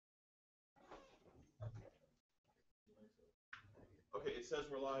says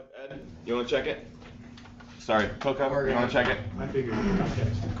we're live. Ed, you want to check it? Sorry, Coco, you want to check it? I figured.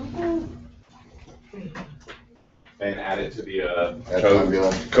 Okay. And add it to the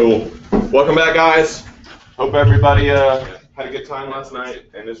code. Cool. Welcome back, guys. Hope everybody had a good time last night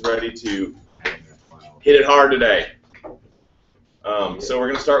and is ready to hit it hard today. So we're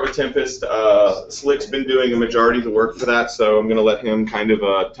going to start with Tempest. Slick's been doing a majority of the work for that, so I'm going to let him kind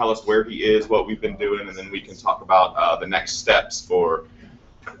of tell us where he is, what we've been doing, and then we can talk about the next steps for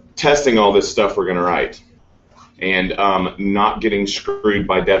testing all this stuff we're going to write. And not getting screwed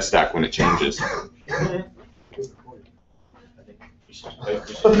by DevStack when it changes.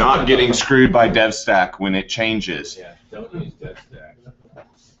 Not getting screwed by DevStack when it changes. Yeah, don't use DevStack.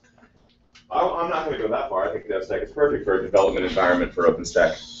 I'm not going to go that far. I think DevStack is perfect for a development environment for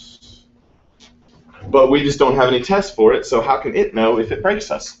OpenStack. But we just don't have any tests for it, so how can it know if it breaks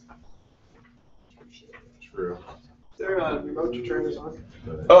us? True. Is there a remote to turn this on?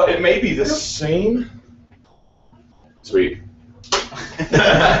 It may be the same. Sweet.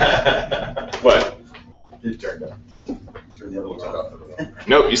 What? It turned on. Turn the other one off.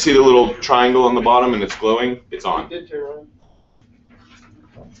 Nope, you see the little triangle on the bottom and it's glowing? It's on. It did turn on.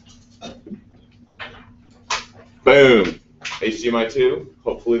 Boom. HDMI 2.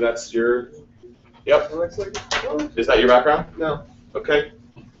 Hopefully that's your... Yep. It looks like it. Is that your background? No. Okay.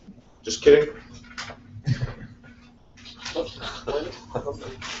 Just kidding.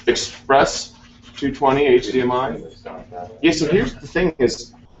 Express 220 HDMI. Yeah, so here's the thing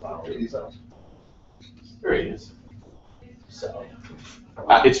is... There he is.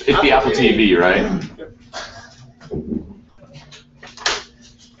 It's the Apple TV, right?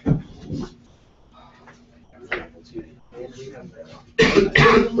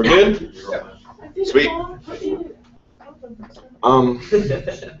 We're good? Sweet.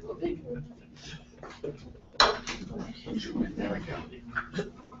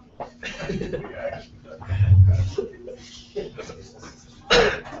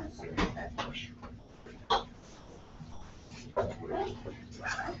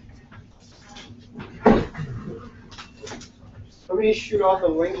 Let me shoot off a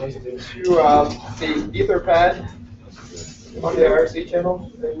link to the Etherpad on the IRC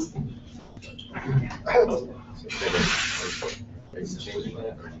channel.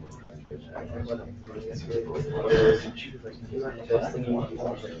 I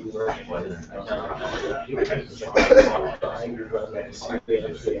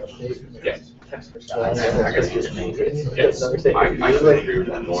could agree with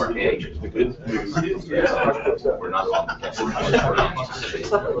that more. The good news is we're not on the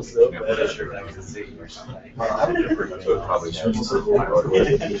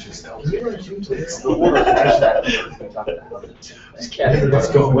Let's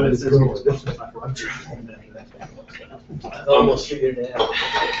go. What is this? Almost figured it out.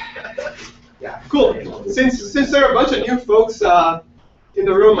 Yeah, cool. Since there are a bunch of new folks in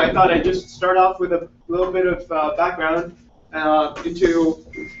the room, I thought I'd just start off with a little bit of background into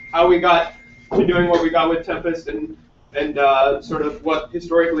how we got to doing what we got with Tempest and sort of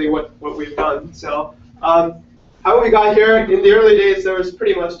historically what we've done. So how we got here, in the early days, there was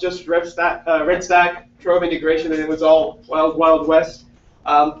pretty much just red stack, Trove integration, and it was all wild west.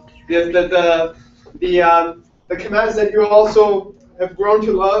 The commands that you also have grown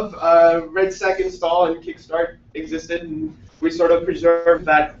to love, red stack install and kickstart, existed, and we sort of preserved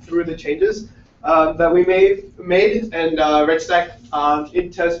that through the changes that we made, and red stack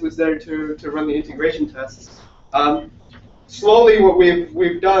int test was there to run the integration tests. Slowly, what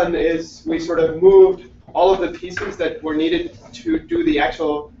we've done is we sort of moved all of the pieces that were needed to do the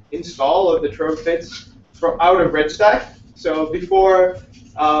actual install of the Trove bits out of red stack. So before,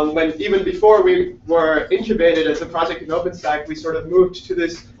 even before we were incubated as a project in OpenStack, we sort of moved to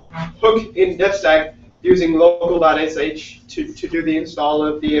this hook in DevStack using local.sh to do the install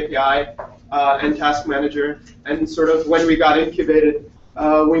of the API and task manager. And sort of when we got incubated,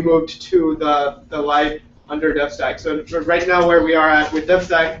 we moved to the live under DevStack. So right now where we are at with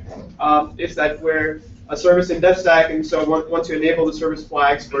DevStack is that we're a service in DevStack, and so once you enable the service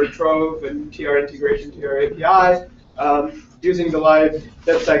flags for Trove and TR integration to your API, using the live,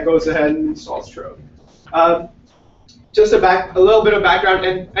 DevStack goes ahead and installs Trove. Just a little bit of background,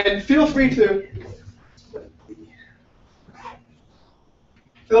 and feel free to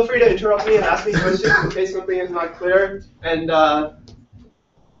interrupt me and ask me questions in case something is not clear. And a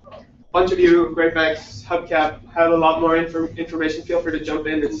bunch of you, Greatbags, Hubcap, have a lot more information. Feel free to jump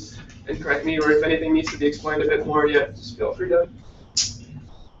in and correct me, or if anything needs to be explained a bit more, yeah, just feel free to.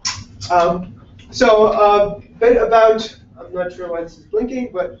 So a bit about, I'm not sure why this is blinking,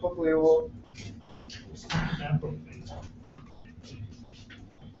 but hopefully it will.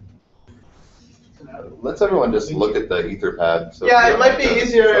 Let's everyone just look at the Etherpad. So Yeah, it might be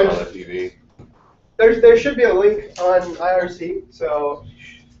easier. On the TV. There should be a link on IRC. So.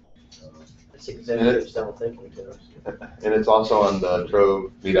 It's executive style thinking too. And it's also on the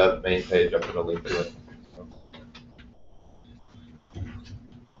Trove meetup main page. I'm going to link to it.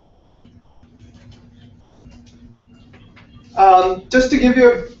 Just to give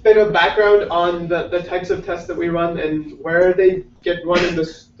you a bit of background on the types of tests that we run and where they get run in the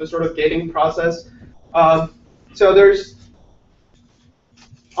sort of gating process. So there's,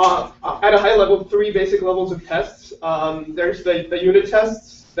 at a high level, 3 basic levels of tests. There's the unit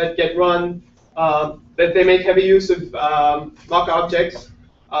tests that get run, that they make heavy use of mock objects,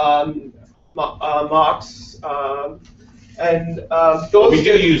 mocks, and those. We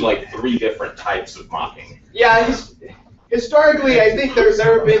do use like 3 different types of mocking. Yeah. Historically, I think there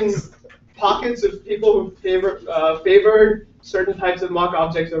have been pockets of people who favor certain types of mock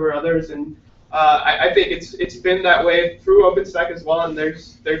objects over others, and I think it's been that way through OpenStack as well. And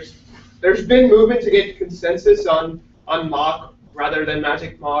there's been movement to get consensus on mock rather than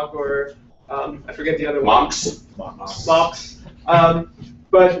magic mock or I forget the other Mocks. Mocks.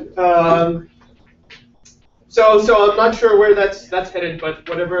 So I'm not sure where that's headed, but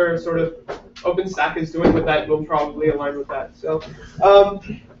whatever sort of OpenStack is doing with that will probably align with that. So,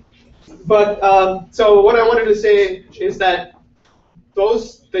 so what I wanted to say is that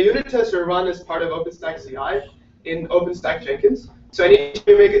the unit tests are run as part of OpenStack CI in OpenStack Jenkins. So anytime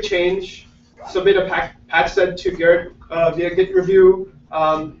you make a change, submit a patch set to Git via Git review.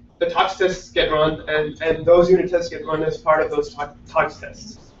 The tox tests get run, and those unit tests get run as part of those tox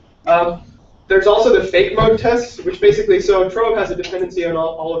tests. There's also the fake mode tests, which basically, so Trove has a dependency on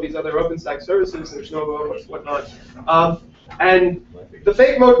all of these other OpenStack services, there's Nova, whatnot. And the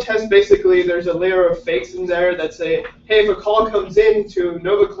fake mode test, basically, there's a layer of fakes in there that say, hey, if a call comes in to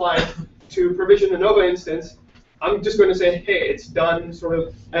Nova client to provision a Nova instance, I'm just going to say, hey, it's done, sort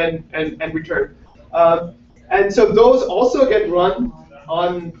of, and return. And so those also get run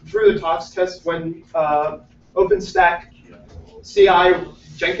through the tox test when OpenStack CI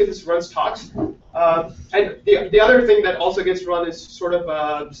Jenkins runs tox. And the other thing that also gets run is sort of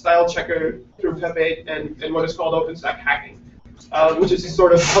a style checker through PEP8 and what is called OpenStack hacking, which is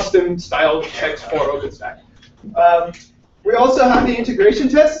sort of custom style checks for OpenStack. We also have the integration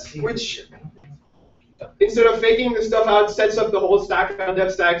tests, which instead of faking the stuff out, sets up the whole stack on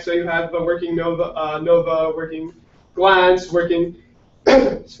DevStack, so you have a working Nova, working Glance, working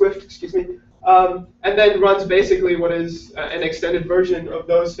Swift, excuse me, and then runs basically what is an extended version of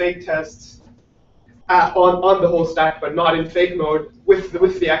those fake tests on the whole stack, but not in fake mode with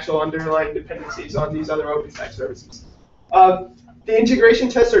the actual underlying dependencies on these other OpenStack services. The integration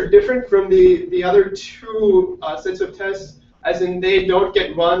tests are different from the other 2 sets of tests, as in they don't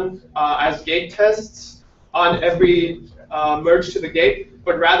get run as gate tests on every merge to the gate,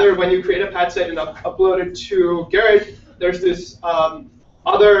 but rather when you create a patch set and upload it to Garrett, there's this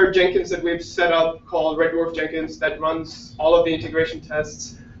other Jenkins that we've set up called Red Dwarf Jenkins that runs all of the integration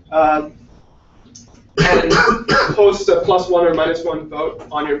tests and posts a +1 or -1 vote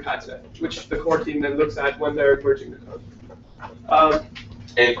on your patch set, which the core team then looks at when they're merging the code.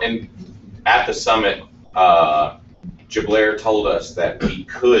 And at the summit, Jablair told us that we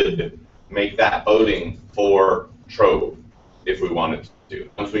could make that voting for Trove if we wanted to.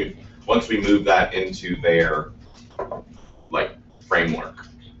 Once we move that into their framework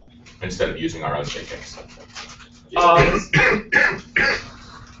instead of using our own Jenkins.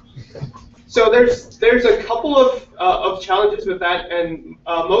 So there's a couple of challenges with that, and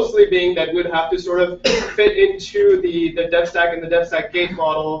mostly being that we'd have to sort of fit into the DevStack and the DevStack gate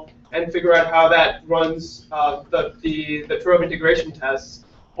model and figure out how that runs the Trove integration tests,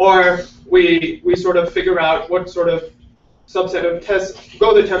 or we sort of figure out what sort of subset of tests,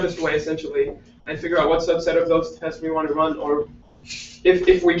 go the Tempest way essentially, and figure out what subset of those tests we want to run, or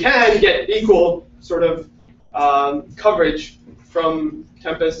if we can get equal sort of coverage from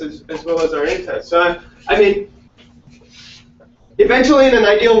Tempest as well as our unit tests. So I mean, eventually in an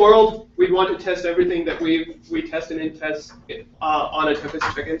ideal world, we'd want to test everything that we test and in test on a Tempest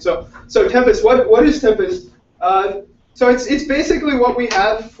check-in. So Tempest, what is Tempest? So it's basically what we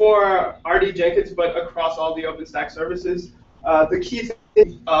have for RD Jenkins, but across all the OpenStack services. The key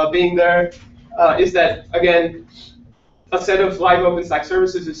thing being there is that, again, a set of live OpenStack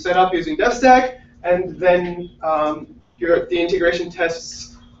services is set up using DevStack, and then the integration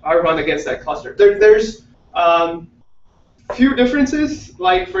tests are run against that cluster. There's few differences,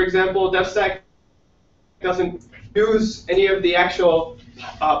 like for example, DevStack doesn't use any of the actual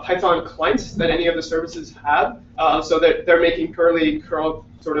Python clients that any of the services have, so that they're making curl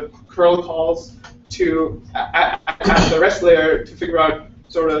calls to at the REST layer to figure out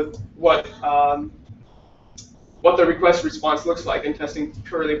sort of what the request response looks like, and testing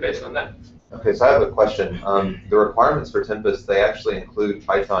purely based on that. Okay, so I have a question. The requirements for Tempest, they actually include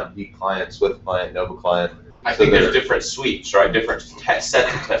Python Heat clients, Swift client, Nova client. I think there's different suites, right? Different sets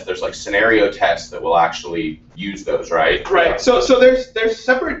of tests. There's like scenario tests that will actually use those, right? Right. So there's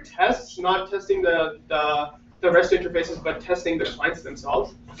separate tests, not testing the REST interfaces, but testing the clients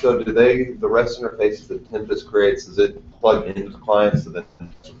themselves. So do the REST interfaces that Tempest creates, does it plug into clients to the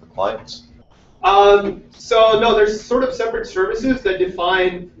clients? So no, there's sort of separate services that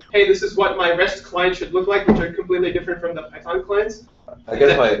define, hey, this is what my REST client should look like, which are completely different from the Python clients. I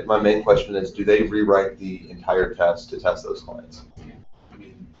guess my main question is, do they rewrite the entire test to test those clients?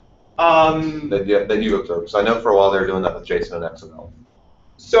 That you observe. So I know for a while they were doing that with JSON and XML.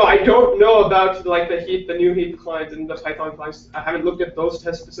 So I don't know about like the new Heat client and the Python clients. I haven't looked at those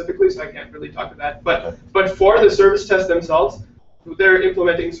tests specifically, so I can't really talk to that. But for the service tests themselves, they're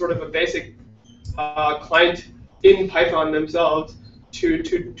implementing sort of a basic client in Python themselves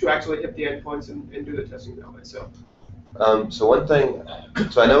to actually hit the endpoints and do the testing that way. So one thing,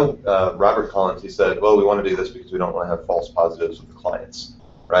 so I know Robert Collins, he said, well, we want to do this because we don't want to have false positives with the clients,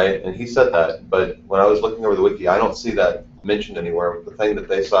 right? And he said that, but when I was looking over the wiki, I don't see that mentioned anywhere. The thing that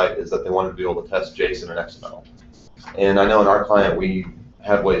they cite is that they wanted to be able to test JSON and XML. And I know in our client we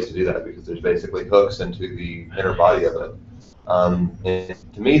have ways to do that because there's basically hooks into the inner body of it. And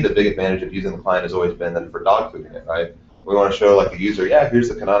to me, the big advantage of using the client has always been that for dogfooding it, right? We want to show like the user, yeah, here's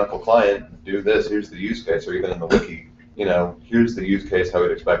the canonical client, do this, here's the use case, or even in the wiki, you know, here's the use case how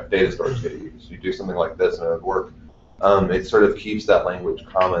we'd expect data storage to get used. You do something like this and it would work. It sort of keeps that language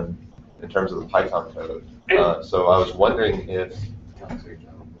common in terms of the Python code. So I was wondering if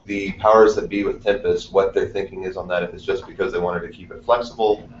the powers that be with Tempest, what their thinking is on that, if it's just because they wanted to keep it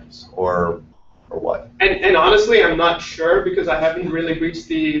flexible or what? And honestly, I'm not sure because I haven't really reached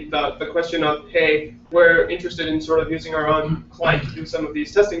the question of, hey, we're interested in sort of using our own client to do some of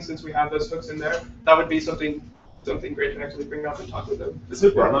these testing since we have those hooks in there. That would be something great to actually bring up and talk with them. Is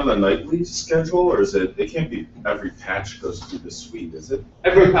it run on a nightly schedule, or is it can't be every patch goes through the suite, is it?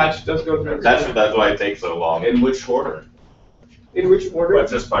 Every patch does go through. That's why it takes so long. In which order? In which order? What,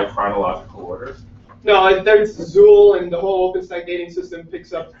 just by chronological order? No, there's Zool, and the whole OpenStack gating system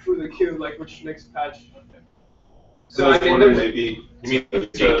picks up through the queue, like which next patch. So I mean, maybe you mean the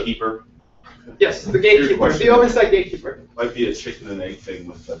gatekeeper? Yes, the gatekeeper, the OpenStack gatekeeper. Might be a chicken and egg thing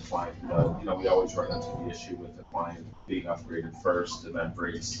with the client. You know, we always run into the issue with the client being upgraded first, and then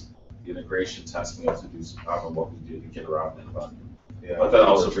brings the integration test. We have to do, I don't know what we do to get around it, but yeah. But that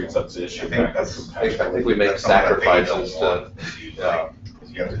also brings up the issue. I think we make sacrifices to.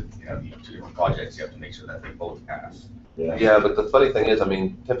 You have to, you have two different projects. You have to make sure that they both pass. Yeah, but the funny thing is, I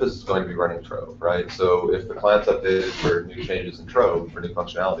mean, Tempest is going to be running Trove, right? So if the client's updated for new changes in Trove, for new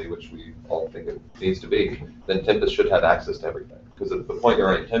functionality, which we all think it needs to be, then Tempest should have access to everything. Because at the point you're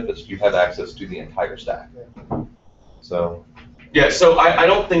running Tempest, you have access to the entire stack. So. Yeah, so I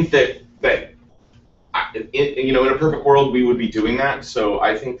don't think that you know, in a perfect world we would be doing that. So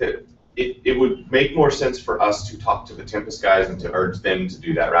I think that it would make more sense for us to talk to the Tempest guys and to urge them to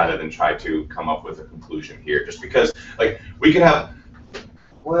do that rather than try to come up with a conclusion here. Just because, like, we could have,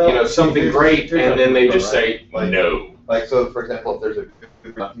 you know, something great and then they just say no. Like, so for example, if there's a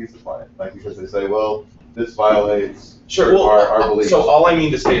good not use the client, like because they say, well, this violates our beliefs. So all I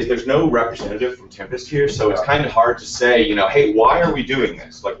mean to say is there's no representative from Tempest here, so it's kind of hard to say, you know, hey, why are we doing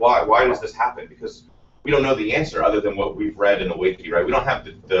this? Like, why does this happen? Because we don't know the answer other than what we've read in the wiki, right? We don't have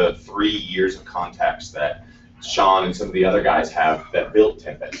the 3 years of context that Sean and some of the other guys have that built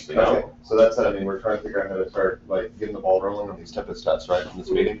Tempest, you know? Okay, so that's it. I mean, we're trying to figure out how to start, like, getting the ball rolling on these Tempest tests, right, from this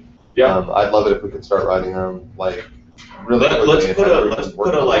meeting. Yeah. I'd love it if we could start writing them, like, really Let's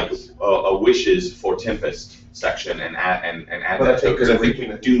put a wishes for Tempest section and add that to it, because I think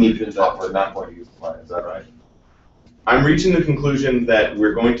we do need to talk to not going to use the client, is that right? I'm reaching the conclusion that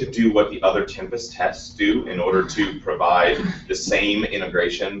we're going to do what the other Tempest tests do in order to provide the same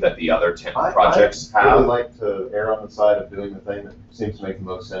integration that the other projects have. I would like to err on the side of doing the thing that seems to make the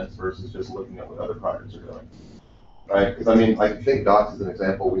most sense versus just looking at what other projects are doing. Right? Because I mean, I think Docs is an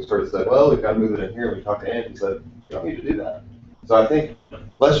example. We sort of said, well, we've got to move it in here. And we talked to Andy and said, you don't need to do that. So I think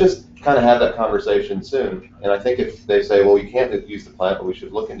let's just kind of have that conversation soon. And I think if they say, well, we can't use the client, but we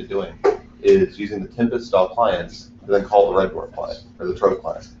should look into doing is using the Tempest style clients and then call the Red Dwarf client or the Trove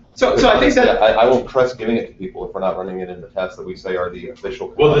client. So I think that I won't trust giving it to people if we're not running it in the tests that we say are the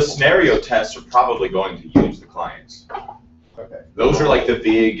official. Well, the scenario tests are probably going to use the clients. Okay. Those are like the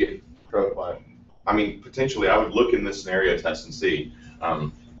big, Trove client. I mean, potentially I would look in the scenario test and see.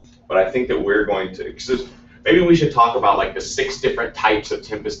 But I think that we're going to, because maybe we should talk about like the 6 different types of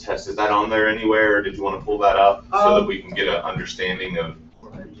Tempest tests. Is that on there anywhere, or did you want to pull that up so that we can get an understanding of?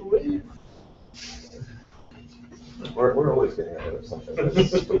 We're always getting ahead of something.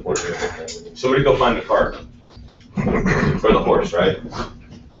 Somebody go find the cart for the horse, right?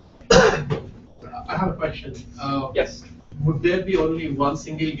 I have a question. Yes. Would there be only one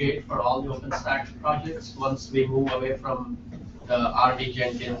single gate for all the OpenStack projects once we move away from the RD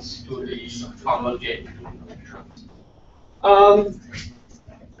Jenkins to the formal gate? I'm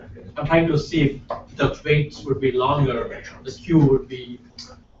trying to see if the waits would be longer, the queue would be.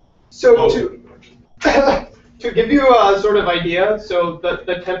 So to give you a sort of idea, so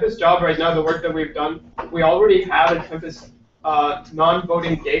the Tempest job right now, the work that we've done, we already have a Tempest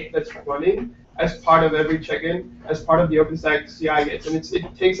non-voting gate that's running as part of every check-in, as part of the OpenStack CI gates, and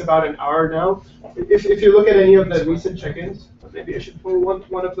it takes about an hour now. If you look at any of the recent check-ins, maybe I should pull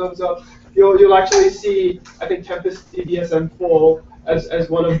one of those up. You'll actually see, I think, Tempest DDSM full as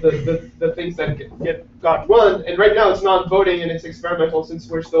one of the things that got run, and right now it's non-voting and it's experimental since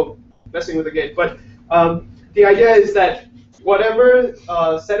we're still messing with the gate. But the idea is that whatever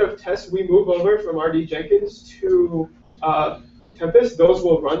set of tests we move over from RD Jenkins to Tempest, those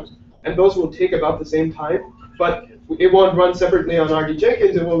will run, and those will take about the same time. But it won't run separately on RD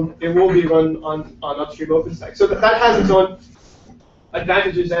Jenkins. It will be run on upstream OpenStack. So that has its own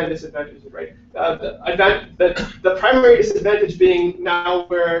advantages and disadvantages, right? The primary disadvantage being now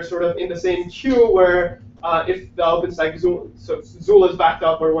we're sort of in the same queue where if the OpenStack Zool is backed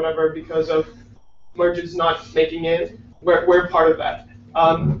up or whatever because of merges not making it, we're part of that.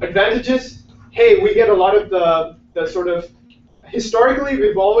 Advantages, hey, we get a lot of the sort of, historically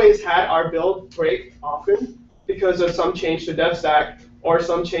we've always had our build break often because of some change to DevStack or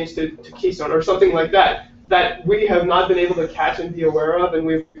some change to Keystone or something like that we have not been able to catch and be aware of, and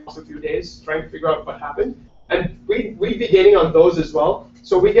we've lost a few days trying to figure out what happened. And we'd be gaining on those as well,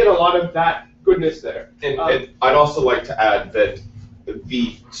 so we get a lot of that goodness there. And I'd also like to add that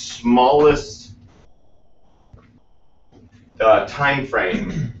the smallest time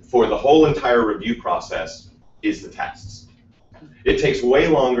frame for the whole entire review process is the tests. It takes way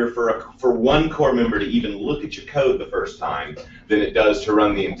longer for one core member to even look at your code the first time than it does to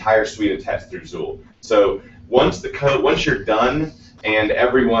run the entire suite of tests through Zool. So once you're done and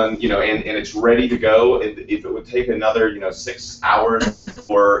everyone, and it's ready to go, if it would take another, 6 hours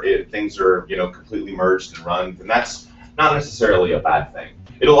before things are, completely merged and run, then that's not necessarily a bad thing.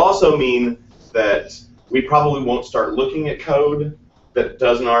 It'll also mean that we probably won't start looking at code that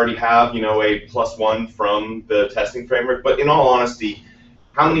doesn't already have, a +1 from the testing framework. But in all honesty,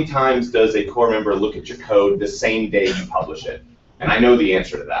 how many times does a core member look at your code the same day you publish it? And I know the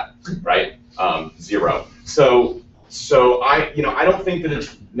answer to that, right? 0. So I don't think that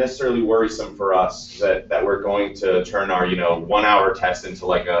it's necessarily worrisome for us that we're going to turn our 1 hour test into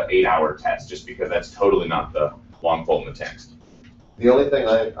like a 8 hour test, just because that's totally not the long pole in the tent. The only thing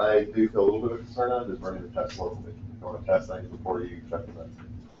I do feel a little bit of concern on is running the test locally. You want to test things before you check them in.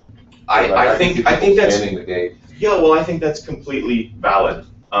 I think that's the gate. Yeah, well, I think that's completely valid.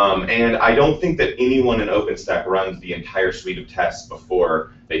 And I don't think that anyone in OpenStack runs the entire suite of tests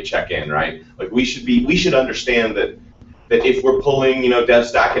before they check in, right? Like we should understand that if we're pulling,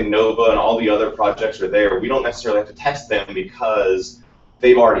 DevStack and Nova and all the other projects are there, we don't necessarily have to test them because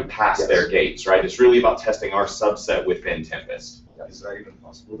they've already passed their gates, right? It's really about testing our subset within Tempest. Is that even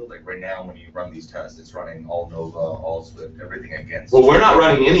possible though? Like right now, when you run these tests, it's running all Nova, all Swift, everything against. Well, we're not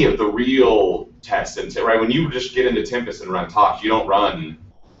running any of the real tests, right? When you just get into Tempest and run talks, you don't run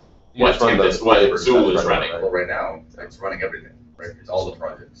what Zool is running. Well, right now, it's running everything, right? It's all the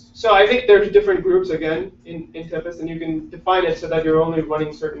projects. So I think there's different groups again in Tempest, and you can define it so that you're only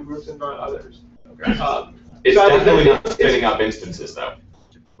running certain groups and not others. Okay. It's definitely not spinning up instances though,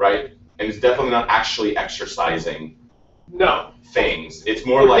 right? And it's definitely not actually exercising. No. Things. It's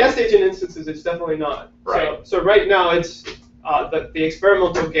more for like guest agent instances. It's definitely not. Right. So right now it's the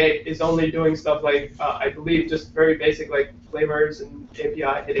experimental gate is only doing stuff like I believe just very basic like flavors and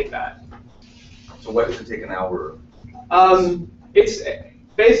API hitting that. So why does it take an hour? It's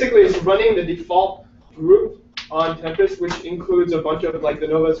running the default group on Tempest, which includes a bunch of like the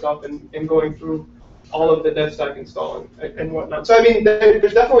Nova stuff and going through all of the DevStack install and whatnot. So I mean,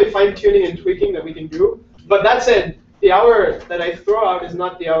 there's definitely fine tuning and tweaking that we can do. But that said, the hour that I throw out is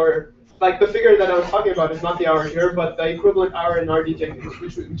not the hour, like the figure that I was talking about is not the hour here, but the equivalent hour in RD Jenkins,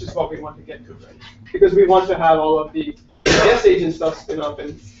 which is what we want to get to, right? Because we want to have all of the guest agent stuff spin up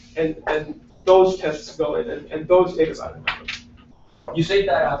and those tests go in, and those take about an hour. You said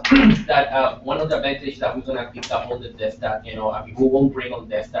that that one of the advantages that we're gonna pick up on the desk that, we won't bring on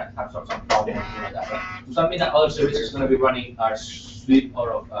desks that have some problem or something like that, right? Does that mean that other services are gonna be running our suite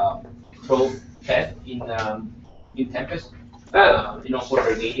or Trove test in Tempest? For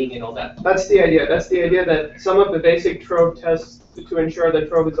their gating and all that? That's the idea. That's the idea that some of the basic Trove tests to ensure that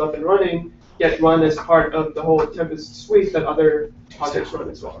Trove is up and running get run as part of the whole Tempest suite that other projects run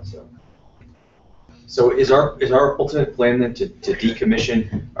as well. So is our ultimate plan then to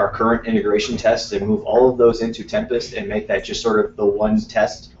decommission our current integration tests and move all of those into Tempest and make that just sort of the one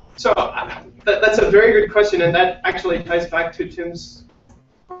test? So that's a very good question, and that actually ties back to Tim's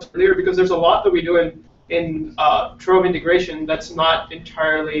earlier, because there's a lot that we do in Trove integration that's not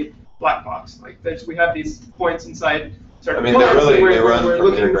entirely black box. Like we have these points inside certain they plants really where they run we're from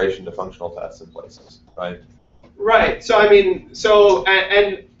looking. integration to functional tests in places, right? Right. So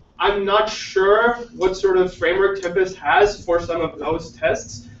and I'm not sure what sort of framework Tempest has for some of those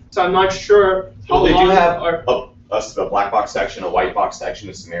tests. So I'm not sure how Well, they do long have our- a black box section, a white box section,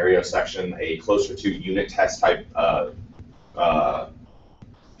 a scenario section, a closer to unit test type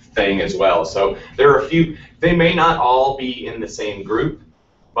thing as well. So there are a few. They may not all be in the same group,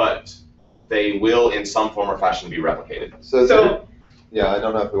 but they will in some form or fashion be replicated. So yeah, I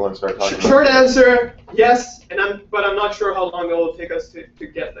don't know if we want to start talking short about answer, yes, but I'm not sure how long it will take us to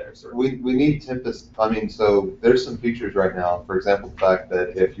get there. Sort of. We need Tempest. So there's some features right now. For example, the fact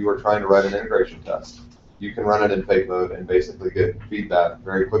that if you are trying to write an integration test, you can run it in fake mode and basically get feedback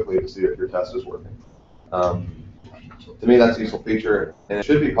very quickly to see if your test is working. To me, that's a useful feature, and it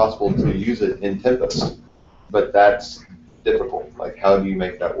should be possible to use it in Tempest, but that's difficult. Like, how do you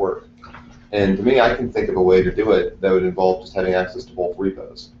make that work? And to me, I can think of a way to do it that would involve just having access to both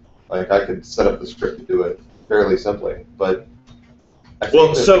repos. Like, I could set up the script to do it fairly simply, but I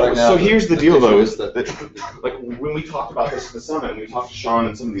think that right now, so here's the deal though, issue is that like when we talked about this at the summit, and we talked to Sean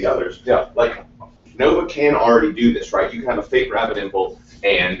and some of the others, yeah, like Nova can already do this, right? You can have a fake rabbit impl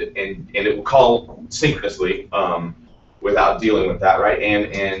and it will call synchronously without dealing with that, right?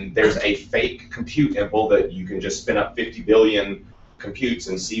 And there's a fake compute impl that you can just spin up 50 billion computes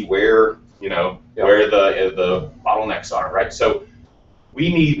and see where where the bottlenecks are, right? So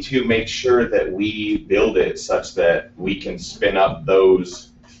we need to make sure that we build it such that we can spin up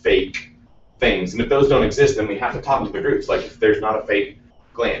those fake things. And if those don't exist, then we have to talk to the groups. Like if there's not a fake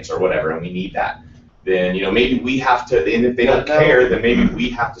glance or whatever, and we need that, then maybe we have to. And if they don't care, then maybe we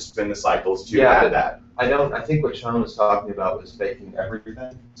have to spin the cycles to add that. I think what Sean was talking about was faking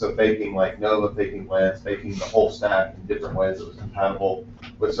everything. So faking like Nova, faking glance, faking the whole stack in different ways that was compatible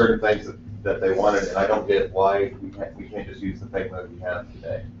with certain things that they wanted. And I don't get why we can't just use the fake mode we have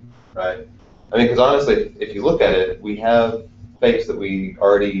today, right? I mean, because honestly, if you look at it, we have fakes that we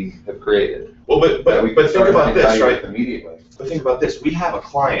already have created. Well, but think about this, right? Immediately. But think about this. We have a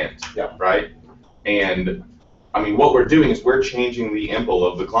client, right? And I mean, what we're doing is we're changing the impl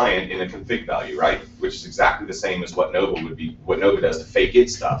of the client in a config value, right? Which is exactly the same as what Nova would be. What Nova does to fake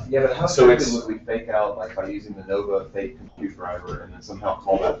its stuff. Yeah, but how exactly would we fake out like by using the Nova fake compute driver and then somehow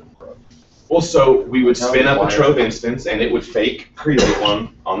call that from Trove? Well, so we would spin up a Trove instance and it would fake create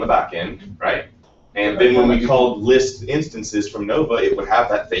one on the back end, right? And then when we called list instances from Nova, it would have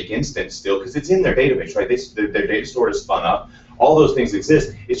that fake instance still because it's in their database, right? Their data store is spun up. All those things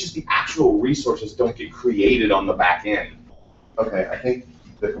exist. It's just the actual resources don't get created on the back end. Okay, I think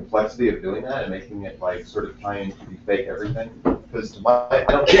the complexity of doing that and making it like sort of tie into the fake everything, because to my, I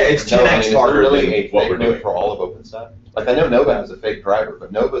don't it's 10x harder really than a what fake we're mode doing for all of OpenStack. Like I know Nova has a fake driver,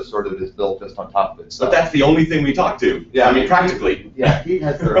 but Nova sort of is built just on top of it. But that's the only thing we talk to. Yeah, I mean practically. Yeah, he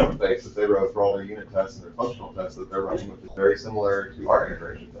has their own fakes that they wrote for all their unit tests and their functional tests that they're running, which is very similar to our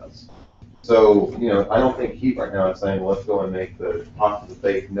integration tests. So, I don't think Heat right now is saying, well, let's go and make the top of the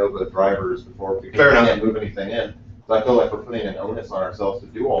fake Nova drivers before we can't move anything in. So I feel like we're putting an onus on ourselves to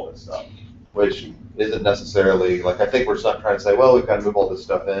do all this stuff, which isn't necessarily, like I think we're not trying to say, well, we've got to move all this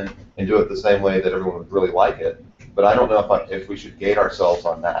stuff in and do it the same way that everyone would really like it. But I don't know if we should gate ourselves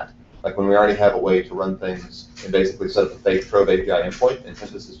on that. Like when we already have a way to run things and basically set up a fake Trove API endpoint, and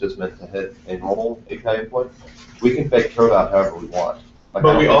since this is just meant to hit a normal API endpoint, we can fake Trove out however we want. Like,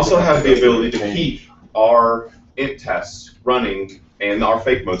 but we also have the ability to keep our int tests running and our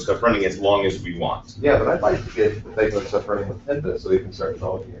fake mode stuff running as long as we want. Yeah, but I'd like to get the fake mode stuff running with Tempest so we can start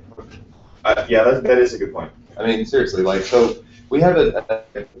developing it quickly. Yeah, that is a good point. I mean, seriously, like, so we have a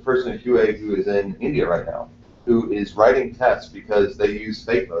person in QA who is in India right now who is writing tests because they use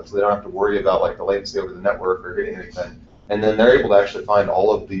fake mode, so they don't have to worry about like the latency over the network or hitting anything. And then they're able to actually find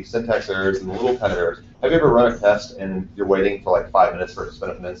all of the syntax errors and the little kind of errors. Have you ever run a test and you're waiting for like 5 minutes for it to spin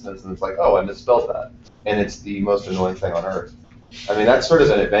up an instance and it's like, oh, I misspelled that. And it's the most annoying thing on earth. I mean, that's sort of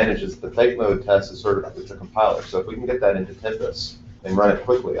an advantage, is the fake mode test is sort of, it's a compiler. So if we can get that into Tempest and run it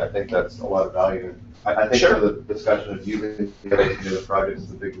quickly, I think that's a lot of value. I think Sure. some of the discussion of using the project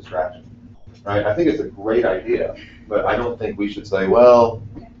is a big distraction, right? I think it's a great idea, but I don't think we should say, well,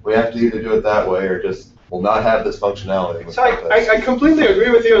 we have to either do it that way or just, we'll not have this functionality. with So I completely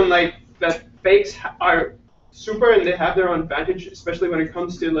agree with you on like that fakes are super and they have their own advantage, especially when it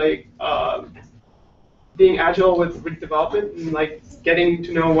comes to like being agile with development and like getting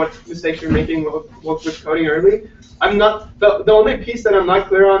to know what mistakes you're making with coding early. I'm not the only piece that I'm not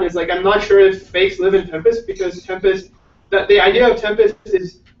clear on is like I'm not sure if fakes live in Tempest, because Tempest the idea of Tempest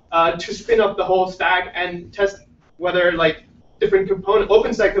is to spin up the whole stack and test whether like different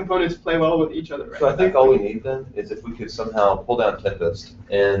OpenStack components play well with each other. Right? So I think all we need then is if we could somehow pull down Tempest,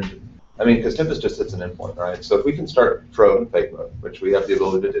 and I mean, because Tempest just sits an endpoint, right? So if we can start Trove in fake mode, which we have the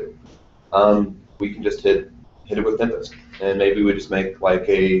ability to do, we can just hit it with Tempest, and maybe we just make like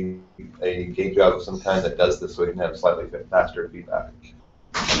a gate job of some kind that does this, so we can have slightly faster feedback.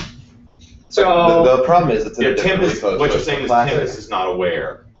 So the problem is it's in a different Tempest, repo, what so you're saying is classic. Tempest is not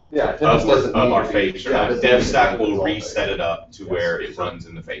aware Yeah, of, Tempest doesn't need our to be- fakes. yeah, it doesn't need to DevStack be will resolved. reset it up to where it runs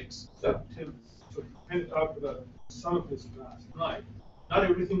in the fakes. So, Tim, so after the some of this last night, not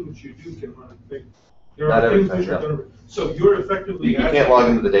everything that you do can run in fake. There Not are things everything, which are no. gonna, so you're effectively. You can't log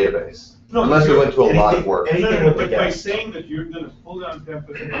into the database, No, unless we you're- went to a lot of work. No, but by saying that you're gonna pull down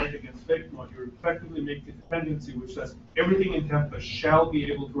Tempest and run it against fake mode, you're effectively making a dependency which says everything in Tempest shall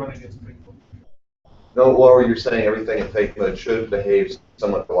be able to run against fake mode. No, or you're saying everything in fake mode should behave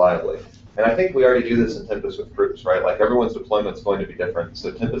somewhat reliably. And I think we already do this in Tempest with proofs, right? Like everyone's deployment is going to be different,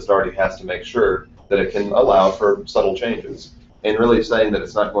 so Tempest already has to make sure that it can allow for subtle changes. And really saying that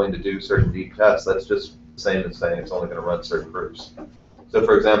it's not going to do certain deep tests, that's just the same as saying it's only going to run certain proofs. So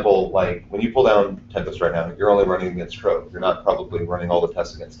for example, like when you pull down Tempest right now, you're only running against Trove. You're not probably running all the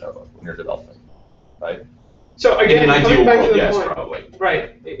tests against Nova when you're developing, right? So again, in an coming ideal back to world, the yes, point, probably.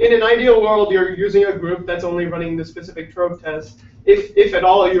 right? In an ideal world, you're using a group that's only running the specific Trove test. If at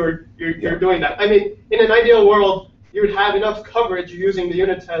all you're doing that. I mean, in an ideal world, you would have enough coverage using the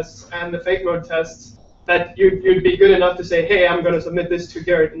unit tests and the fake mode tests that you'd be good enough to say, hey, I'm going to submit this to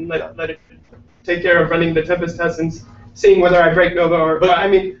Garrett and let it take care of running the Tempest tests and seeing whether I break Nova or. But I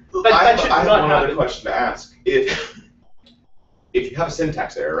mean, that should I have not one happen. other question to ask. If you have a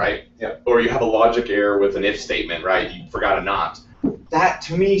syntax error, right? Yeah. Or you have a logic error with an if statement, right? You forgot a not. That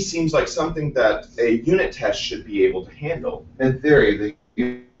to me seems like something that a unit test should be able to handle. In theory, the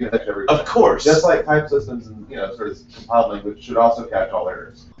unit catch everything. Of course. Just like type systems and sort of compiled language should also catch all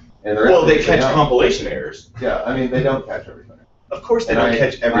errors. And the rest Well, of they it, catch don't. compilation errors. Yeah, I mean they don't catch everything. Of course they And don't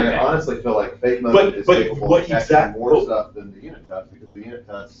catch everything. I honestly feel like fake mode But- is but capable what of catching exact- more well- stuff than the unit tests, because the unit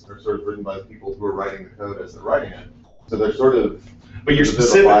tests are sort of written by the people who are writing the code as they're writing it. So they're sort of. But you're there's a bit of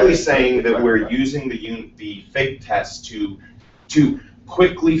specifically bias. saying that we're Right. using the fake test to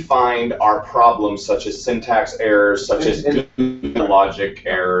quickly find our problems, such as syntax errors, such as logic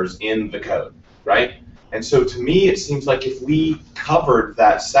errors in the code, right? And so to me, it seems like if we covered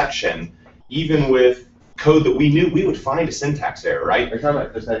that section, even with code that we knew, we would find a syntax error, right? Are you talking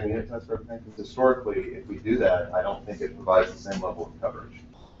about just having unit tests for everything? Because historically, if we do that, I don't think it provides the same level of coverage.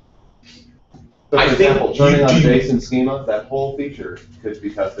 So I for think example, you turning on do- JSON schema, that whole feature could be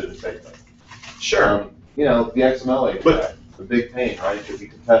tested in fake mode. Sure. The XML API, But- the big pain, right? If you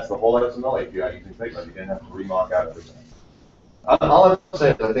could test the whole XML API using fake mode, you didn't have to remock out everything. All I'm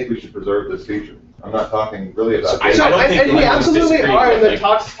saying is I think we should preserve this feature. I'm not talking really about. I So, don't think and we anyone's absolutely disagreeing are in with the you.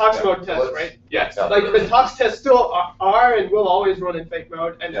 tox Yeah. mode test, Let's- right? Yes. Yeah. Like the tox tests still are and will always run in fake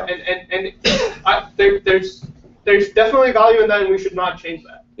mode, and Yeah. there's definitely value in that, and we should not change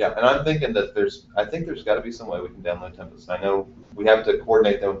that. Yeah, and I'm thinking that there's got to be some way we can download Tempest. I know we have to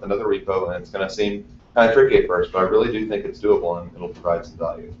coordinate them with another repo, and it's going to seem kind of tricky at first, but I really do think it's doable and it'll provide some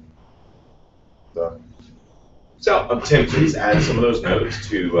value. So, Tim, please add some of those notes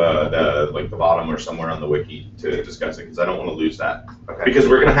to the bottom or somewhere on the wiki to discuss it, because I don't want to lose that. okay. Because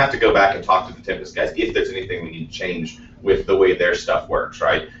we're going to have to go back and talk to the Tempest guys if there's anything we need to change with the way their stuff works,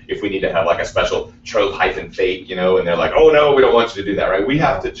 right? If we need to have like a special Trove -fake, and they're like, oh no, we don't want you to do that, right? We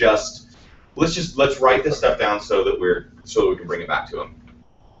have to let's write this stuff down so that we can bring it back to them.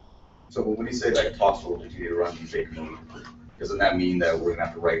 So when you say like talks will continue to run in fake mode, doesn't that mean that we're gonna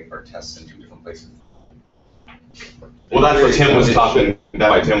have to write our tests in 2 different places? Well, that's what Tim was talking. That's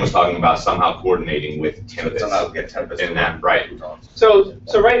why Tim was talking about somehow coordinating with So Tempest somehow get Tempest in to that, run right? two talks. So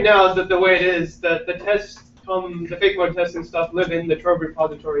right now, the way it is, the tests the fake mode tests and stuff live in the Trove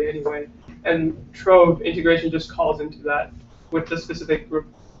repository anyway, and Trove integration just calls into that with the specific group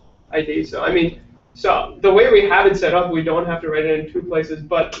ID. So I mean, So the way we have it set up, we don't have to write it in 2 places,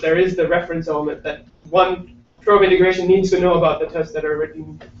 but there is the reference element that one Trove integration needs to know about the tests that are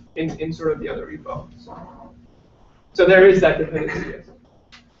written in sort of the other repo. So there is that dependency, yes.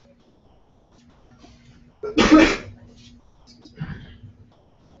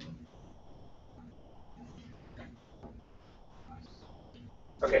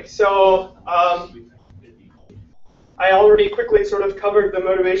 Okay, so I already quickly sort of covered the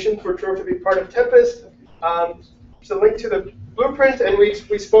motivation for Trove to be part of Tempest. So link to the blueprint, and we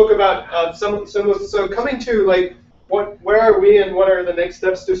spoke about so coming to like where are we and what are the next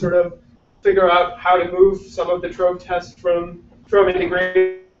steps to sort of figure out how to move some of the Trove tests from Trove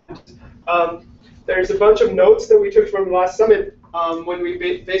integration. There's a bunch of notes that we took from last summit when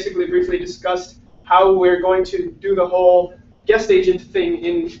we basically briefly discussed how we're going to do the whole guest agent thing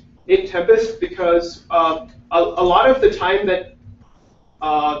in Tempest, because a lot of the time that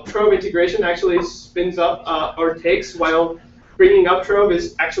Trove integration actually spins up or takes while bringing up Trove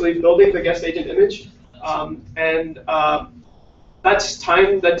is actually building the guest agent image. That's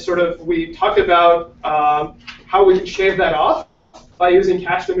time that sort of we talked about how we can shave that off by using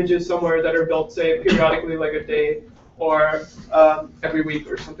cached images somewhere that are built, say, periodically, like a day or every week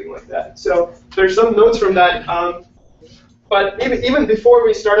or something like that. So there's some notes from that. But even before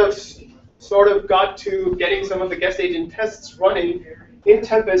we sort of got to getting some of the guest agent tests running in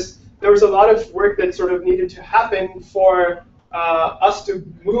Tempest, there was a lot of work that sort of needed to happen for us to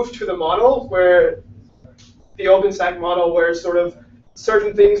move to the model where the OpenStack model, where sort of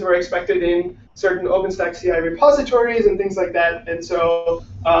certain things were expected in certain OpenStack CI repositories and things like that. And so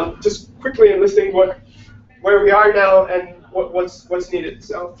just quickly enlisting where we are now and what's needed.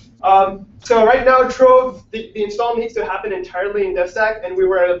 So right now, Trove, the install needs to happen entirely in DevStack, and we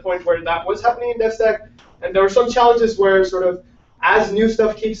were at a point where that was happening in DevStack. And there were some challenges where sort of as new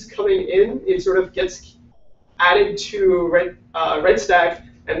stuff keeps coming in, it sort of gets added to RedStack,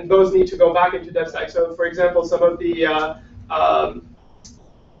 and those need to go back into DevStack. So for example, some of the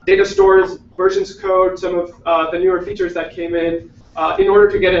data stores, versions code, some of the newer features that came in order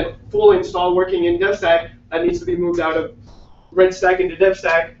to get a full install working in DevStack, that needs to be moved out of RedStack into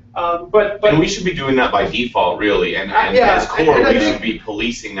DevStack. But we should be doing that by default, really, and as core, we should be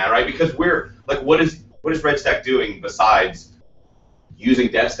policing that, right? Because we're like, what is RedStack doing besides using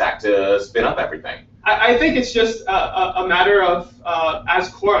DevStack to spin up everything? I think it's just a matter of as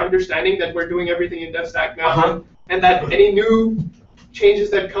core understanding that we're doing everything in DevStack now, and that any new changes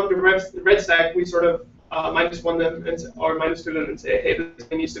that come to RedStack, we sort of -1 them or -2 them and say, hey, this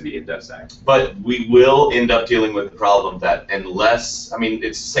thing needs to be in DevStack. But we will end up dealing with the problem that unless, I mean,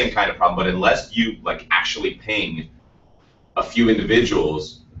 it's the same kind of problem, but unless you like actually ping a few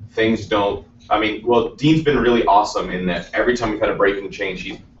individuals, things don't, I mean, well, Dean's been really awesome in that every time we've had a breaking change,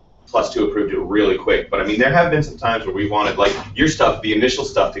 he's +2 approved it really quick. But I mean, there have been some times where we wanted, like, your stuff, the initial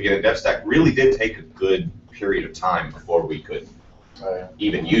stuff to get in DevStack really did take a good period of time before we could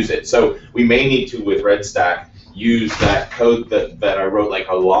even use it. So we may need to, with RedStack, use that code that I wrote like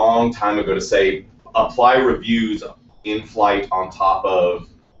a long time ago to say, apply reviews in flight on top of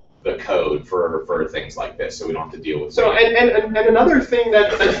the code for things like this, so we don't have to deal with. So and another thing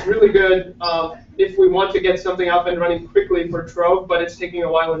that's really good if we want to get something up and running quickly for Trove, but it's taking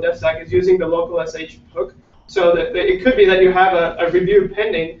a while in DevStack, is using the local sh hook. So that it could be that you have a review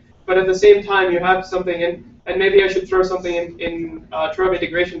pending, but at the same time you have something in. And maybe I should throw something in Trove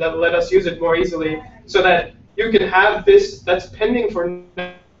integration that will let us use it more easily, so that you can have this that's pending for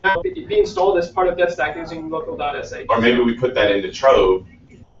now be installed as part of DevStack using local.sh. Or maybe we put that into Trove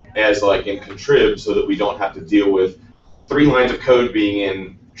as like in contrib, so that we don't have to deal with 3 lines of code being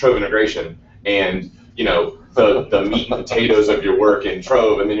in Trove integration and the meat and potatoes of your work in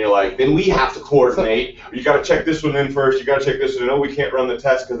Trove, and then you're like, then we have to coordinate. You got to check this one in first. You got to check this one. Oh, we can't run the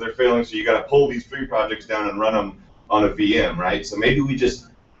tests because they're failing. So you got to pull these 3 projects down and run them on a VM, right? So maybe we just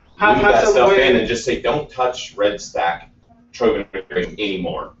move that stuff in and just say, don't touch RedStack Trove integration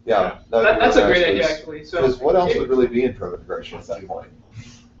anymore. Yeah, that's a great idea actually. Because what else would really be in Trove integration at that point?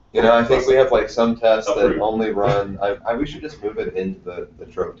 I think we have like some tests that only run. We should just move it into the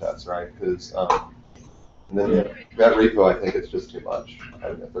Trove tests, right? Because and then that repo, I think it's just too much.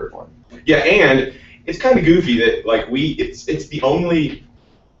 Having a 3rd one. Yeah, and it's kind of goofy that like it's the only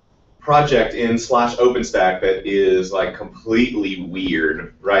project in /OpenStack that is like completely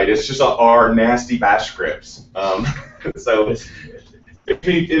weird, right? It's just our nasty bash scripts. So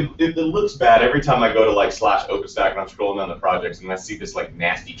it looks bad every time I go to like /OpenStack and I'm scrolling down the projects and I see this like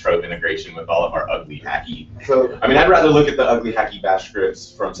nasty Trove integration with all of our ugly hacky. So I mean, I'd rather look at the ugly hacky bash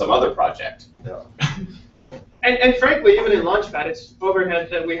scripts from some other project. Yeah. And frankly, even in Launchpad, it's overhead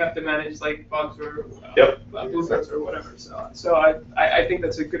that we have to manage, like bugs or blueprints or whatever. So I think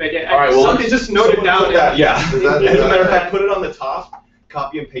that's a good idea. All right, well, something just note it down. That, yeah. Is that- As a matter of fact, put it on the top,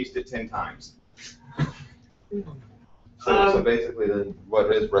 copy and paste it 10 times. So basically, then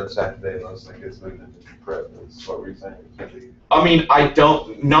what is red stack today? Looks like it's moved into prep. Is what we're saying. I mean,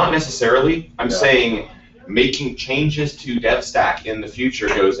 not necessarily. I'm saying making changes to DevStack in the future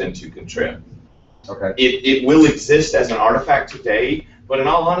goes into contrib. Okay. It will exist as an artifact today, but in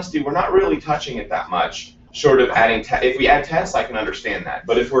all honesty, we're not really touching it that much. Short of adding, if we add tests, I can understand that.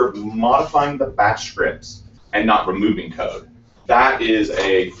 But if we're modifying the bash scripts and not removing code, that is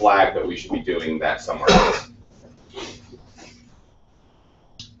a flag that we should be doing that somewhere else.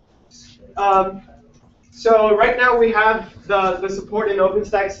 So right now we have the support in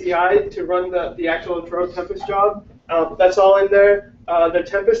OpenStack CI to run the actual Trove Tempest job. That's all in there. The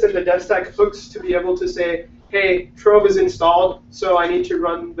Tempest and the DevStack hooks to be able to say, hey, Trove is installed, so I need to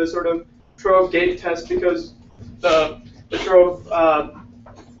run the sort of Trove gate test because the Trove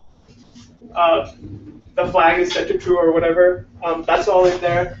the flag is set to true or whatever. That's all in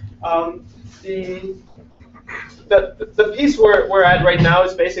there. The piece we're at right now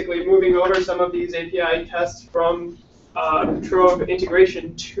is basically moving over some of these API tests from Trove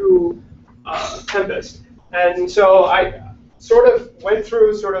integration to Tempest. And so I sort of went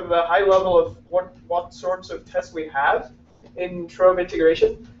through sort of the high level of what sorts of tests we have in Trove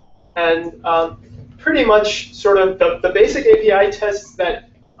integration. And pretty much sort of the basic API tests that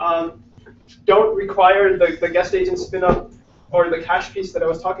don't require the guest agent spin-up or the cache piece that I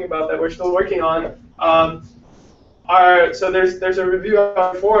was talking about that we're still working on so there's a review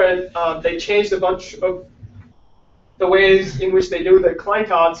for it. They changed a bunch of the ways in which they do the client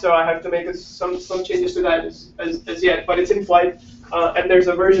code, so I have to make some changes to that as yet, but it's in flight, and there's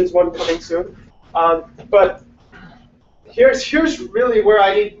a versions 1 coming soon. But here's really where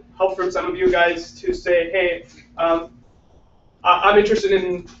I need help from some of you guys to say, hey, I'm interested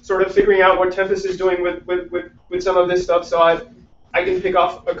in sort of figuring out what Tempest is doing with some of this stuff, so I can pick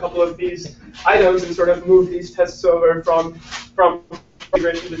off a couple of these items and sort of move these tests over from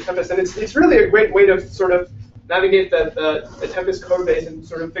integration to Tempest. And it's really a great way to sort of navigate the Tempest code base and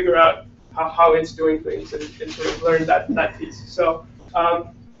sort of figure out how it's doing things and sort of learn that piece. So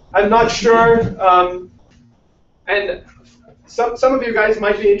I'm not sure, and some of you guys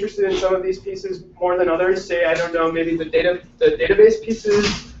might be interested in some of these pieces more than others. Say, I don't know, maybe the database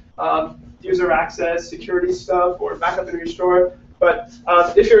pieces, user access, security stuff, or backup and restore. But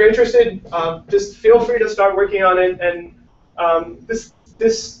if you're interested, just feel free to start working on it. And this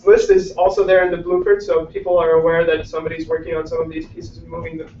list is also there in the blueprint, so people are aware that somebody's working on some of these pieces and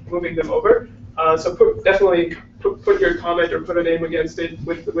moving them over. So definitely put your comment or put a name against it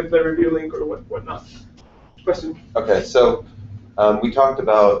with the review link or whatnot. Question? Okay, so we talked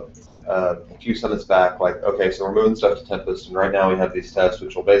about a few summits back, like, okay, so we're moving stuff to Tempest, and right now we have these tests,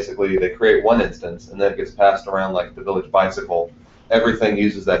 which will basically, they create one instance, and then it gets passed around like the village bicycle. Everything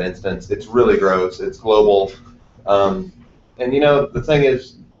uses that instance. It's really gross. It's global. And you know, the thing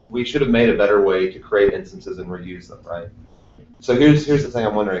is, we should have made a better way to create instances and reuse them, right? So here's the thing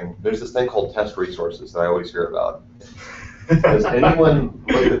I'm wondering. There's this thing called test resources that I always hear about. Has anyone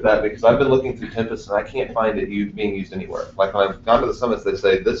looked at that? Because I've been looking through Tempest and I can't find it being used anywhere. Like when I've gone to the summits, they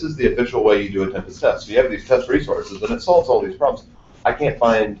say, this is the official way you do a Tempest test. So you have these test resources and it solves all these problems. I can't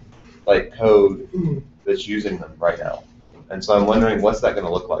find like code that's using them right now. And so I'm wondering, what's that going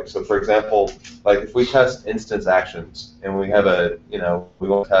to look like? So for example, like if we test instance actions and we have we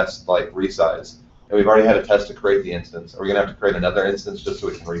won't test like resize, and we've already had a test to create the instance, are we going to have to create another instance just so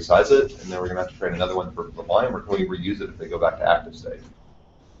we can resize it, and then we're going to have to create another one for Sublime, or can we reuse it if they go back to active state?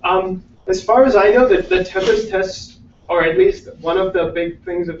 As far as I know, the Tempest tests, or at least one of the big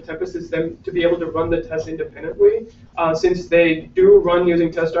things of Tempest is them to be able to run the tests independently, since they do run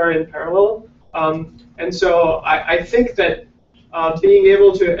using TestR in parallel. And so I think that being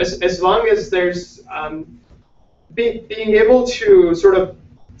able to, as long as there's being able to sort of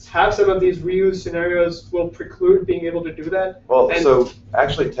have some of these reuse scenarios will preclude being able to do that. Well, so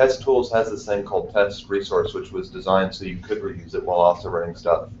actually Test Tools has this thing called Test Resource, which was designed so you could reuse it while also running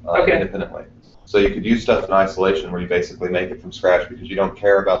stuff independently. So you could use stuff in isolation where you basically make it from scratch because you don't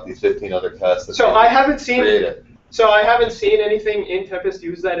care about these 15 other tests that I haven't seen created. So I haven't seen anything in Tempest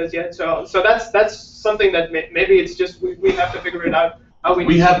use that as yet. So that's something that maybe it's just we have to figure it out how we.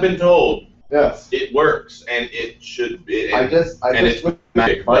 We have been told. Yes. It works, and it should be. I just wish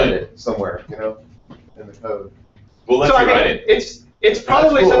I could find it somewhere, in the code. We'll let you write it. It's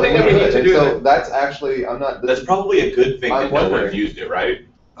probably cool. something that we need to do. So that's actually, That's probably a good thing to know wondering. we've used it, right?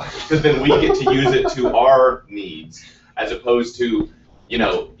 because then we get to use it to our needs, as opposed to, you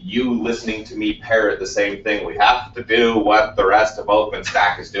know, you listening to me parrot the same thing. We have to do what the rest of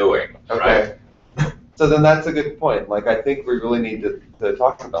OpenStack is doing, right? Okay. So then that's a good point. Like, I think we really need to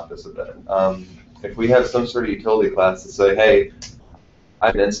talk about this a bit. If we have some sort of utility class to say, hey, I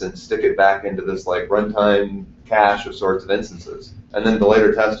have an instance, stick it back into this like runtime cache of sorts of instances, and then the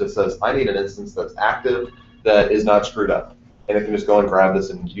later test just says, I need an instance that's active, that is not screwed up, and it can just go and grab this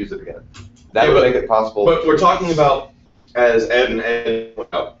and use it again. That would make it possible. But we're talking about, as Ed and Ed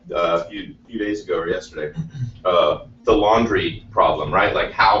went out a few days ago or yesterday, the laundry problem, right?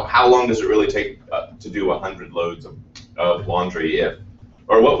 Like how long does it really take to do 100 loads of laundry if,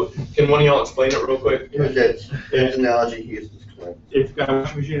 or what, can one of y'all explain it real quick? There's an analogy he uses. If you've got a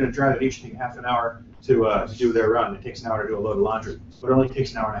washing machine and a dryer that each take half an hour to do their run, it takes an hour to do a load of laundry, but it only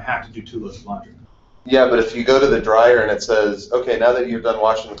takes an hour and a half to do 2 loads of laundry. Yeah, but if you go to the dryer and it says, okay, now that you're done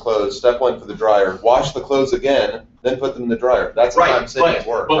washing the clothes, step 1 for the dryer, wash the clothes again, then put them in the dryer. That's what I'm saying at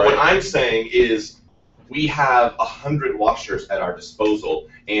work, but right? what I'm saying is we have 100 washers at our disposal,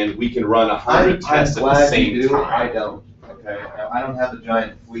 and we can run 100 tests at the same time. I don't. Okay, I don't have a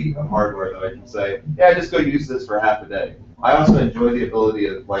giant fleet of hardware that I can say, yeah, just go use this for half a day. I also enjoy the ability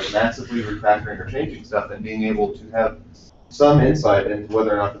of like massively refactoring or changing stuff and being able to have some insight into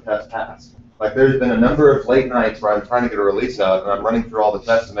whether or not the test passed. Like there's been a number of late nights where I'm trying to get a release out and I'm running through all the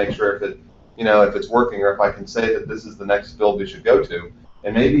tests to make sure if it, you know, if it's working or if I can say that this is the next build we should go to.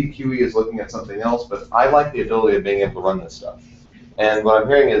 And maybe QE is looking at something else, but I like the ability of being able to run this stuff. And what I'm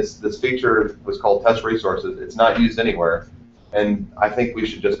hearing is this feature was called test resources. It's not used anywhere. And I think we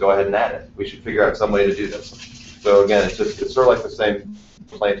should just go ahead and add it. We should figure out some way to do this. So again, it's sort of like the same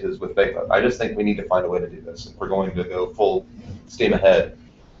complaint as with fake mode. I just think we need to find a way to do this if we're going to go full steam ahead.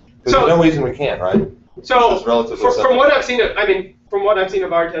 Because there's no reason we can't, right? So from what I've seen, from what I've seen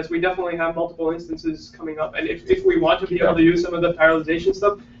of our tests, we definitely have multiple instances coming up. And if we want to be able to use some of the parallelization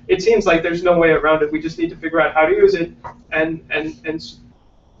stuff, it seems like there's no way around it. We just need to figure out how to use it and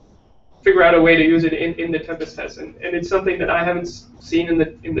figure out a way to use it in the Tempest test. And it's something that I haven't seen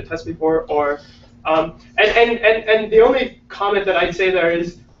in the test before. Or and the only comment that I'd say there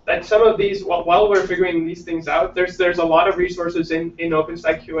is that some of these, while we're figuring these things out, there's a lot of resources in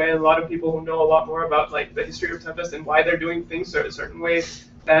OpenStack QA and a lot of people who know a lot more about like the history of Tempest and why they're doing things a certain way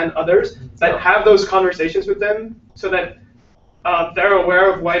than others, that have those conversations with them so that they're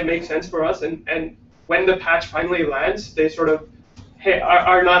aware of why it makes sense for us, and when the patch finally lands, they sort of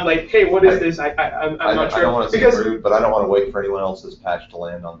are not like, hey, what is this? I'm not sure. I don't want to be rude, but I don't want to wait for anyone else's patch to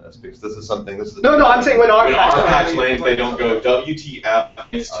land on this because this is something. This is no. I'm saying when our patch lands, they don't go WTF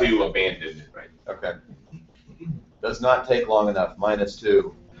is to abandoned. Right. Okay. Does not take long enough.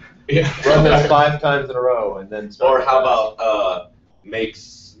 -2. Yeah. Run this 5 times in a row and then start. Or how about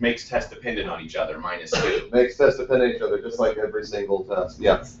makes test dependent on each other -2. Makes test dependent on each other, just like every single test.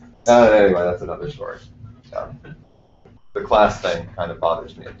 Yeah. Anyway, that's another story. The class thing kind of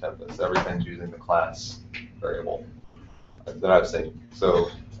bothers me in Tempest. Everything's using the class variable that I've seen. So,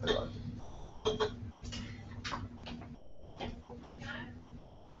 anyway.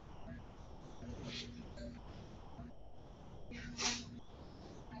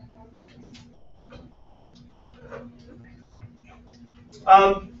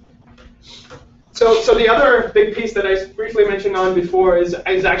 So the other big piece that I briefly mentioned on before is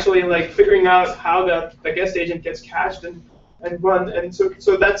actually like figuring out how the guest agent gets cached and run, and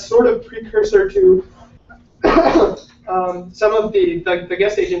so that's sort of precursor to some of the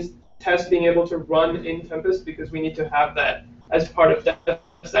guest agents test being able to run in Tempest, because we need to have that as part of that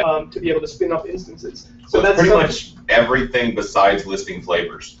to be able to spin up instances. So that's pretty much everything besides listing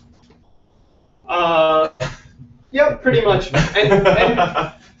flavors. Yeah, pretty much.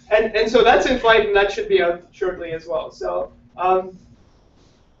 And so that's in flight, and that should be out shortly as well. So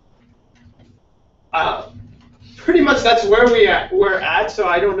pretty much that's where we're at. So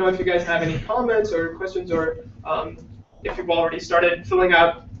I don't know if you guys have any comments or questions, or if you've already started filling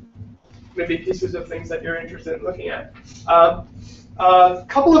out maybe pieces of things that you're interested in looking at. A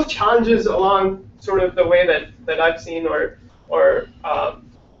couple of challenges along sort of the way that I've seen, or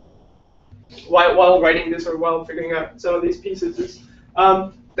while writing this or while figuring out some of these pieces is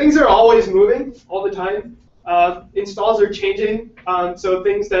things are always moving all the time. Installs are changing, so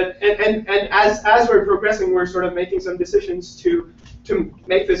things that and as we're progressing, we're sort of making some decisions to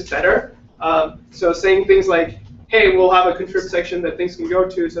make this better. So saying things like, hey, we'll have a contrib section that things can go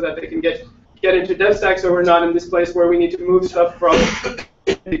to so that they can get into DevStack, so we're not in this place where we need to move stuff from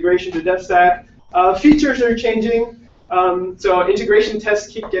integration to DevStack. Features are changing, so integration tests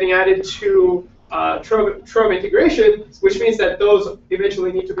keep getting added to Trove integration, which means that those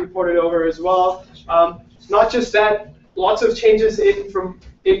eventually need to be ported over as well. Not just that, lots of changes in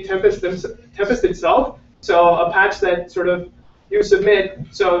Tempest itself. So a patch that sort of you submit.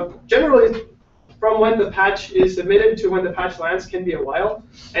 So generally, from when the patch is submitted to when the patch lands can be a while,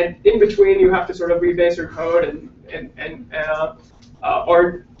 and in between you have to sort of rebase your code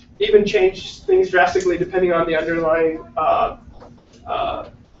or even change things drastically depending on the underlying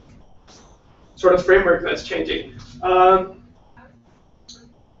sort of framework that's changing. And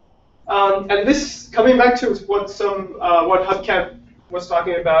this, coming back to what Hubcap was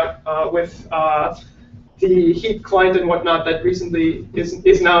talking about with the heap client and whatnot that recently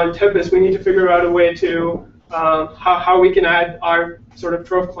is now in Tempest, we need to figure out a way to how we can add our sort of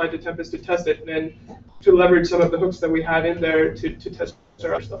Trove client to Tempest to test it, and to leverage some of the hooks that we have in there to test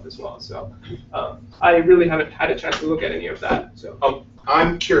our stuff as well. So I really haven't had a chance to look at any of that. So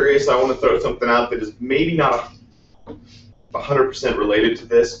I'm curious. I want to throw something out that is maybe not 100% related to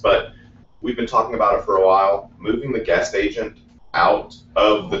this, but we've been talking about it for a while. Moving the guest agent out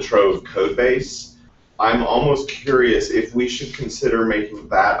of the Trove code base. I'm almost curious if we should consider making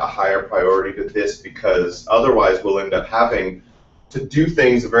that a higher priority to this, because otherwise we'll end up having to do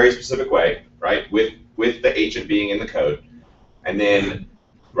things a very specific way, right? With the agent being in the code, and then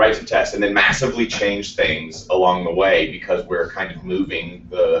write some tests, and then massively change things along the way because we're kind of moving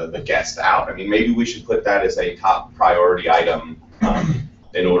the guest out. I mean, maybe we should put that as a top priority item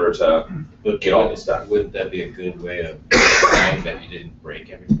in order to get all this done. Wouldn't that be a good way of showing that you didn't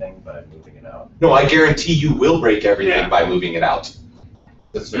break everything by moving it out? No, I guarantee you will break everything by moving it out.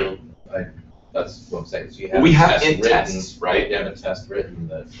 So that's what I'm saying. So we have int tests, right? You have a test written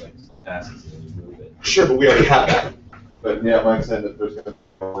that's like passes and you move it. Sure, but we already have that. But yeah, Mike said that there's going to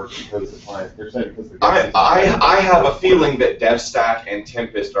work because the client. You're saying because the I have a feeling that DevStack and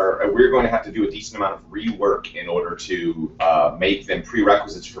Tempest we're going to have to do a decent amount of rework in order to make them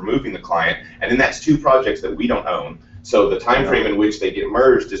prerequisites for moving the client, and then that's two projects that we don't own. So the time frame in which they get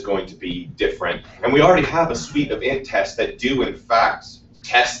merged is going to be different, and we already have a suite of int tests that do in fact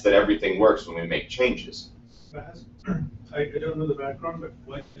test that everything works when we make changes. I don't know the background, but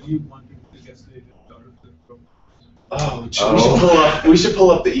why are you wanting to get the out of the program? Oh, we should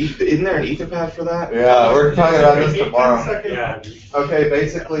pull up the isn't there an Etherpad for that? Yeah, we're talking about this tomorrow. Yeah. Okay,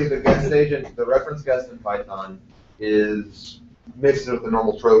 basically the guest agent, the reference guest in Python is mixed with the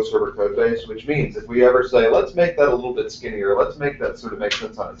normal Trove server code base, which means if we ever say, let's make that a little bit skinnier, let's make that sort of make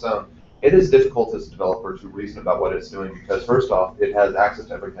sense on its own, it is difficult as a developer to reason about what it's doing because first off, it has access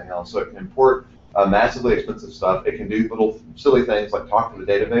to everything else. So it can import massively expensive stuff. It can do little silly things like talk to the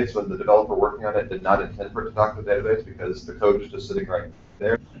database when the developer working on it did not intend for it to talk to the database because the code is just sitting right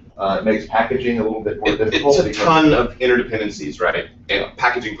there. It makes packaging a little bit more difficult. It's a ton of interdependencies, right? And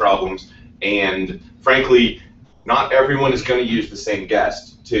packaging problems, and frankly, not everyone is going to use the same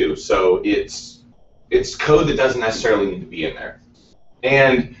guest too. So it's code that doesn't necessarily need to be in there.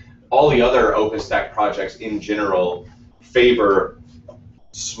 And all the other OpenStack projects in general favor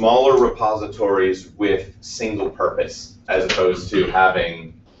smaller repositories with single purpose, as opposed to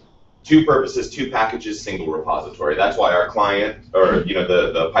having two purposes, two packages, single repository. That's why our client, or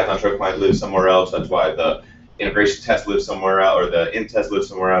the Python Trove client lives somewhere else. That's why the integration test lives somewhere else, or the int test lives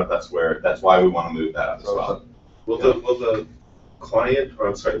somewhere else. That's why we want to move that up as well. Will the client, or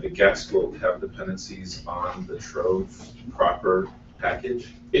I'm sorry, the guest will have dependencies on the Trove proper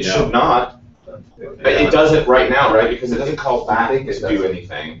package? It should not. It doesn't right now, right? Because it doesn't call back to do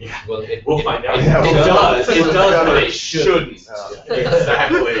anything. Yeah. Well, We'll find out. Yeah, it does, but it shouldn't.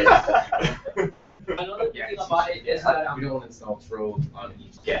 Exactly. Another thing about it is that we don't install Trove on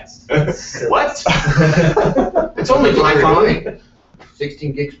each guest. What? It's only Python.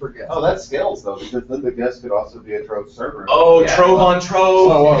 16 gigs per guest. Oh, that scales though, because then the guest could also be a Trove server. Oh, yeah. Trove on Trove.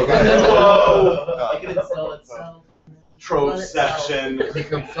 Whoa, Whoa. It can install itself. Trove section.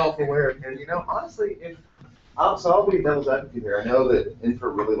 Become self-aware. And honestly, I'll be devil's advocate here. I know that Infra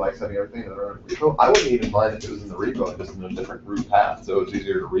really likes having everything in their own repo. I wouldn't even mind if it was in the repo and just in a different root path, so it's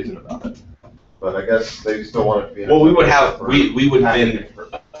easier to reason about it. But I guess they still want it to be. Well, we would then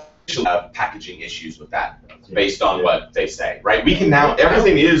have packaging issues with that, based on what they say, right? We can now,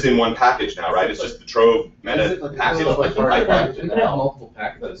 everything is in one package now, right? It's just the Trove meta package. We can have multiple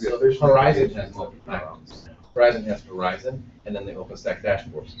packages. So Horizon has multiple packages. Horizon has Horizon, and then the OpenStack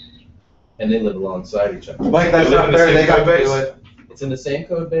dashboards, and they live alongside each other. Mike, that's not fair. They got to do it. It's in the same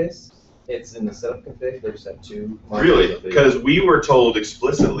code base. It's in the setup config. They just have two. Really? Because we were told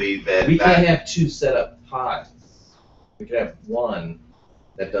explicitly that we can't have two setup pods. We can have one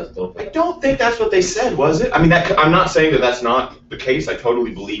that does both. I don't think that's what they said, was it? I mean, I'm not saying that that's not the case. I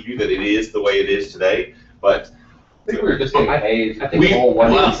totally believe you that it is the way it is today, but I think we were just getting paid. I think the whole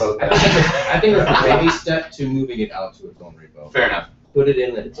one repo. I think it's a baby step to moving it out to its own repo. Fair enough. Put it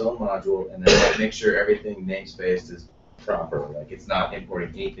in its own module, and then make sure everything namespaced is proper, like it's not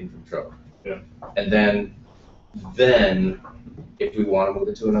importing anything from Trove. Yeah. And then if we want to move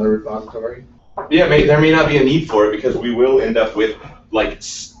it to another repository, yeah, there may not be a need for it because we will end up with like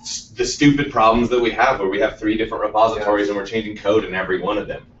the stupid problems that we have where we have 3 different repositories and we're changing code in every one of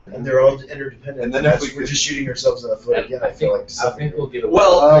them. And they're all interdependent. And then if we're just shooting ourselves in the foot again, I feel like. I think we'll get away.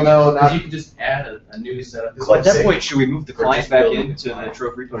 Well, no, because you can just add a new setup. Well, at that point, should we move the client back into the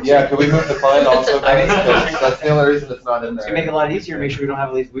Trove repo? Yeah, can we move the client also back? Because that's the only reason it's not in It's there. gonna make it a lot easier, make sure we don't have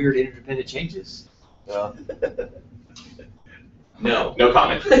all these weird interdependent changes. Yeah. No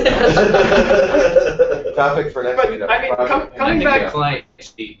comment. Topic for next But, meetup. I mean, coming The back, client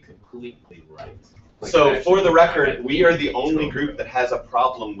should be completely right. So for the record, we are the only group that has a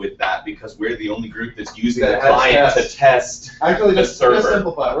problem with that because we're the only group that's using the That has client to tests. test Actually, the just server.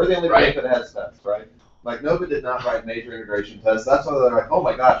 simplify. We're the only Right. group that has tests, right? Like Nova did not write major integration tests. That's why they're like, oh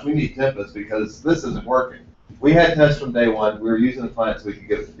my gosh, we need Tempest because this isn't working. We had tests from day one. We were using the client so we could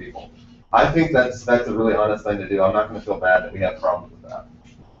give it to people. I think that's a really honest thing to do. I'm not going to feel bad that we have problems with that.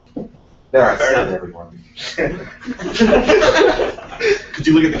 There, I Fair said enough. everyone. Could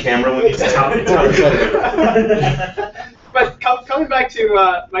you look at the camera when you say but coming back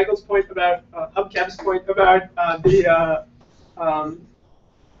to Michael's point about Hubcap's point about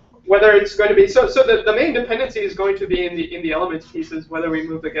whether it's going to be so the main dependency is going to be in the elements pieces, whether we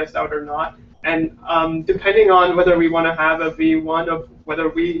move the guest out or not, and depending on whether we want to have a V1 of whether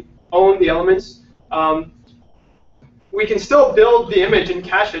we own the elements. We can still build the image and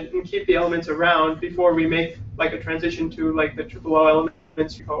cache it and keep the elements around before we make like a transition to like the O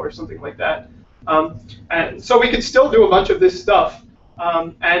elements repo or something like that. And so we could still do a bunch of this stuff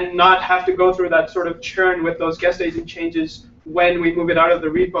and not have to go through that sort of churn with those guest agent changes when we move it out of the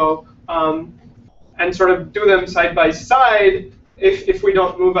repo and sort of do them side by side if we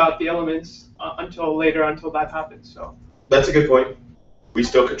don't move out the elements until later, until that happens. So That's a good point. We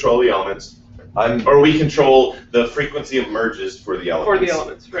still control the elements. Or we control the frequency of merges for the elements. For the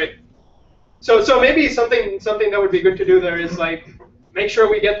elements, right. So maybe something that would be good to do there is like make sure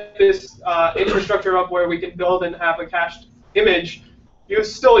we get this infrastructure up where we can build and have a cached image,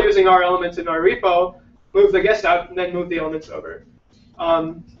 still using our elements in our repo, move the guest out, and then move the elements over.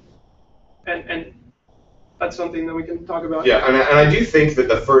 And that's something that we can talk about. Yeah, and I do think that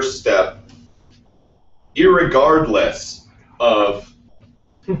the first step, irregardless of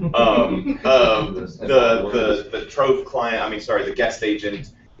the Trove client, the guest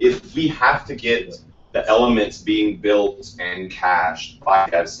agent, is we have to get the elements being built and cached by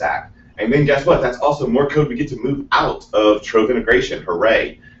DevStack. And then guess what? That's also more code we get to move out of Trove integration.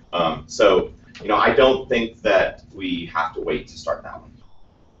 Hooray! So, I don't think that we have to wait to start that one.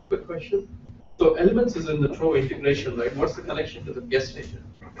 Quick question. So elements is in the Trove integration, right? What's the connection to the guest agent?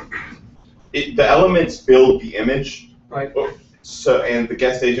 The elements build the image. Right. So, and the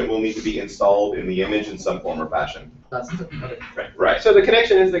guest agent will need to be installed in the image in some form or fashion. That's the Right. So the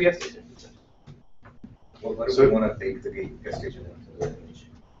connection is the guest agent. Well, what do we want to bake the guest agent into the image?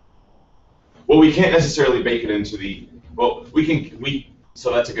 Well, we can't necessarily bake it into the. Well,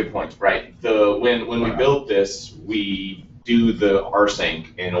 so that's a good point, right? When we build this, we do the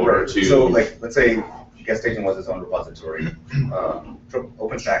rsync in order to. So, like, let's say guest agent was its own repository.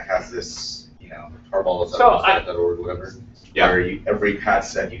 OpenStack has this, tarball.org, whatever. Yeah. Where every patch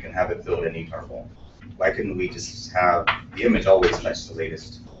set you can have it build any tarball. Why couldn't we just have the image always match the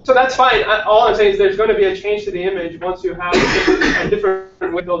latest? So that's fine. All I'm saying is there's going to be a change to the image once you have a different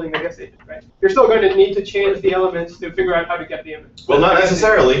way of building the guest agent, right? You're still going to need to change the elements to figure out how to get the image. Well, not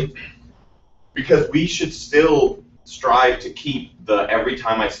necessarily, because we should still strive to keep every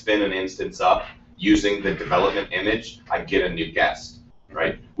time I spin an instance up using the development image, I get a new guest,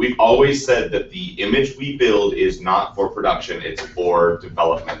 right? We've always said that the image we build is not for production, it's for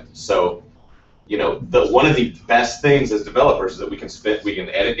development. So, one of the best things as developers is that we can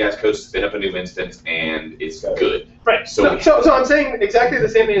edit guest code, spin up a new instance, and it's good. Right. So I'm saying exactly the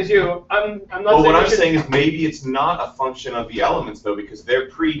same thing as you. I'm not. Well, what I'm saying saying is maybe it's not a function of the elements though, because they're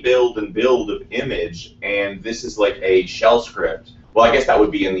pre-build and build of image, and this is like a shell script. Well, I guess that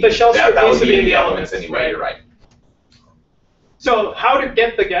would be in the shell script that needs would to be in the elements anyway. right? You're right. So how to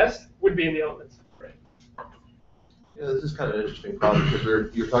get the guest would be in the elements. Yeah, this is kind of an interesting problem because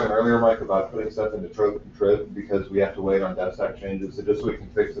you were talking earlier, Mike, about putting stuff into Trove because we have to wait on DevStack changes, so just so we can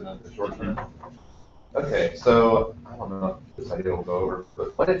fix it in the short term. Okay, so I don't know if this idea will go over,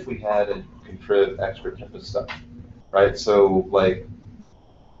 but what if we had and contrib extra Tempest stuff, right? So like,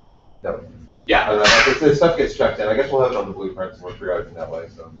 no. Yeah. I don't know, like, if this stuff gets checked in, I guess we'll have it on the blueprints and we'll figure out it that way.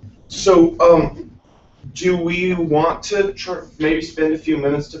 So, do we want to maybe spend a few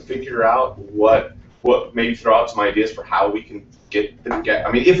minutes to figure out what maybe throw out some ideas for how we can get the guest?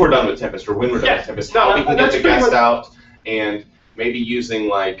 I mean, if we're done with Tempest or when we're done with Tempest, how we can get the guest out, and maybe using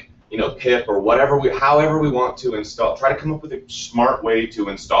like pip or however we want to install. Try to come up with a smart way to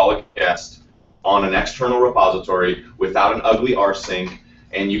install a guest on an external repository without an ugly rsync.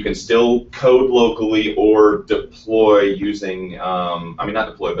 And you can still code locally or deploy using, I mean not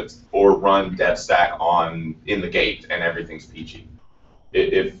deploy, but or run DevStack in the gate, and everything's peachy.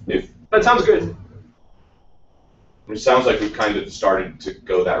 If that sounds good. It sounds like we've kind of started to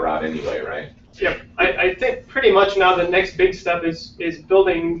go that route anyway, right? Yep. I think pretty much now the next big step is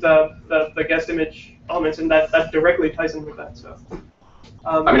building the guest image elements, and that directly ties in with that. So.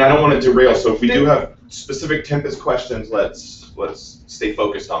 I mean, I don't want to derail. So if we do have specific Tempest questions, let's stay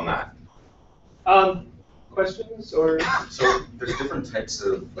focused on that. Questions or? So there's different types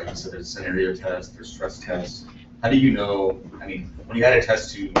of, like you said, there's scenario tests, there's stress tests. How do you know? I mean, when you add a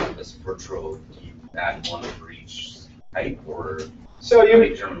test to this for Trove, do you add one for each type, or so you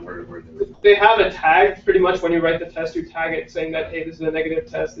determine where they have a tag pretty much when you write the test. You tag it saying that hey, this is a negative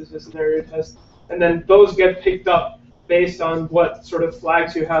test, this is a scenario test, and then those get picked up based on what sort of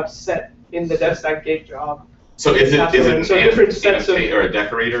flags you have set in the DevStack gate job. So is it different sets of, or a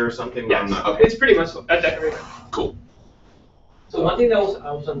decorator or something? Yes, okay. It's pretty much a decorator. Cool. So one thing that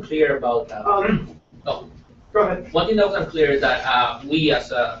I was unclear about. Go ahead. One thing that was unclear is that we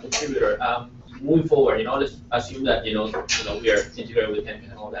as a contributor, moving forward, let's assume that we are integrated with Tempest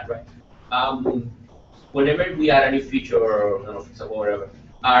and all that, right? Whenever we add a new feature or whatever,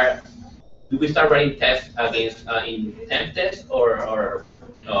 do we start running tests against in temp test or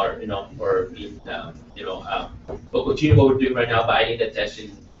we'll continue what we're doing right now by adding the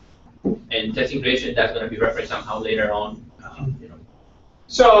testing and test integration that's going to be referenced somehow later on.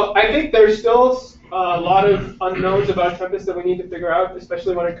 So I think there's still a lot of unknowns about Tempest that we need to figure out,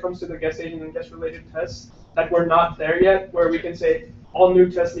 especially when it comes to the guest agent and guest related tests that we're not there yet, where we can say all new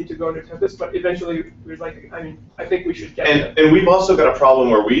tests need to go into Tempest, but eventually I think we should get there. And we've also got a problem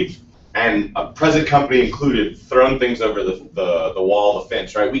where and a present company included, thrown things over the wall, the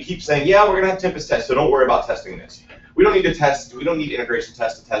fence, right? We keep saying, yeah, we're going to have Tempest tests, so don't worry about testing this. We don't need to test, we don't need integration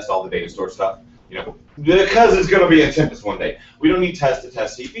tests to test all the data store stuff, because it's going to be in Tempest one day. We don't need tests to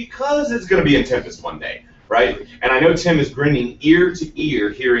test it because it's going to be in Tempest one day, right? And I know Tim is grinning ear to ear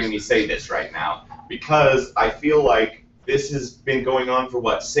hearing me say this right now, because I feel like this has been going on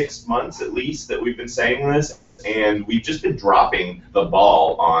for, 6 months at least that we've been saying this, and we've just been dropping the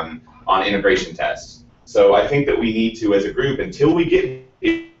ball on integration tests. So I think that we need to, as a group, until we get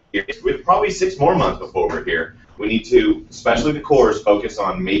here, with probably 6 more months before we're here, we need to, especially the cores, focus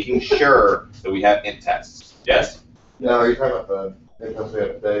on making sure that we have int tests. Yes? No, are you talking about the int tests we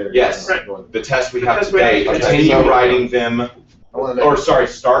have today? Or yes, the tests we have today. Continue writing them,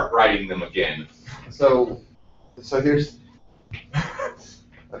 start writing them again. So here's,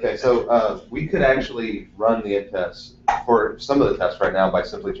 okay, so we could actually run the int tests for some of the tests right now by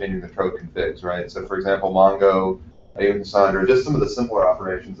simply changing the Trove configs, right? So for example, Mongo, even Cassandra, just some of the simpler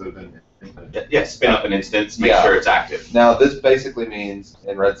operations that have been implemented. Yeah, spin up an instance, make sure it's active. Now this basically means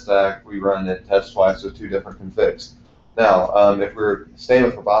in RedStack we run int test twice with 2 different configs. Now, if we're staying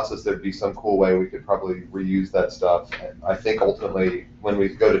with Proboscis, there'd be some cool way we could probably reuse that stuff. And I think ultimately, when we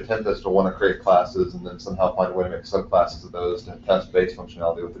go to Tempest, we'll want to create classes and then somehow find a way to make subclasses of those to test base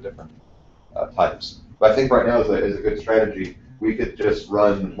functionality with the different types. But I think right now is a good strategy. We could just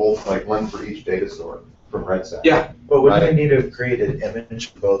run both, like one for each data store from RedStack. Yeah. But wouldn't we need to create an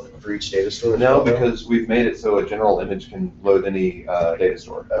image for each data store? No, because we've made it so a general image can load any data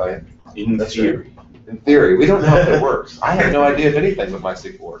store. Right? In theory. In theory, we don't know if it works. I have no idea if anything with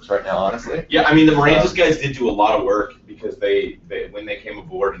MySQL works right now, honestly. Yeah, I mean, the Morantis guys did do a lot of work because they when they came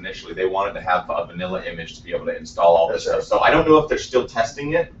aboard initially, they wanted to have a vanilla image to be able to install all this stuff. So I don't know if they're still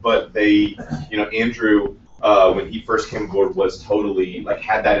testing it, but they, Andrew, when he first came aboard, was totally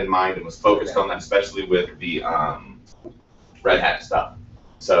had that in mind and was focused on that, especially with the Red Hat stuff.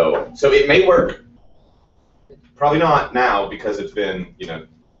 So it may work. Probably not now because it's been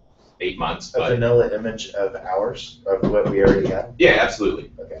 8 months. A vanilla image of ours, of what we already have? Yeah,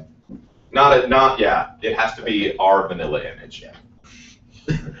 absolutely. Okay. It has to be our vanilla image.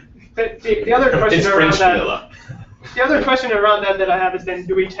 The other question it's around French that, vanilla. the other question around that I have is then,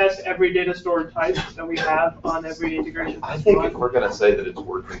 do we test every data store type that we have on every integration? I think if we're gonna say that it's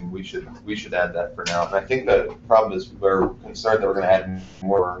working, we should add that for now. And I think the problem is we're concerned that we're gonna add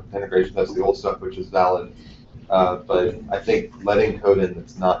more integration tests, the old stuff, which is valid. But I think letting code in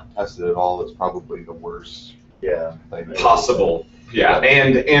that's not tested at all is probably the worst. Yeah. Thing. Possible. Yeah,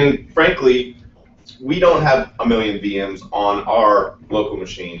 and frankly, we don't have a million VMs on our local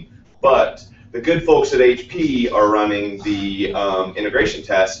machine, but the good folks at HP are running the integration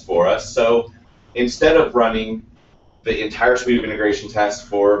tests for us. So instead of running the entire suite of integration tests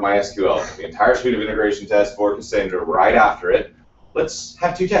for MySQL, the entire suite of integration tests for Cassandra right after it, let's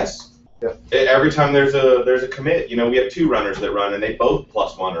have 2 tests. Yeah. Every time there's a commit, we have 2 runners that run, and they both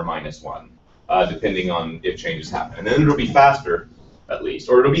 +1 or -1, depending on if changes happen. And then it'll be faster, at least,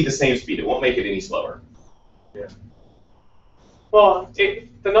 or it'll be the same speed. It won't make it any slower. Yeah. Well,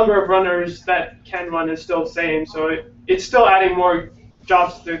 the number of runners that can run is still the same, so it's still adding more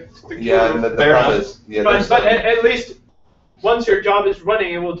jobs to the queue. Yeah, and the problem is, but at least once your job is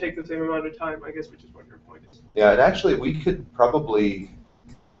running, it will take the same amount of time, I guess, which is what your point is. Yeah, and actually, we could probably.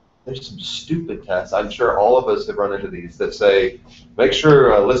 There's some stupid tests. I'm sure all of us have run into these that say, make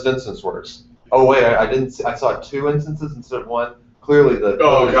sure list instance works. Oh wait, I didn't. I saw 2 instances instead of 1. Clearly the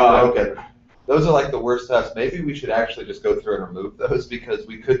code is broken. Those are like the worst tests. Maybe we should actually just go through and remove those because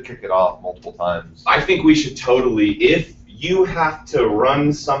we could kick it off multiple times. I think we should totally, if you have to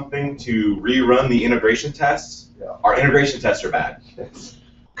run something to rerun the integration tests, our integration tests are bad.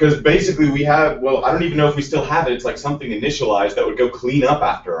 Because basically we have, well, I don't even know if we still have it. It's like something initialized that would go clean up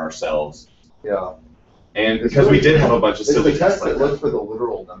after ourselves. Yeah. And because we did have a bunch of silly tests like that look for the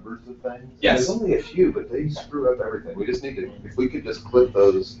literal numbers of things. Yes. There's only a few, but they screw up everything. We just need to, if we could just clip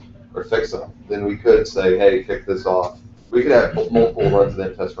those or fix them, then we could say, hey, kick this off. We could have multiple runs of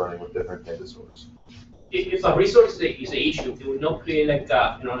that test running with different data stores. If a resource is an issue, we will not create like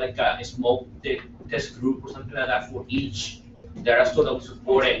a small test group or something like that for each data store that we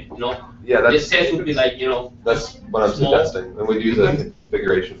support it. Yeah, this test would be like that's what I'm suggesting, and we'd use a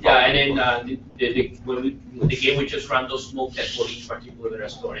configuration. Yeah, and then when the game we just run those small tests for each particular data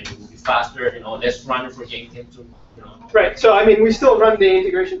store, and it will be faster. Less runner for game to. Right. So I mean, we still run the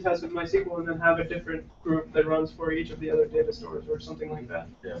integration test with MySQL, and then have a different group that runs for each of the other data stores, or something like that.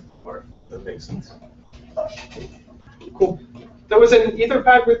 Yeah, or that makes sense. Cool. There was an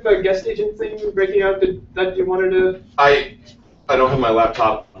Etherpad with the guest agent thing breaking out that you wanted to. I don't have my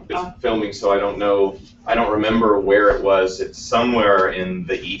laptop filming, so I don't know. I don't remember where it was. It's somewhere in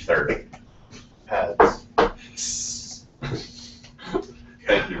the ether pads.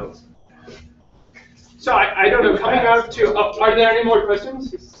 Thank you. So I don't know. Coming out to. Are there any more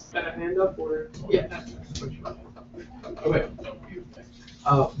questions? Is that a hand up or? Yeah. Okay.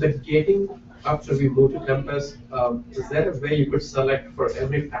 The gating after we move to campus, is there a way you could select for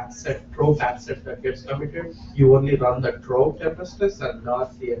every patch set, Trove patch set that gets committed, you only run the Trove tempest test and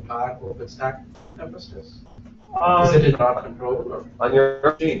not the entire OpenStack tempest test? Is it not controlled? On your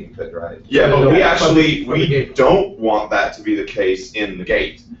machine, you could, right? Yeah, but we don't want that to be the case in the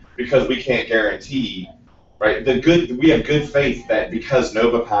gate because we can't guarantee, right? We have good faith that because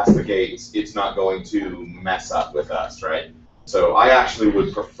Nova passed the gates, it's not going to mess up with us, right? So I actually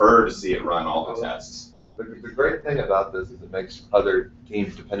would prefer to see it run all the tests. The great thing about this is it makes other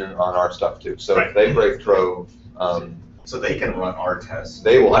teams dependent on our stuff too. So right. If they break Trove, so they can run our tests.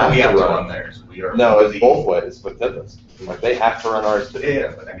 They will have to run theirs. We are no, it's both ways with Tempest. Like they have to run ours too.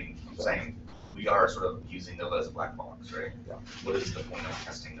 Yeah, but I mean, I'm saying we are sort of using Nova as a black box, right? Yeah. What is the point of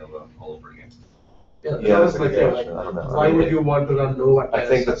testing Nova all over again? Yeah, that's my thing. Like, I don't know. why would you want to run Nova? I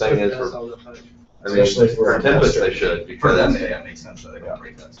think the thing is, I mean, Especially for Tempest they should, For them, because yeah, it makes sense that they don't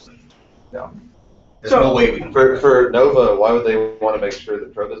break that. yeah. There's no way we can. For Nova, why would they want to make sure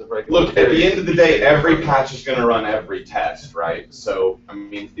that Trove doesn't break it? Look, at the end of the day, every patch is going to run every test, right? So, I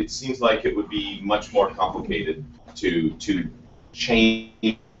mean, it seems like it would be much more complicated to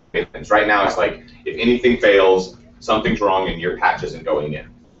change things. Right now, it's like, if anything fails, something's wrong and your patch isn't going in.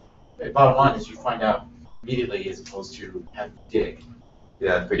 The bottom line is you find out immediately as opposed to have to dig.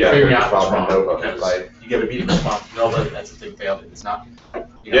 Yeah, Figuring out what's wrong. Nova, right? You get a immediate response, Nova, that's a thing failed, it's not.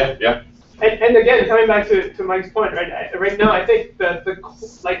 Yeah. And again, coming back to Mike's point, right? Right now, I think that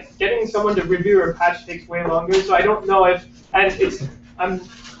like getting someone to review or patch takes way longer. So I don't know if, and I'm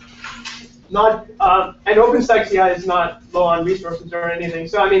not, and OpenStack CI is not low on resources or anything.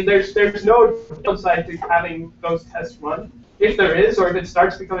 So I mean, there's no downside to having those tests run. If there is, or if it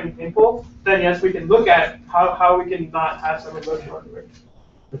starts becoming painful, then yes, we can look at how we can not have some of those run.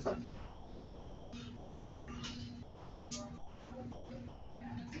 That's fine.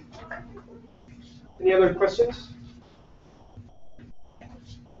 Any other questions?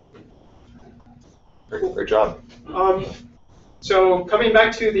 Great job. So coming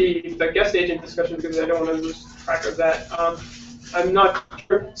back to the guest agent discussion, because I don't want to lose track of that. I'm not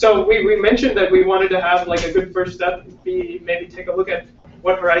sure. So we mentioned that we wanted to have like a good first step, be maybe take a look at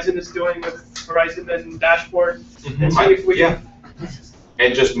what Horizon is doing with Horizon and Dashboard, and see if we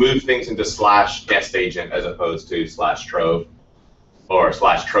and just move things into /guest agent as opposed to /Trove or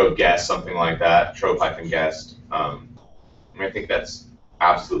 /Trove guest, something like that. Trove-guest. I think that's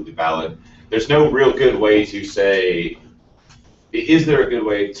absolutely valid. There's no real good way to say. Is there a good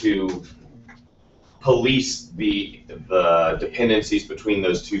way to police the dependencies between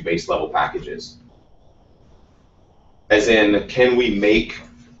those two base level packages? As in, can we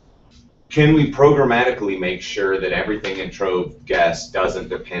programmatically make sure that everything in Trove guest doesn't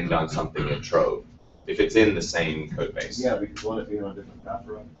depend on something in Trove if it's in the same code base? Yeah, because one it being on a different path,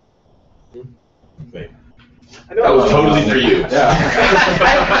 right? That was totally for you.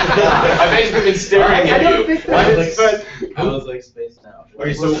 I've basically been staring at you. I was like spaced out.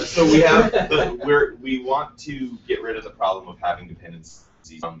 Okay, so we have we want to get rid of the problem of having dependencies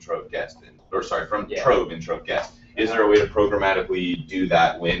from Trove guest from Trove and Trove guest. Is there a way to programmatically do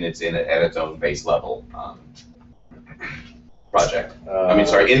that when it's at its own base level project?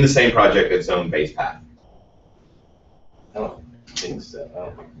 In the same project, its own base path. I don't think so. I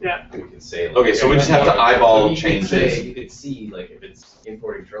don't think we can say. Okay, so we just have to eyeball changes. You could see like if it's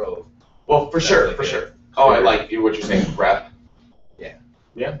importing Trove. Well, for sure. Oh, I like what you're saying, rep.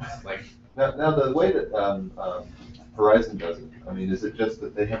 Yeah. Like now the way that Horizon does it, I mean, is it just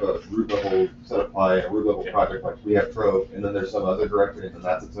that they have a root level setup file, a root level project like we have Trove, and then there's some other directory, and then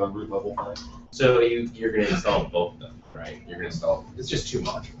that's its own root level file? so you're going to install both of them, right? You're going to install. It's just 2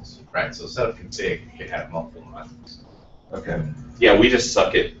 modules, right? So setup config can have multiple modules. Okay. Yeah, we just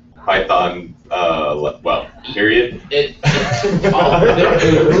suck at Python. Period. The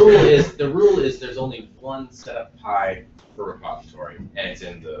rule is there's only one setup pi per repository, and it's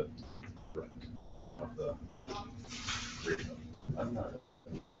in the root of the repo. I'm not.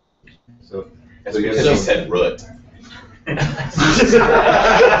 So because you said root.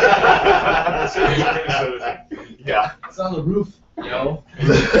 Yeah. It's on the roof, yo. You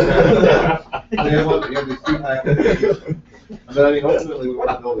have these 2 packages. But I mean, ultimately, we want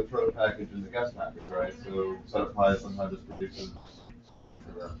to build a Trove package and the guest package, right? So setup file sometimes just produces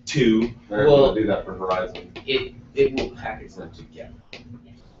 2. We're going to do that for Horizon. It will package them together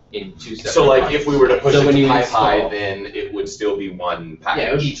in 2 separate. So like if we were to push it to install, then it would still be one package. Yeah,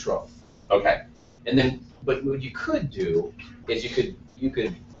 it would be Trove. Okay. And then, but what you could do is you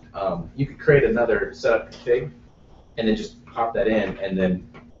could create another setup config, and then just pop that in, and then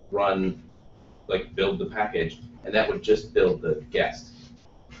run, build the package, and that would just build the guest.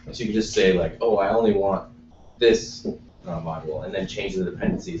 So you can just say like, oh, I only want this module, and then change the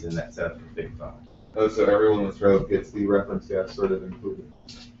dependencies in that setup config file. Oh, so everyone with Trove gets the reference guest sort of included.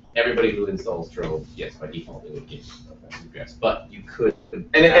 Everybody who installs Trove, yes, by default, it would get guest. But you could.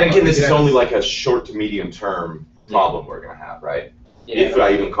 And again, this is only like a short to medium term problem we're gonna have, right? Yeah. If you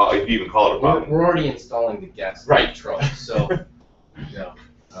even call it a problem. We're already installing the guest right. Trove, so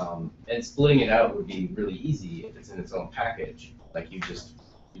and splitting it out would be really easy if it's in its own package. Like you just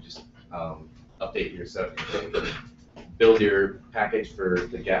update your setup config, build your package for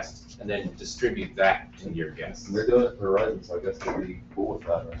the guest, and then distribute that to your guests. And they're doing it for Horizon, so I guess they'd be cool with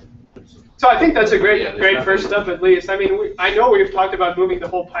that, right? So I think that's a great first step at least. I mean, I know we've talked about moving the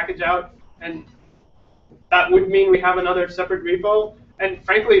whole package out, and that would mean we have another separate repo. And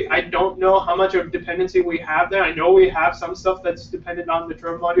frankly, I don't know how much of dependency we have there. I know we have some stuff that's dependent on the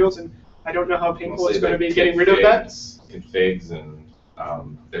Trove modules, and I don't know how painful it's going to be getting rid of that. Configs and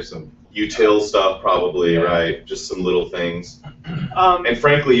there's some util stuff probably, right? Just some little things. And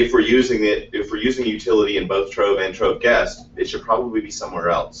frankly, if we're using utility in both Trove and Trove guest, it should probably be somewhere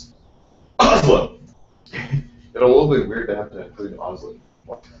else. Oslo. It'll be weird to have to include Oslo.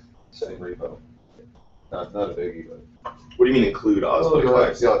 Same repo. Not a biggie, but. What do you mean include Oslo? You'll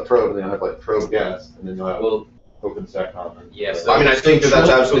have Trove, and then you'll have Trove guest, and then you'll have OpenStack conference. Yes. I mean, I think that's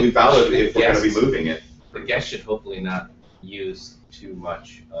absolutely valid if we're going to be moving it. The guest should hopefully not use too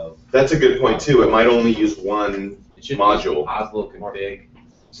much of. That's a good point too. It might only use one module. Oslo config.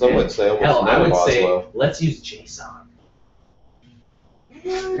 Some would say almost hell, I would say Oslo. let's use JSON.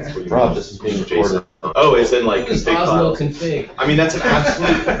 Rob, this is being recorded. Oh, is in like Use config Oslo files. config. I mean, that's an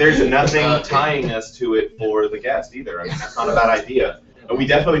absolute. There's nothing tying us to it for the guest either. I mean, that's not a bad idea. And we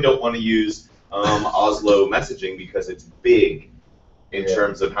definitely don't want to use Oslo messaging because it's big in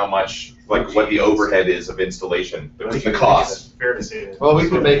terms of how much, like, what the overhead is of installation, the cost. Fair to say that. Well, we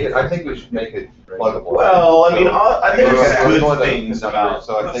could make it. I think we should make it pluggable. Well, I mean, I think there's good going to things the about. numbers,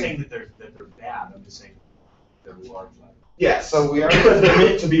 so I'm I not think saying that they're bad. bad, I'm just saying they're large. Yeah, so we are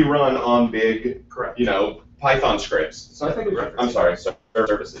meant to be run on big, Correct. Python scripts. So I think we should. I'm sorry,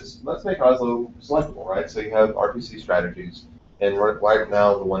 services. Let's make Oslo selectable, right? So you have RPC strategies, and right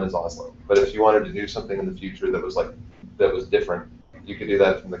now the one is Oslo. But if you wanted to do something in the future that was different, you could do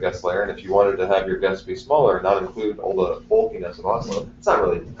that from the guest layer. And if you wanted to have your guests be smaller and not include all the bulkiness of Oslo, it's not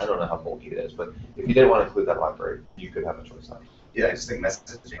really, I don't know how bulky it is, but if you didn't want to include that library, you could have a choice on it. Yeah, I just think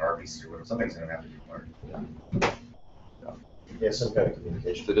messaging RPC or whatever, something's gonna have to be learned. Yeah, some kind of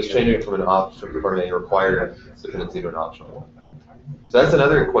communication. So just changing it from an option, from a required dependency to an optional one. So that's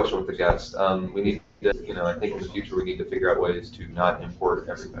another question with the guest. We need to, I think in the future we need to figure out ways to not import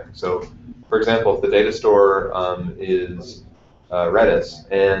everything. So, for example, if the data store is Redis,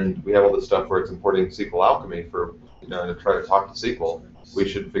 and we have all this stuff where it's importing SQL Alchemy for, to try to talk to SQL, we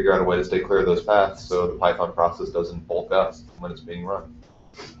should figure out a way to stay clear of those paths so the Python process doesn't bulk up when it's being run.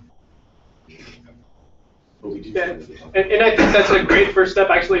 Yeah, and I think that's a great first step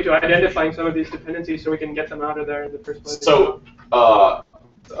actually to identifying some of these dependencies so we can get them out of there in the first place. So, I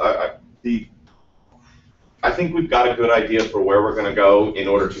think we've got a good idea for where we're going to go in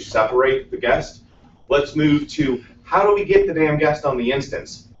order to separate the guest. Let's move to how do we get the damn guest on the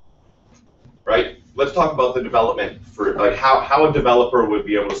instance, right? Let's talk about the development for like how a developer would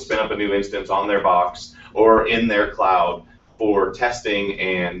be able to spin up a new instance on their box or in their cloud for testing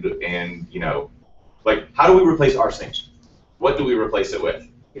and like, how do we replace rsync? What do we replace it with?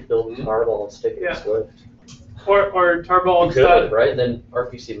 You build tarball and stick it in Swift. Or tarball You could, right? And then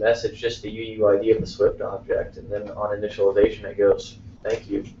RPC message just the UUID of the Swift object, and then on initialization it goes, thank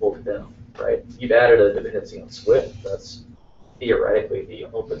you, pulled it down, right? You've added a dependency on Swift. That's theoretically the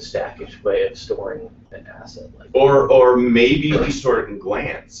OpenStack-ish way of storing an asset. Or maybe we store it in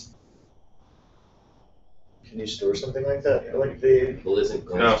Glance. Can you store something like that? Well, isn't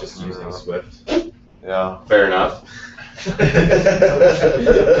Glance just using Swift? Yeah, fair enough. So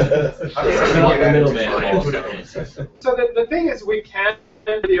the thing is, we can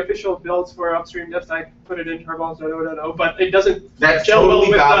the official builds for upstream devs. I put it in tarball, but it doesn't. That's gel well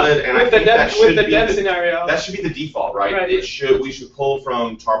totally with valid, the, and I with the think dev, that with should the be dev the, scenario. that should be the default, right? Right. We should pull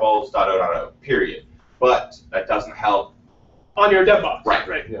from tarballs.0.0, period. But that doesn't help on your dev box. Right.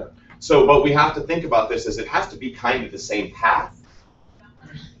 Right. Yeah. So, but we have to think about this as it has to be kind of the same path,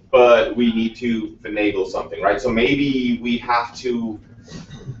 but we need to finagle something, right? So maybe we have to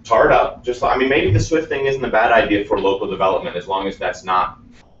tar it up. Maybe the Swift thing isn't a bad idea for local development as long as that's not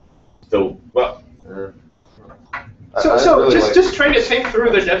the, well. So just trying to think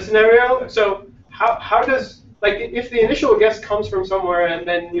through the dev scenario. So how does, like, if the initial guest comes from somewhere and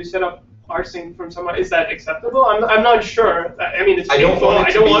then you set up rsync from somewhere, is that acceptable? I'm not sure. I mean, it's painful.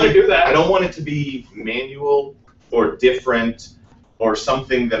 I don't want to do that. I don't want it to be manual or different or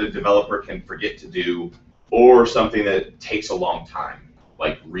something that a developer can forget to do or something that takes a long time,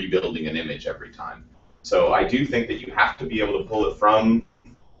 like rebuilding an image every time. So I do think that you have to be able to pull it from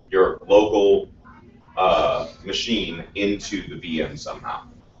your local machine into the VM somehow.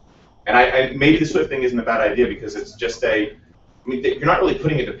 And maybe the Swift thing isn't a bad idea because it's just you're not really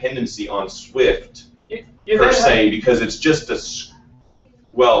putting a dependency on Swift per se because it's just the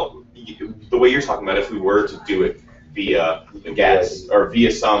way you're talking about, if we were to do it via GETS or via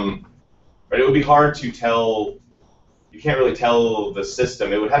some, but it would be hard to tell. You can't really tell the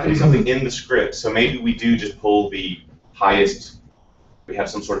system. It would have to be something in the script. So maybe we do just pull the highest. We have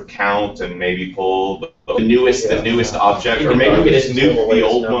some sort of count and maybe pull the newest object, or maybe we just nuke the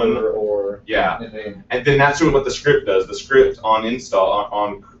old one. Yeah, and then that's what the script does. The script on install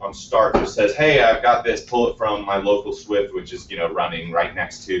on start just says, "Hey, I've got this. Pull it from my local Swift, which is running right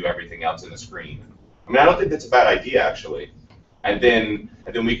next to everything else in the screen." I don't think that's a bad idea actually. And then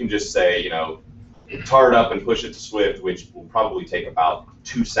we can just say, tar it up and push it to Swift, which will probably take about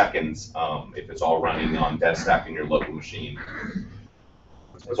 2 seconds if it's all running on DevStack in your local machine.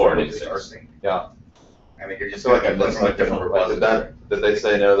 For an instance. Yeah. I mean, you're just So like going that's like different repository. Did they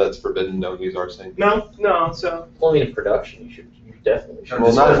say no? That's forbidden. Don't use rsync. No. So. Well, in production, you definitely should.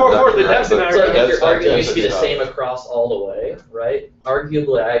 Well, not for the dev scenario. So if your argument should be the same across all the way, right?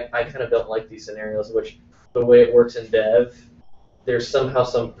 Arguably, I kind of don't like these scenarios in which the way it works in dev, there's somehow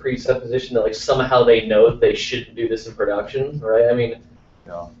some presupposition that somehow they know that they shouldn't do this in production, right? I mean,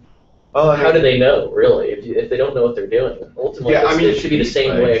 Well, how do they know, really, if they don't know what they're doing? Ultimately, it should be the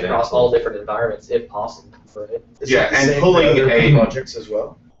same way across all different environments, if possible, right? And pulling projects as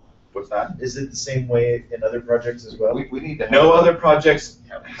well. What's that? Is it the same way in other projects as well? We need to have no other projects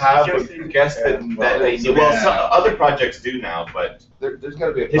have a guest that they do. Well, some other projects do now, but there's got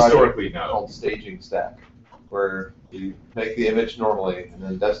to be a historically project no. called staging stack, where you make the image normally, and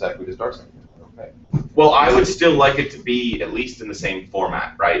then DevStack we just rsync. Well, I would still like it to be at least in the same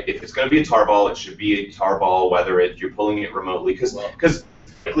format, right? If it's going to be a tarball, it should be a tarball, whether you're pulling it remotely. Because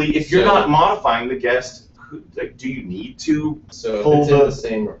if you're not modifying the guest, like, do you need to So pull if it's in the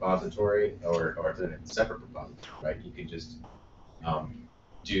same repository or it's in a separate repository, right? You could just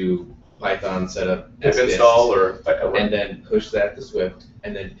do Python setup pip install or and then push that to Swift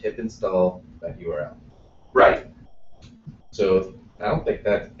and then pip install that URL. Right. So I don't think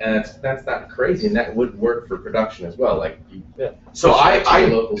that's not crazy, and that would work for production as well. Like, so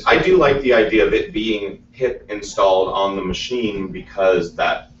I do like the idea of it being pip installed on the machine because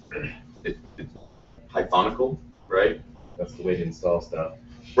it's Pythonical, right? That's the way to install stuff.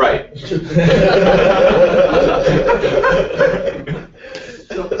 Right. But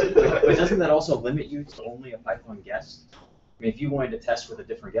doesn't that also limit you to only a Python guest? I mean, if you wanted to test with a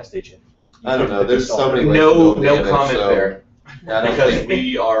different guest agent. I don't know, there's so many ways. No to comment there. Yeah, Because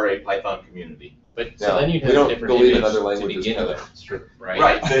we are a Python community. But so then you'd have a different image to begin with, right?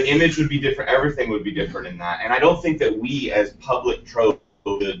 Right, the image would be different, everything would be different in that. And I don't think that we as public Trove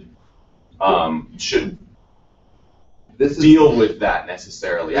should deal with that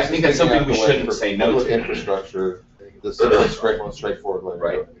necessarily. I think that's something we shouldn't say no public to. infrastructure, this is a straightforward way.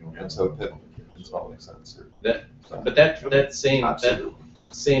 Right. And so pip install makes sense. But that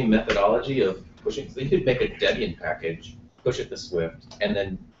same methodology of pushing, so you could make a Debian package, push it to Swift, and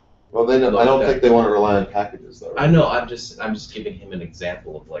then. Well, I don't think they want to rely on packages though. Right? I know. I'm just giving him an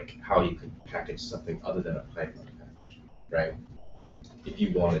example of like how you could package something other than a Python package, right? If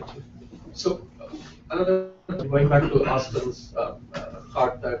you wanted to. So another going back to Austin's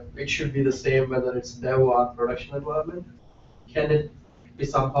thought that it should be the same whether it's dev or production environment. Can it be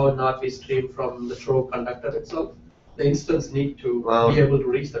somehow not be streamed from the Trove conductor itself? The instance need to be able to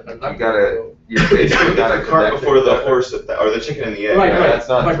reach the conductor. You basically got the cart before the horse, or the chicken and the egg. Right, That's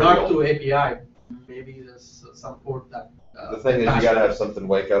not but trivial. not through API. Maybe there's some port that. The thing is, you got to have something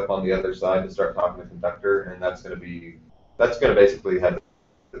wake up on the other side to start talking to conductor, and that's going to basically have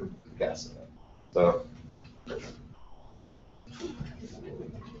gas in it. So.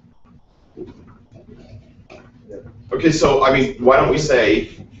 Okay, so I mean, why don't we say?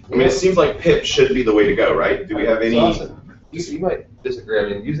 I mean, it seems like pip should be the way to go, right? Do we have any? You might disagree. I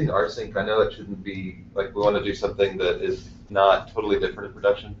mean, using rsync, I know it shouldn't be like we want to do something that is not totally different in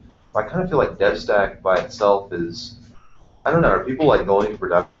production. But I kind of feel like DevStack by itself is. I don't know. Are people like going to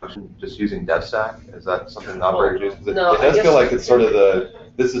production just using DevStack? Is that something the operators use? Because it does feel like it's sort of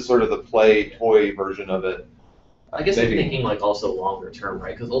this is sort of the play toy version of it. I guess I'm thinking like also longer term,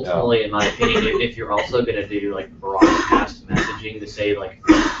 right? Because ultimately, in my opinion, if you're also going to do like broadcast messaging to say like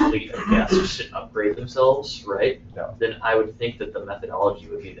fleet of guests should upgrade themselves, right? Yeah. Then I would think that the methodology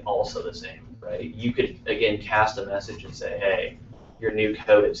would be also the same, right? You could again cast a message and say, hey, your new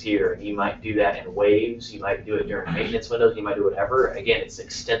code is here, and you might do that in waves. You might do it during maintenance windows. You might do whatever. Again, it's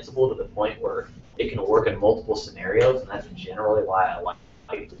extensible to the point where it can work in multiple scenarios, and that's generally why I like.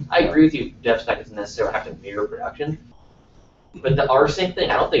 I agree with you, DevStack doesn't necessarily have to mirror production, but the rsync thing,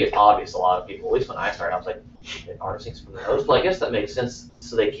 I don't think it's obvious to a lot of people. At least when I started, I was like, rsync's from the host. Well, I guess that makes sense,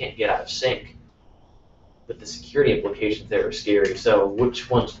 so they can't get out of sync. But the security implications there are scary. So which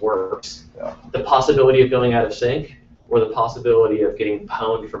one's worse? Yeah. The possibility of going out of sync, or the possibility of getting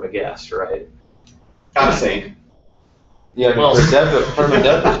pwned from a guest, right? Out of sync. Yeah, I mean, from a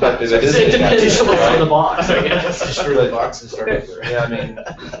dev perspective, it is. It depends on what's on the box, I guess. Destroy the box and start over. Yeah, I mean.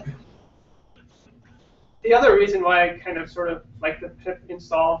 The other reason why I kind of sort of like the pip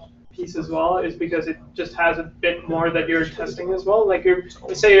install piece as well is because it just has a bit more that you're testing as well. Like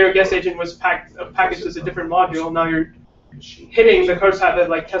let's say your guest agent was packaged as a different module. Now you're hitting the code side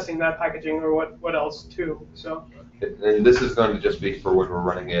like testing that packaging or what else too. So. And this is going to just be for when we're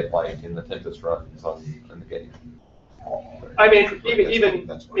running it like in the Tempest runs in the game. I mean, even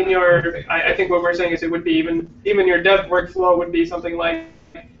in your, I think what we're saying is it would be even your dev workflow would be something like,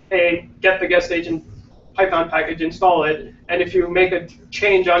 hey, get the guest agent Python package, install it, and if you make a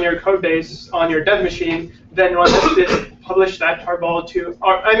change on your code base on your dev machine, then run this, publish that tarball to,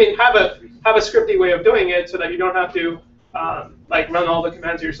 or I mean, have a scripty way of doing it so that you don't have to like run all the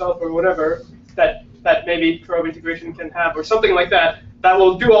commands yourself or whatever that maybe Trove integration can have or something like that. That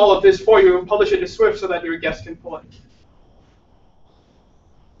will do all of this for you and publish it to Swift so that your guest can pull it.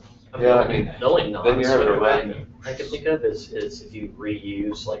 Yeah, I mean, the only non-Swift way I can think of is if you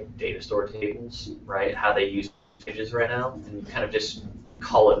reuse like data store tables, right? How they use packages right now, and kind of just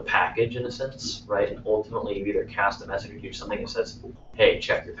call it a package in a sense, right? And ultimately, you either cast a message or do something that says, "Hey,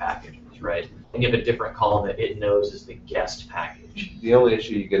 check your packages," right? And give a different column that it knows is the guest package, the only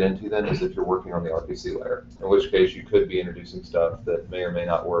issue you get into then is if you're working on the RPC layer, in which case you could be introducing stuff that may or may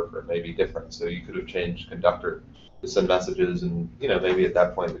not work or may be different. So you could have changed conductor to send messages, and maybe at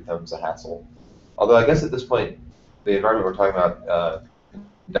that point it becomes a hassle. Although I guess at this point, the environment we're talking about,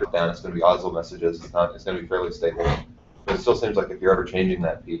 down, it's going to be Oslo messages. It's going to be fairly stable. But it still seems like if you're ever changing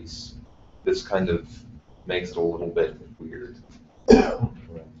that piece, this kind of makes it a little bit weird.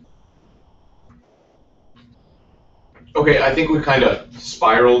 Okay, I think we kind of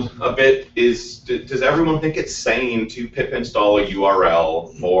spiraled a bit. Does everyone think it's sane to pip install a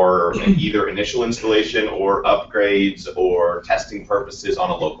URL for either initial installation or upgrades or testing purposes on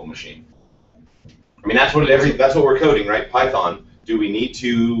a local machine? I mean, that's what we're coding, right? Python. Do we need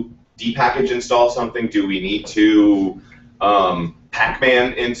to depackage install something? Do we need to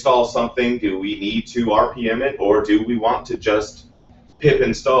Pacman install something? Do we need to RPM it, or do we want to just pip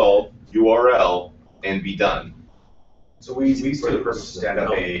install URL and be done? So we used to stand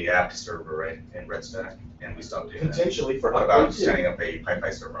up a apt server, right, in Red Stack, and we stopped doing that. Potentially for What about upgrades, standing up a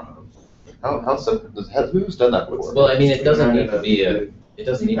PyPy server on Hub? How simple who's done that before? Well, I mean, it doesn't need to be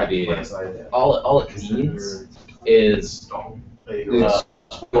all it needs is so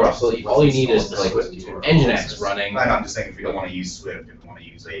all you need is like Nginx running. I'm just saying if you don't want to use Swift, you want to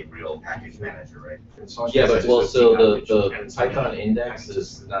use a real package manager, right? Yeah, but so the Python index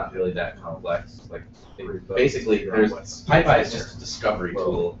is not really that complex. Like basically, PyPy is just a discovery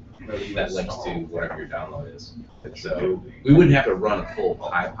tool that links to whatever your download is. So we wouldn't have to run a full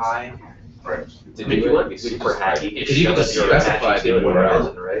PyPy. Right. I mean, you wouldn't be super happy. Because you can just specify the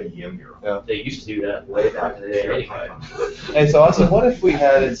URL, right? Yeah. They used to do that way back in the day anyway. And so also, what if we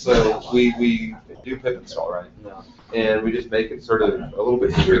had it so we do pip install, right? No. And we just make it sort of a little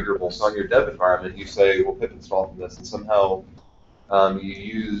bit configurable. So on your dev environment, you say, well, pip install from this, and somehow you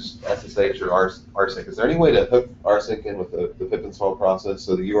use SSH or rsync. Is there any way to hook rsync in with the pip install process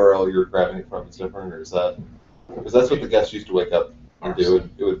so the URL you're grabbing it from is different, or is that, because that's what the guests used to wake up and do.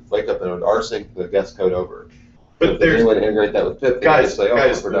 It would wake up and it would rsync the guest code over. But if there's any way to integrate that with pip, guys, say,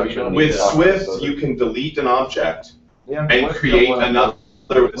 guys, production. with Swift, you can delete an object and create another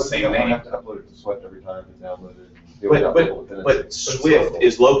with the same name. You have to upload it to Swift every time and download it. But Swift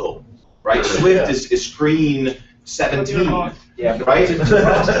is local, right? Swift is screen 17, right?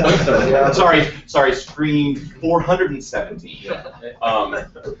 Sorry, screen 417.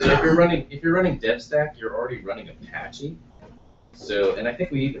 If you're running DevStack, you're already running Apache. So, and I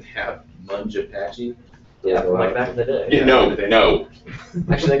think we even have Munge Apache. Yeah, like back in the day. Yeah, no.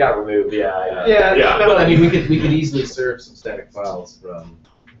 Actually, they got removed. Yeah. Yeah. But I mean, we could easily serve some static files from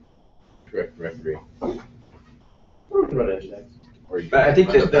direct directory. Or we can run Nginx. But I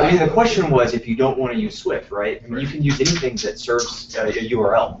think the question was if you don't want to use Swift, right? I mean, you can use anything that serves a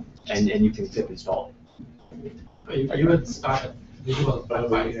URL, and you can pip install it. You would start a visual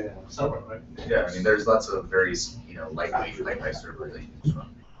PyPy server, right? Yeah, I mean, there's lots of very, lightweight PyPy servers that you can run.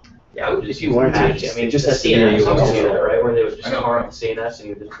 Yeah, if you wanted to, I mean, just a CNS used to do that, right? Where they would just carve the CNS and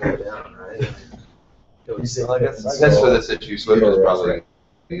you would just pull it down, right? I guess for this issue, Swift is probably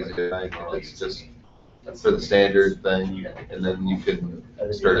easy. Right? It's just for the standard thing, and then you can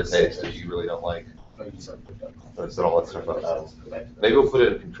start a taste that you really don't like. So set all that stuff up. Maybe we'll put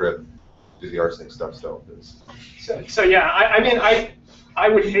it in contrib. Do the rsync stuff still. So yeah, I mean, I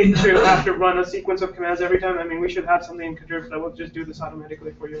would hate to have to run a sequence of commands every time. I mean, we should have something in contrib that will just do this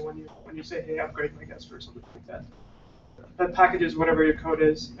automatically for you when you say, hey, upgrade my guest or something like that. That packages whatever your code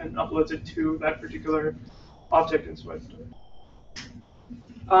is and uploads it to that particular object in Swift.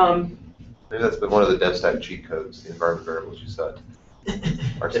 Maybe that's been one of the DevStack cheat codes, the environment variables you set.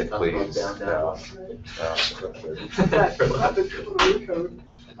 Rsync please.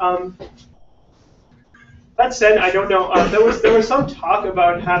 That said, I don't know. There was some talk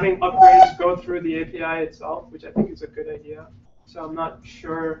about having upgrades go through the API itself, which I think is a good idea. So I'm not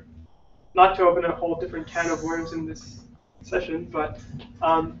sure, not to open a whole different can of worms in this session, but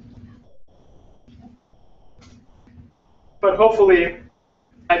hopefully,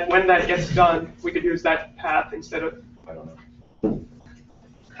 when that gets done, we could use that path instead of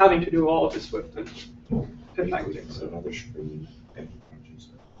having to do all of the Swift and pip packaging.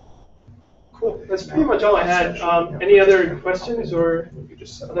 Cool. That's pretty much all I had. Any other questions or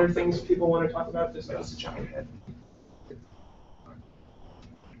other things people want to talk about? Discuss.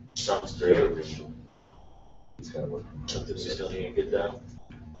 Sounds great. He's still doing a good job.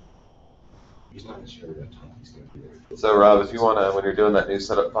 He's not sure what time he's going to be there. So Rob, if you want to, when you're doing that new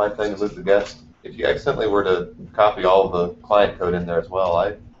setup find thing with the guest, if you accidentally were to copy all of the client code in there as well,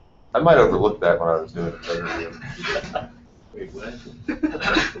 I might overlook that when I was doing it. Wait, what?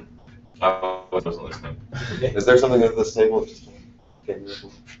 I wasn't listening. Is there something in this table?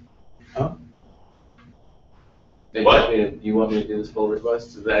 continue. Huh? What? You want me to do this pull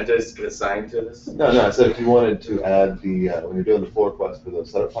request? Is that just get assigned to this? No, I said if you wanted to add the, when you're doing the pull request for the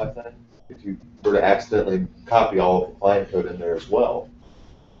setup thing, if you were to accidentally copy all of the client code in there as well,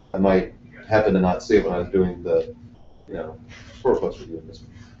 I might happen to not see it when I was doing the, pull request review and just,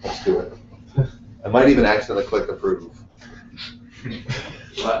 let's do it. I might even accidentally click approve.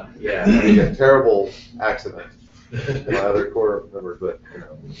 Yeah. A terrible accident in my other core members, but,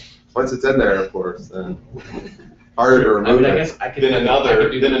 once it's in there, of course, then harder to remove I it. guess I could. Then another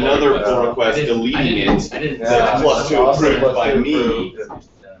pull request deleting it. I didn't. Plus two approved by me.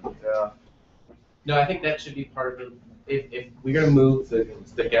 No, I think that should be part of, if we're gonna move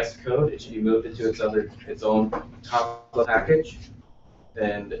the guest code, it should be moved into its own complex package.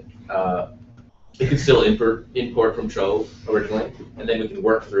 And, it can still import from Trove originally, and then we can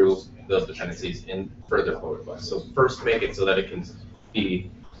work through those dependencies in further pull requests. So first make it so that it can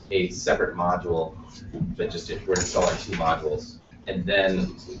be a separate module that just, we're installing 2 modules, and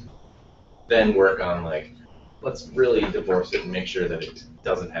then work on like, let's really divorce it and make sure that it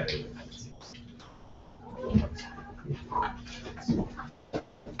doesn't have any dependencies.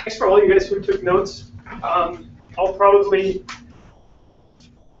 Thanks for all you guys who took notes. I'll probably,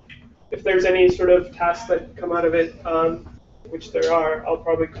 if there's any sort of tasks that come out of it, which there are, I'll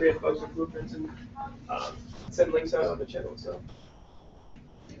probably create bugs and blueprints and send links out on the channel. So,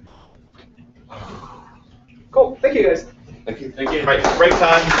 cool. Thank you guys. Thank you. Thank you. Right, break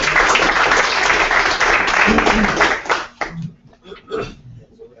time.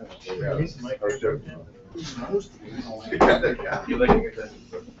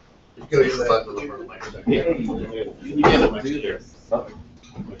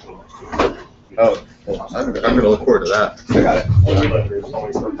 Oh, I'm gonna look forward to that. I got it.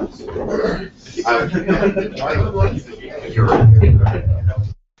 You're right.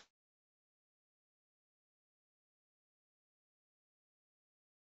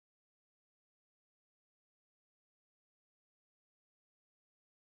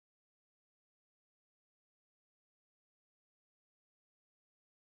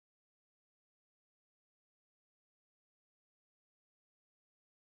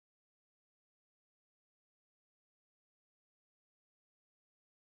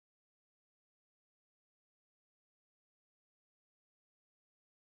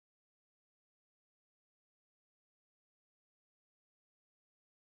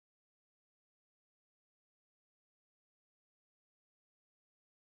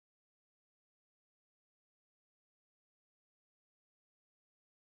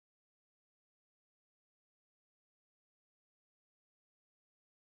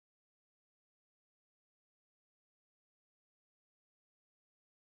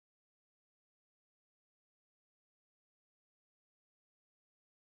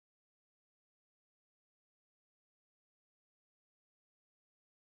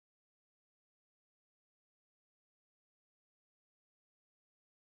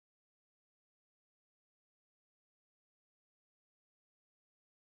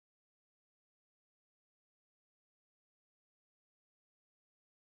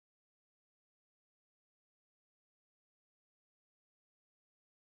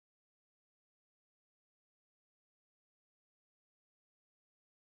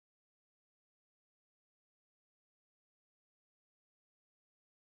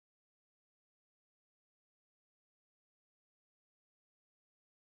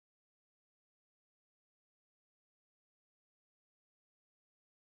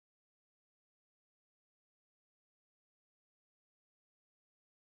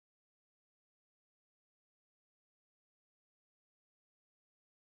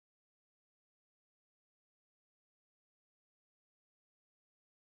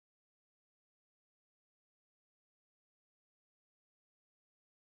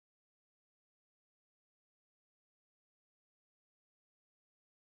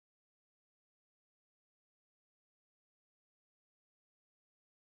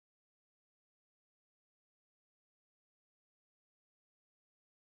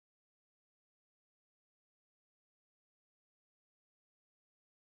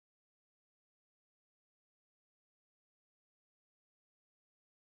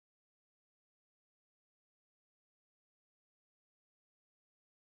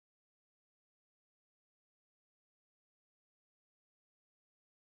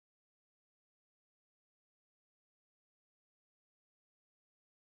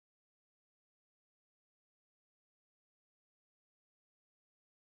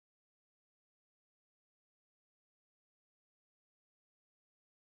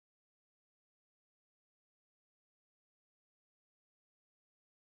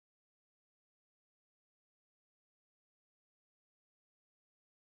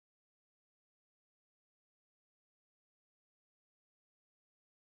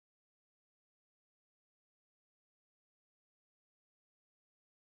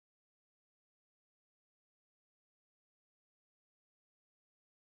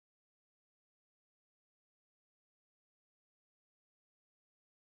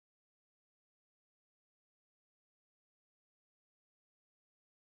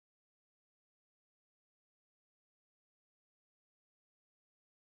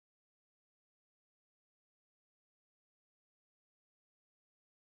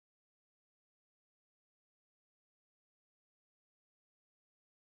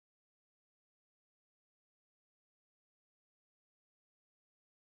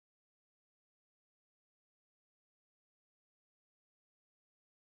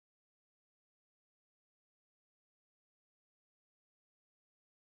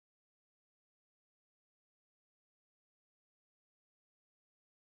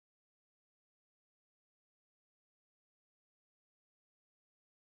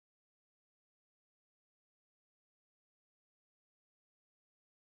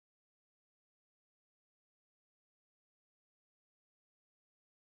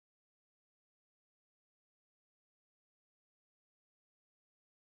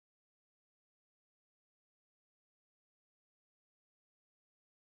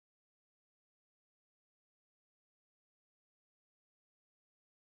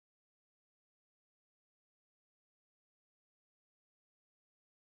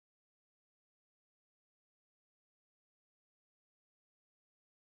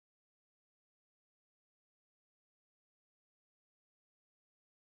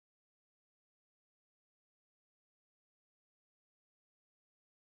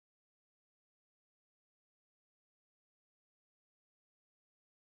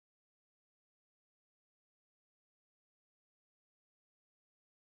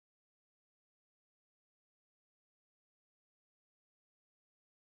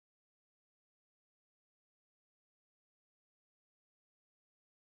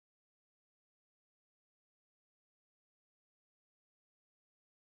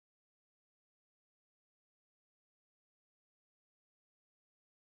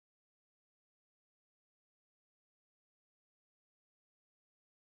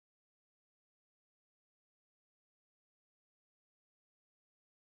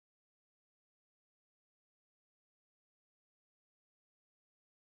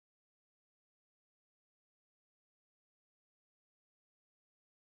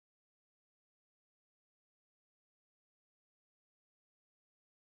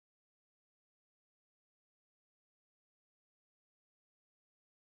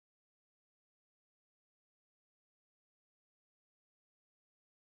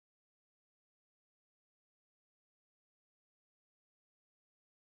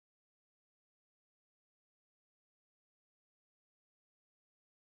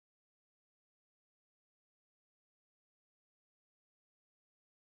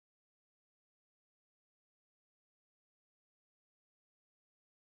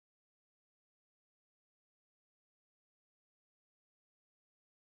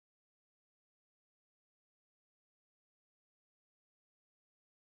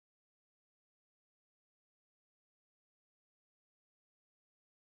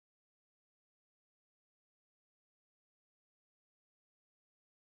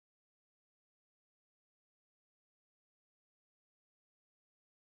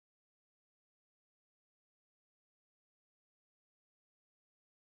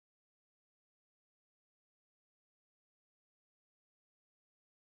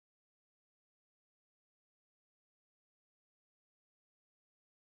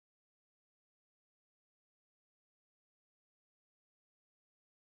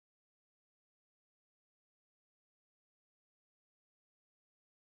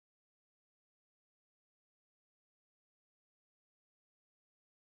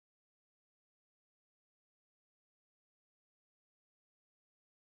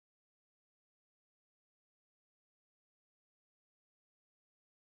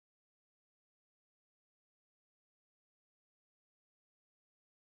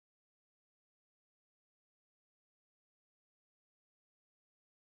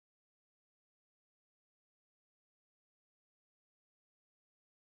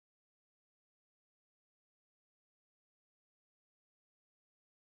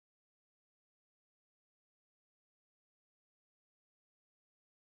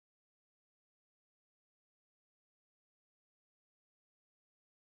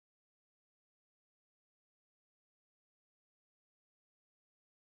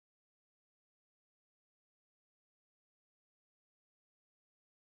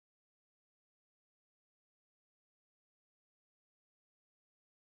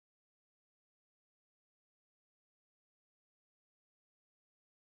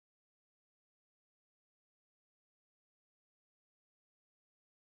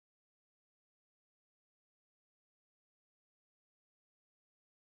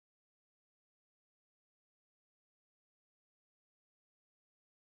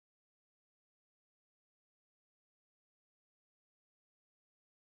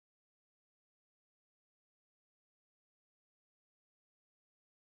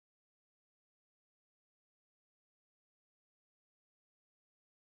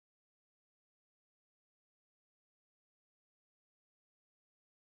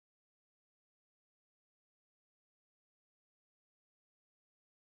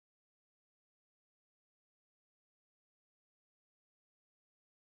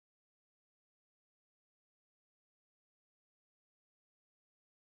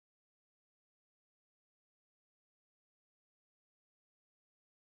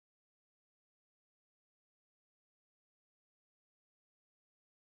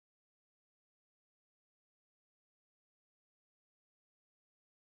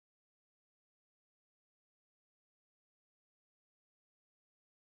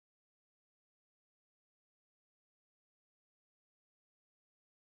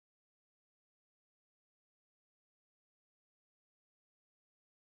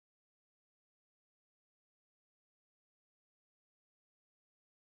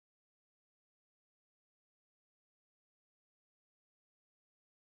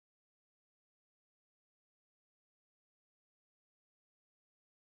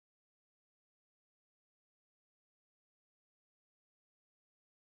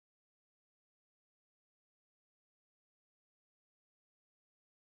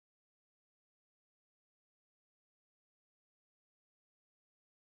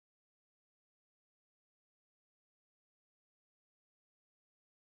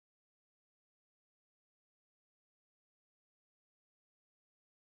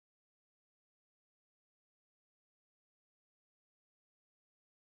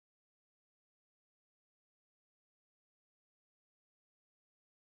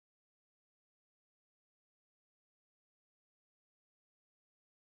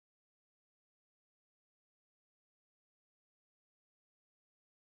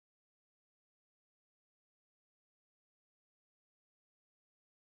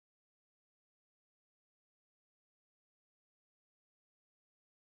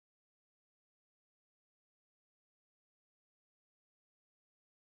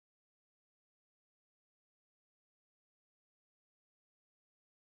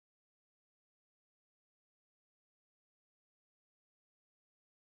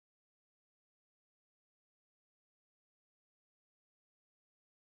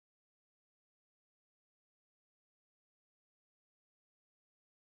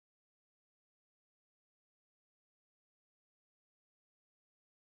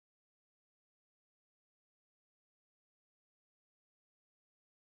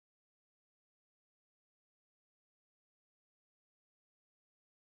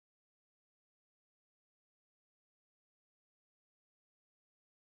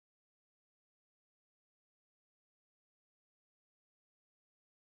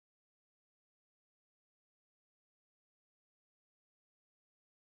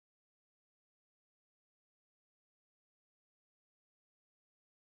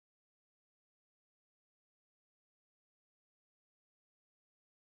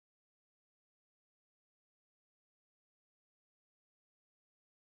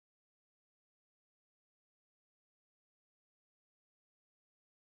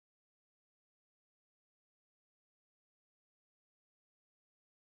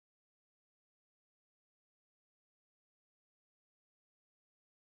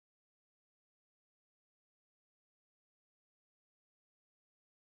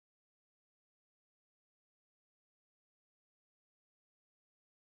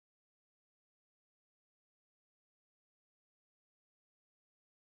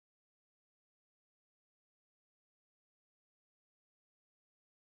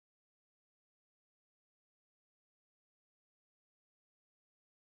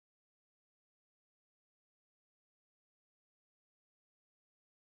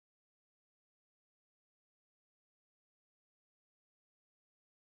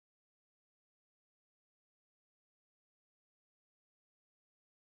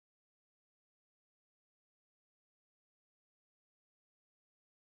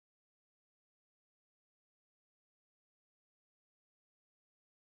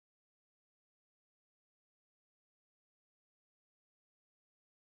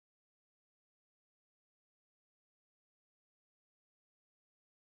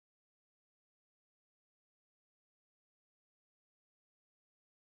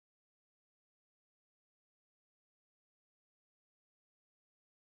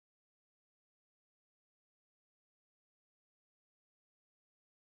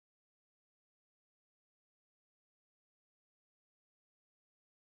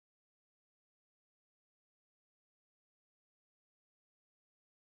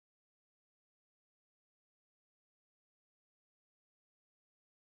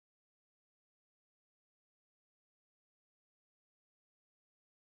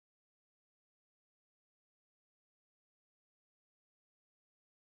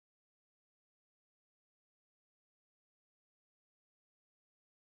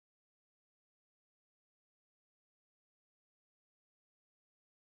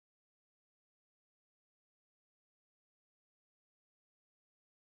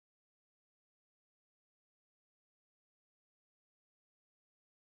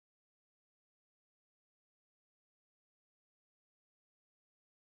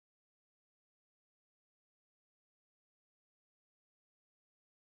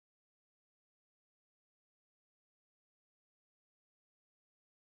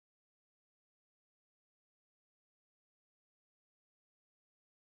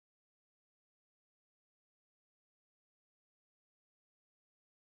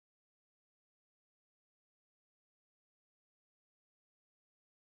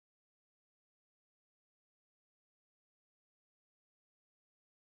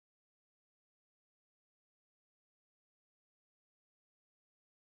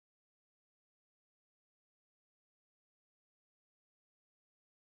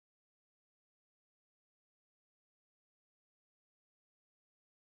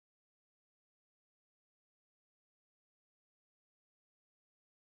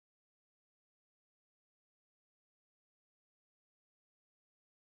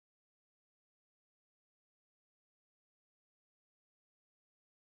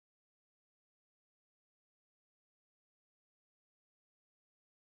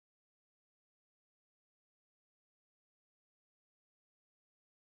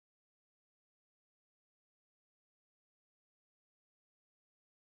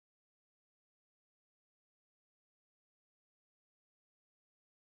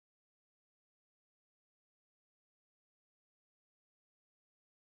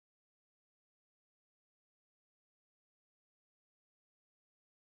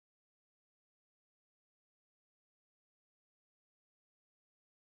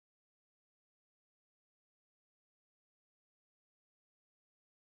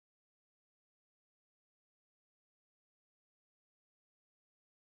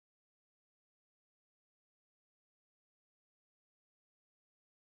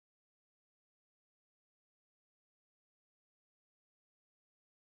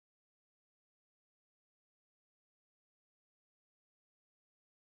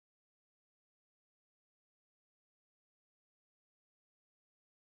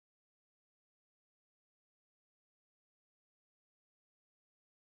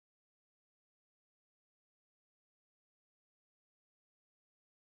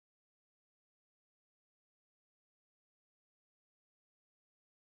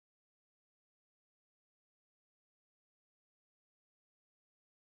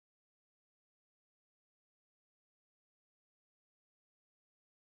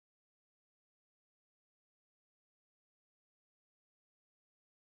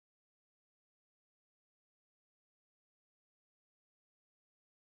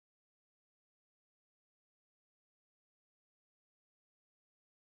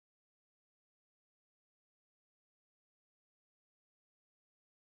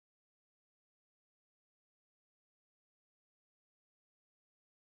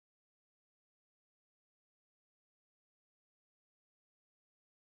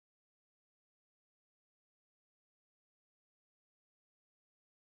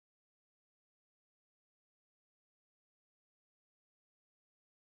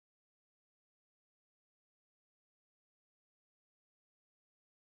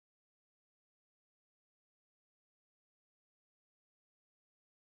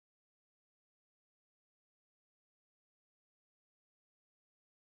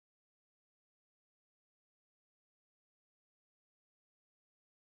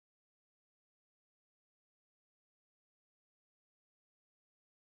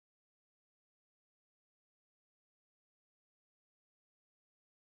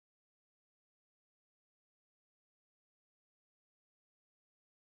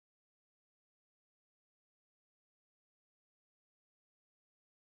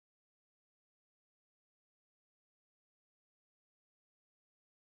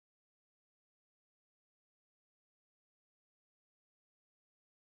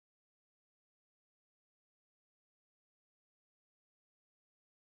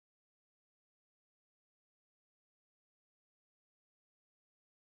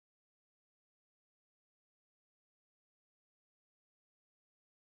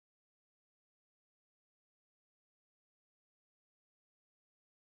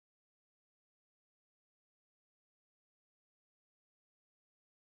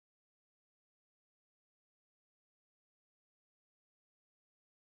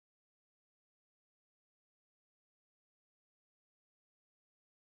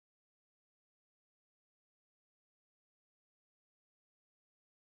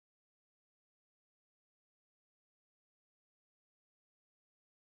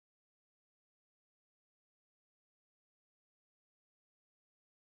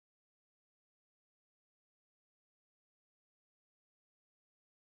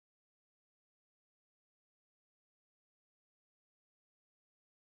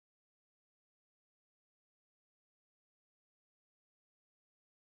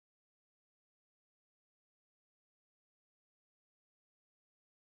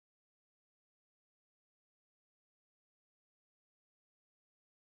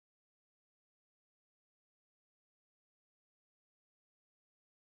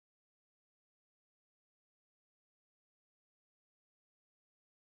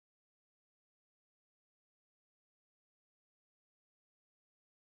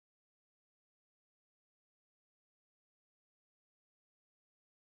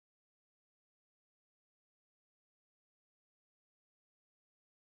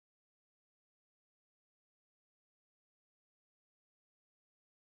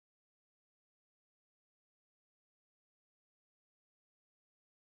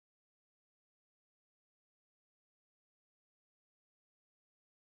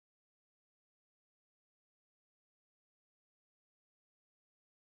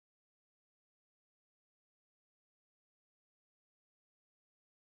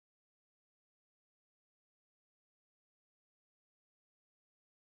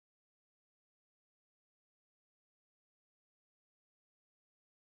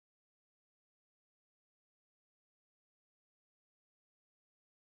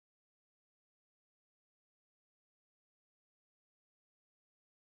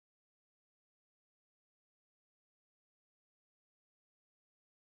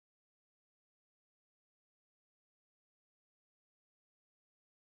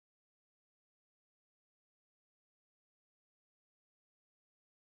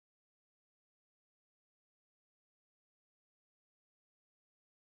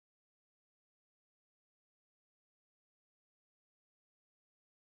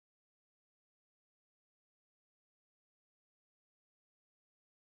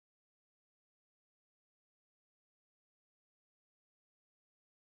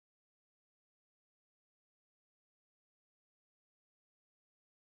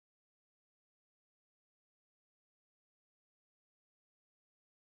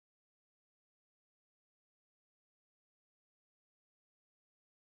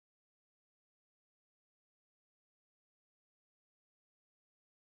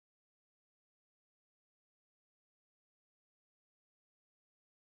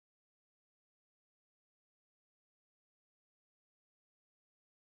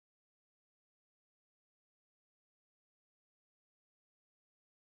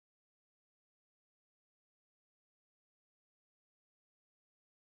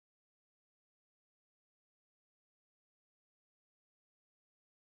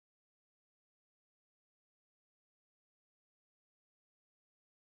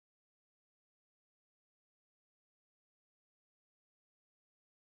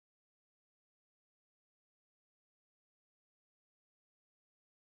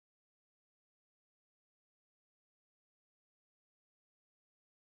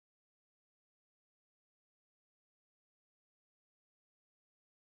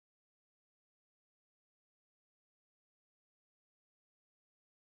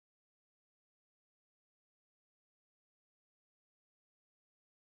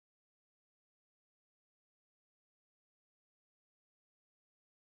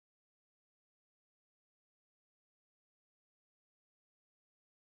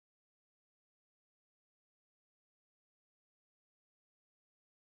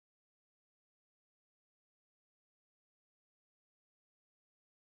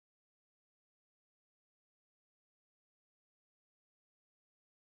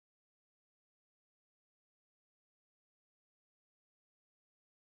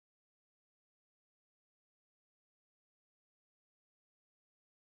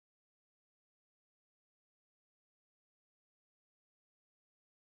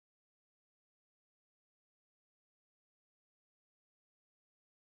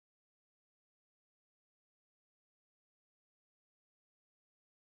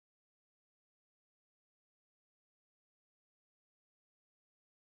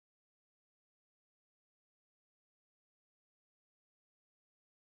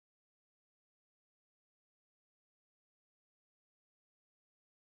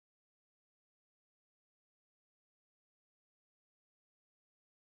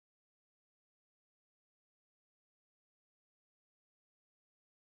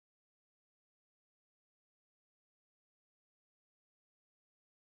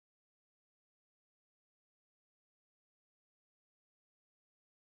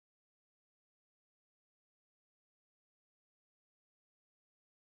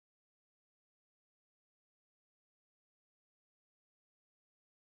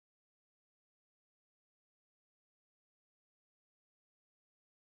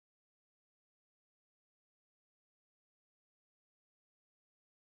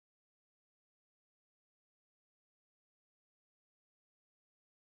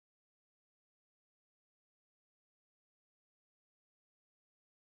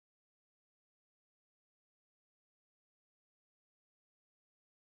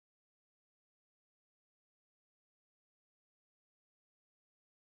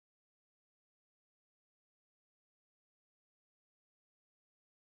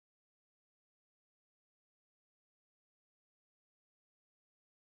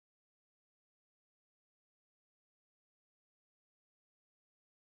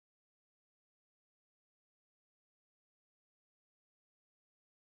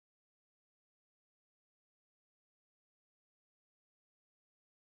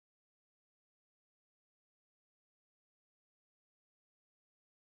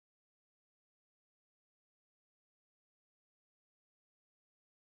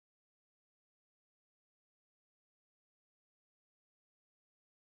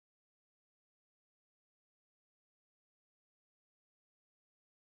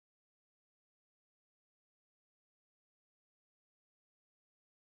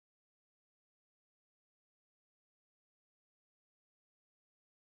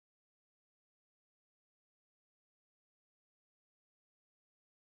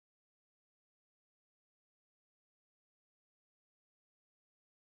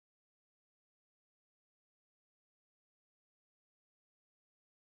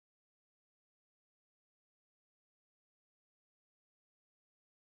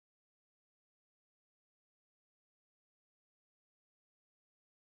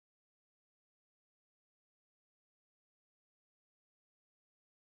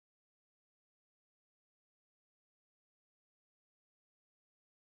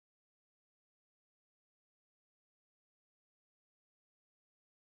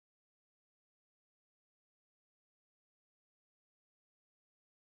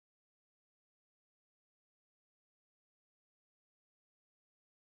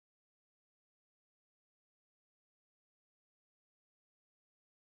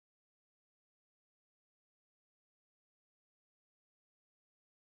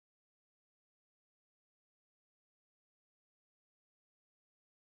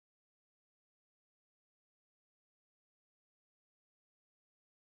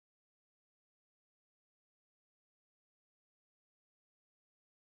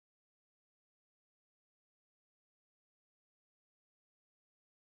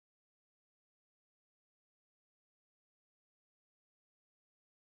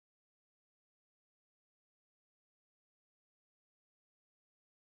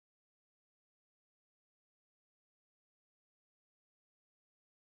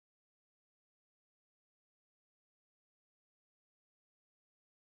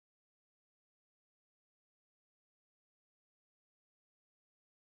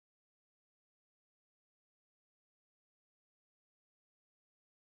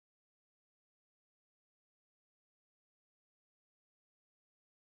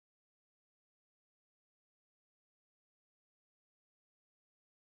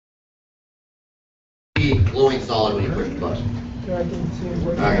 be glowing solid when you push the button.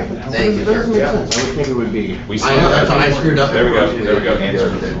 Okay, thank you, sir. I would think it would be. I know, that's how I screwed up. There we go, there we go, answer.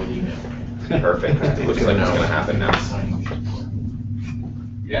 Perfect, looks like it's gonna happen now.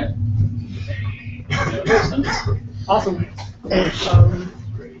 Yeah. Awesome.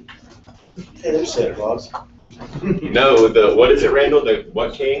 Hey, there's Santa Claus. No, what is it, Randall,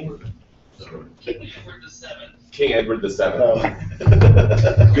 what king? King Edward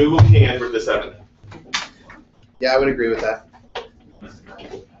VII. Google King Edward VII. Yeah, I would agree with that.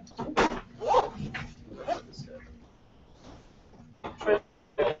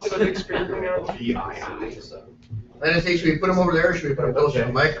 And I think, should we put them over there, or should we put them closer to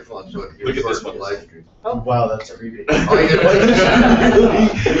the microphone so it Look at this one one. live stream? Wow, that's creepy. Oh, you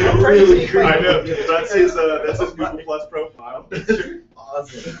Really creepy. I know, that's his Google Plus profile.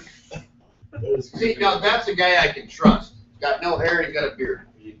 Awesome. See, now that's a guy I can trust. Got no hair, he's got a beard.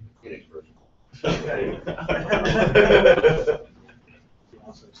 Phoenix person.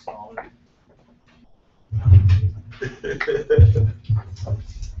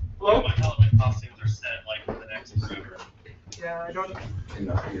 Hello? My costumes are set like for the next year. Yeah, I don't.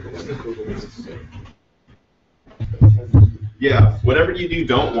 Yeah, whatever you do,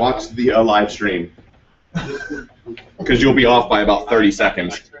 don't watch the live stream. Because you'll be off by about 30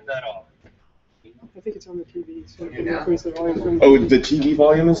 seconds. Turn that off. I think it's on the TV, so you can increase the volume from. Oh, the TV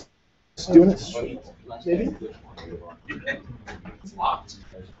volume is doing it? Maybe? It's locked.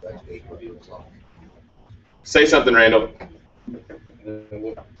 Say something, Randall.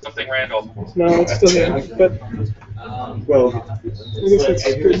 Something Randall. No, it's still there, but. Well, I guess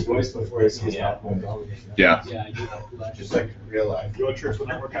it's good. voice before it's yeah. Just like real life. Your church will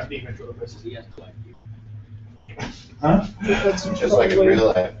not work out being Metro Office. Huh? That's Just like in probably- real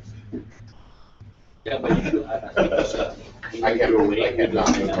life. Yeah, but you should, I think you should. I can't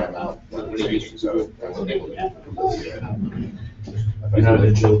not move my mouth. So I wasn't able to. If I know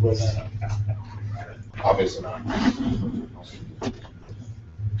the joke was. Obviously not.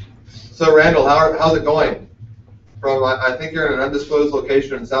 So Randall, how's it going? From, I think you're in an undisclosed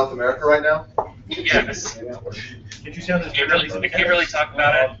location in South America right now? Yes. Did you sound this? I can't really talk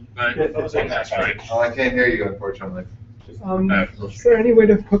about it, but that's right. Oh, I can't hear you, unfortunately. Is there any way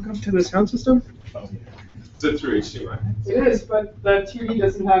to hook up to the sound system? It's a through HDMI. It is, but the TV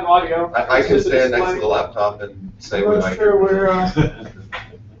doesn't have audio. I It's can just a stand next to display. the laptop and say I'm what not I sure where,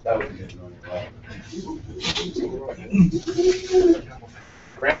 That would be good.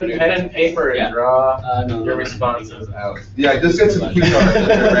 Grab pen and paper and draw your responses out. Yeah, just get some cue cards in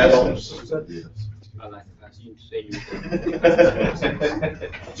there, Randall.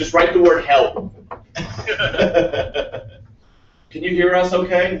 Just write the word help. Can you hear us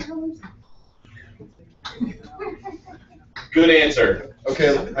okay? Good answer.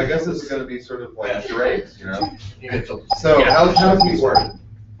 Okay, I guess this is gonna be sort of like charades, you know? So, how's the work?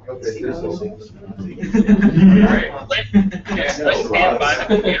 Okay, seriously. Alright, let's stand by the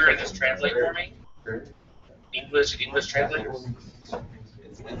computer and just translate for me. English translators.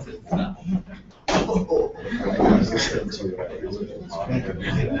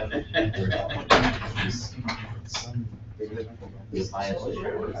 gonna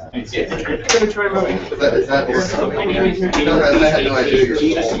try moving. Is that I had no idea you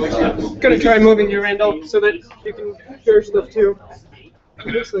were. Gonna try moving you, Randall, so that you can hear stuff too. It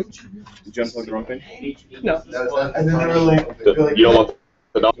looks like. Did you unplug the wrong thing? No. And then they were like, You don't want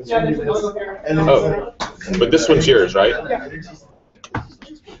the dog? Yeah, there's a logo here. Oh, but this one's yours, right? Yeah.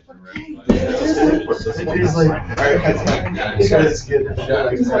 He's like, all right, that's good.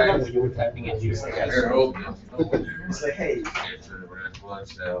 It's like, hey.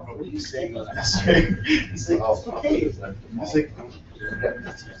 What are you saying? He's like, okay. He's like,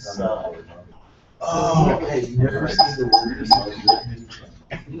 oh, okay, you never seen the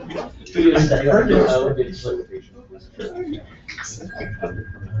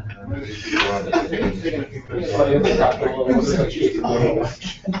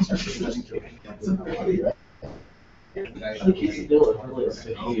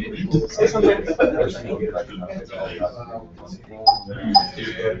Say something.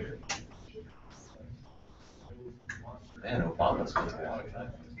 Man, Obama's going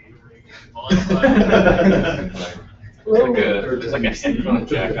to There's like a headphone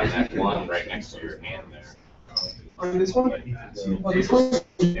jack on that one right next to your hand there. On this one? Oh, this one?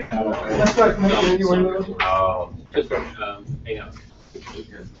 That's not connected anywhere though. Oh, just from, hang on.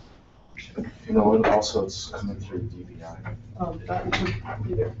 You know, and also it's coming through DVI. That would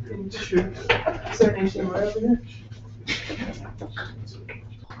be there. Shoot. Is there anything right over here?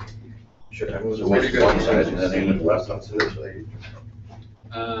 Sure, I was away from one side and then I went left on the other side.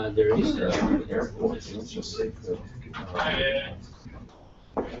 There is an airport. Let's just say.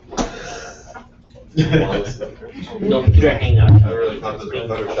 No, keep your hang up.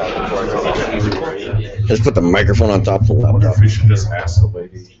 Just put the microphone on top of the I wonder laptop. if we should just ask the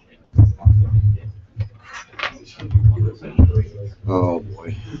lady. Oh,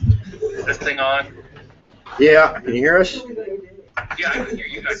 boy. Is this thing on? Yeah, can you hear us? Yeah, I can hear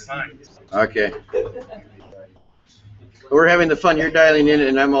you guys fine. Okay. We're having the fun. You're dialing in,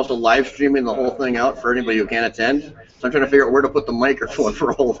 and I'm also live streaming the whole thing out for anybody who can't attend. So I'm trying to figure out where to put the microphone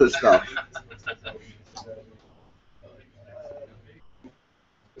for all this stuff.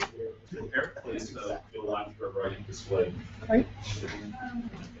 Airplanes go on for writing display. Right.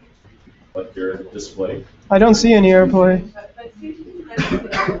 Like your display. I don't see any airplay.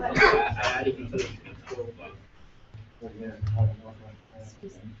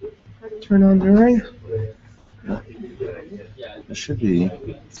 Turn on during. It should be.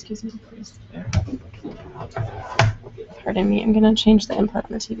 Excuse me, please. Pardon me, I'm gonna change the input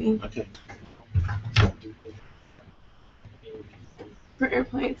on the TV. Okay. For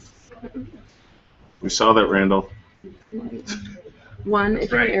airplanes. We saw that, Randall. One,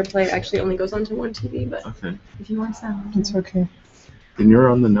 if you're on AirPlay, it actually only goes onto one TV, but Okay. if you want sound. It's okay. And you're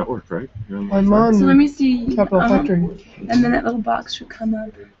on the network, right? You're on I'm on So let me see. Capital Factory. And then that little box should come up.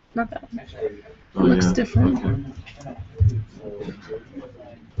 Not that one. It Oh, looks yeah. different.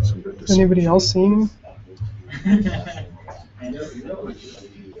 Is anybody else seeing?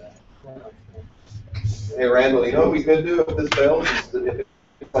 Hey, Randall, you know what we could do if this fails? Is if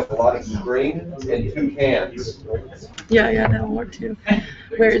it's like a lot of screen and 2 cans. Yeah, that'll work too.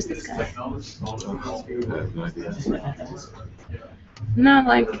 Where is this guy? No,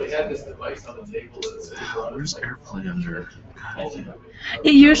 like, Where's AirPlay under?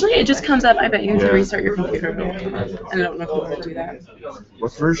 it just comes up. I bet you have to Yeah. restart your computer. And I don't know if you want to do that.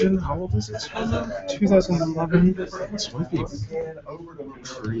 What version? How old is this? 2011. This might be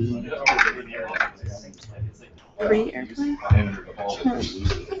pre. Pre-AirPlay?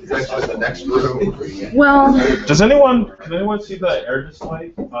 The next room. Well, Can anyone see the air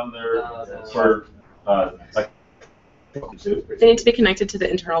display on their for like? they need to be connected to the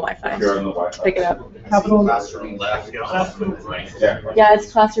internal Wi-Fi. You're on the Wi-Fi. Pick it up. Capital. Yeah, it's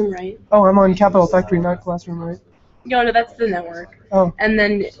Classroom Right. Oh, I'm on Capital Factory, not Classroom, right? No, that's the network. Oh. And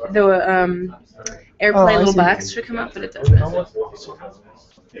then the AirPlay Oh, I little see. box should come up, but it doesn't. How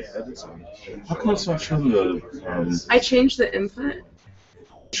come it's not showing the? I changed the input.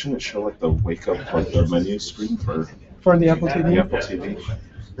 Shouldn't it show like the wake up, like the menu screen for For the Apple TV. the Apple TV?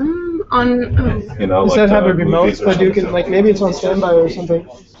 On You know, Does like that have the a remote? movies or But you something? can, like, maybe it's on standby or something.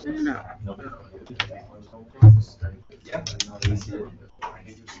 No.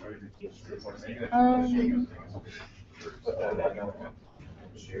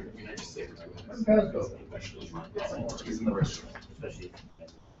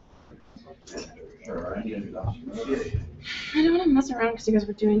 I don't want to mess around because you guys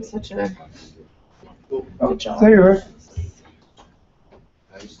were doing such a good job. There you are.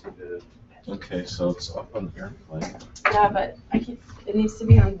 Okay, so it's up on AirPlay. Yeah, but it needs to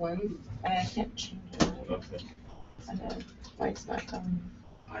be on one, and I can't change it. Okay. And then, like, it's not going.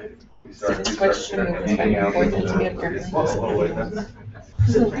 So the switch should move this back and forth into the airplane.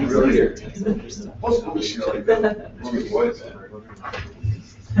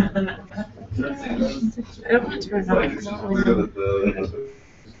 I don't want to turn it on. Is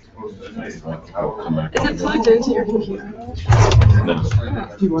it plugged into your computer?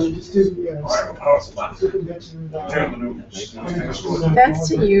 Do you want to just do That's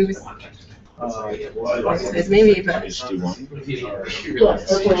to use. It's maybe, but you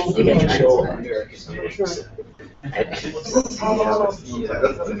can try it.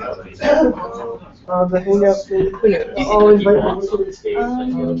 the hangout thing? I'll invite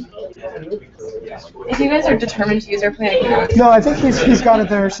If you guys are determined to use AirPlay, I can. No, I think he's got it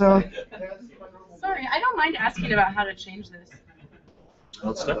there, so. Sorry, I don't mind asking about how to change this.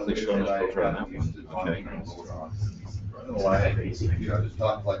 Well, it's definitely showing up over on that one. Okay.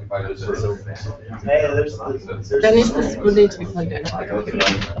 That needs this would need to be plugged in.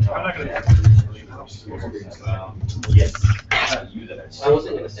 Yes. I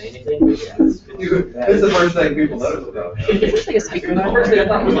wasn't gonna say anything. This is the first thing people notice about it. It looks like a speaker. At first I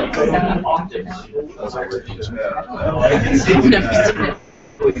thought it was like an octave. I've never seen it.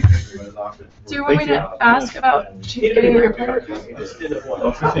 Do you want me to ask about getting the AirPlay? Well,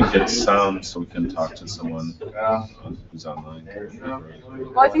 if we can get sound so we can talk to someone who's online.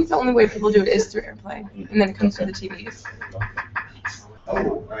 Well, I think the only way people do it is through AirPlay, and then it comes through the TVs.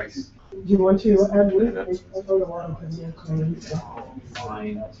 Oh, nice. Do you want to add me? I thought a lot of them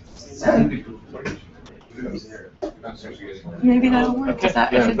Maybe that'll work, is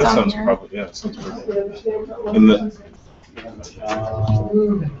that, if it's on here? That sounds perfect. And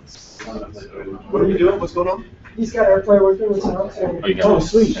What are we doing? What's going on? He's got AirPlay working with sound. Oh,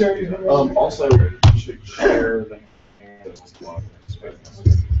 sweet. Also, you should share the.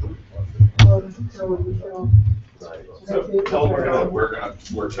 So tell them we're gonna work it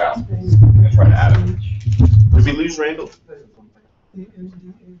out and try to add him. Did we lose Randall?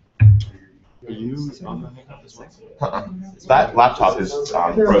 Are you on the hookup as well? That laptop is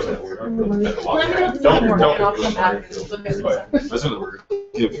frozen. Don't. Listen to the word.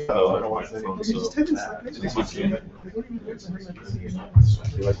 I don't want the phone, so.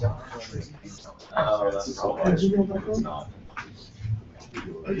 That's cool. It's not.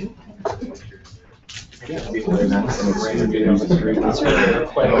 Yeah,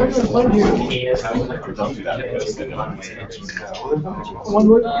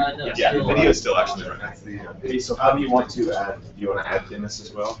 the video is still actually running. Hey, so how do you want to add? Do you want to add Dennis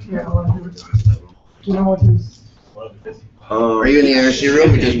as well? Yeah, I want to do it. Do you know what his? Are you in the IRC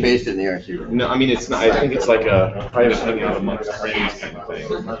room? We just based it in the IRC room. No, I mean it's not. I think it's like a private hangout amongst friends kind of thing.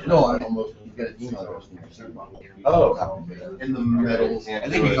 No, I almost. You got an email address in your server. Oh. In the middle. I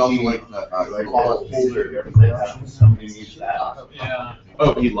think it's also like the call holder. Yeah.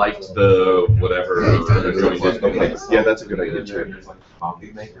 Oh, he liked the whatever. Okay. Yeah, that's a good idea too.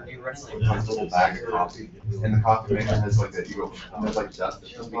 Coffee maker. It's a little bag of coffee, and the coffee maker has like that. You go. There's like dust at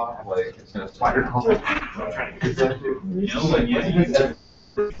the bottom, like it's gonna spider crawl.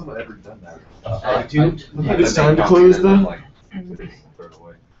 Someone ever done that? I do. It's time to close the.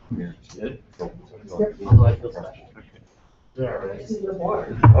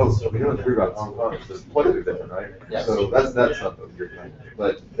 Oh, so we know the about Hong Kong. So it's quite a bit different, right? Yeah. So that's not the your thing.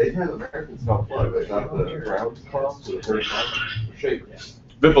 But they have American style plug. They got the round cross to the third shape.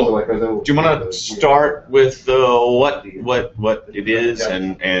 Bipple, do you want to start with what it is,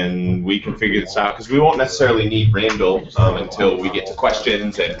 and we can figure this out, because we won't necessarily need Randall until we get to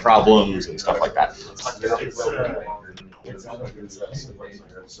questions and problems and stuff like that.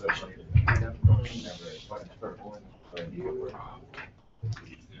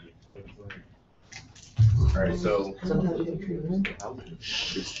 All right, so.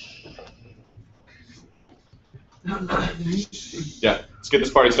 Yeah, let's get this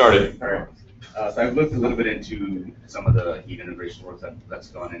party started. All right. So I've looked a little bit into some of the heat integration work that's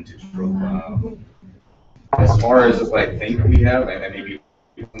gone into Trove. As far as what I think we have, and maybe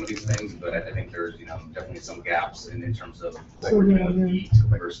some of these things, but I think there's definitely some gaps in terms of what we're doing with heat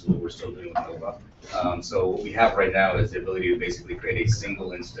versus what we're still doing with Nova. So what we have right now is the ability to basically create a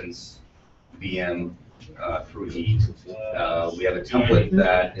single instance VM through heat. We have a template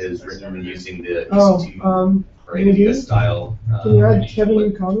that is written using the EC2 or AWS style. Can you add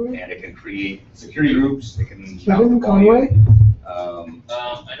Kevin Conway? And it can create security groups. It can Kevin Conway? I don't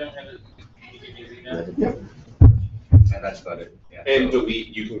have it. Yep. And that's about it. Yeah. And delete,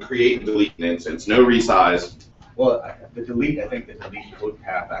 you can create and delete an instance, no resize. Well, I think the delete code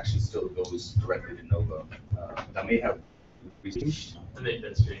path actually still goes directly to Nova. That may have. I think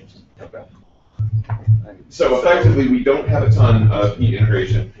that's changed. Okay. So effectively, we don't have a ton of heat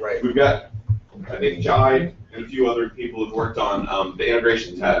integration. Right. We've got, I think Jai and a few other people have worked on the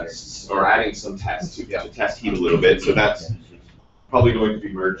integration tests, or adding some tests to test heat a little bit. So that's probably going to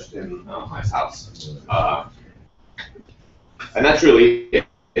be merged in icehouse. And that's really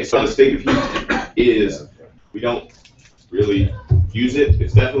it. So the state of heat is we don't really use it.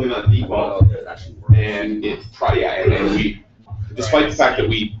 It's definitely not default, and it and we, despite the fact that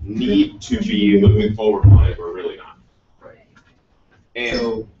we need to be moving forward on it, we're really not. Right.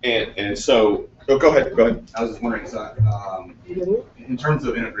 And so go ahead. I was just wondering, so in terms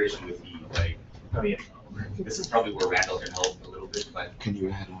of integration with heat, like, I mean, this is probably where Randall can help a little bit, but can you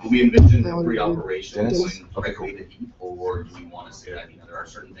add do we envision pre-operation going directly to heat, or do we want to say that there are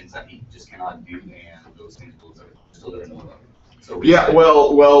certain things that heat just cannot do, and those things will still there Nova? So yeah,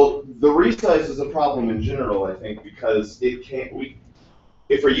 well, the resize is a problem in general, I think, because it can't.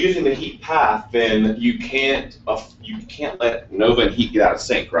 If we're using the heat path, then you can't let Nova and heat get out of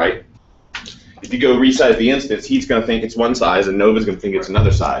sync, right? If you go resize the instance, heat's going to think it's one size, and Nova's going to think it's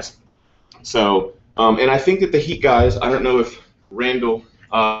another size. So, and I think that the heat guys, I don't know if Randall,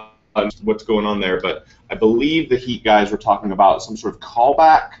 what's going on there, but I believe the heat guys were talking about some sort of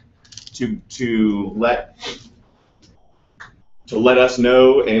callback to let us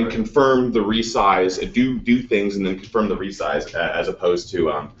know and confirm the resize, and do things and then confirm the resize, as opposed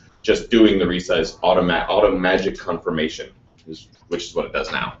to just doing the resize automatic confirmation, which is what it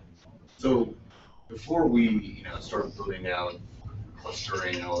does now. So before we, start building out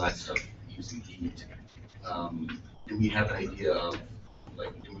clustering and all that stuff using heat, do we have an idea of,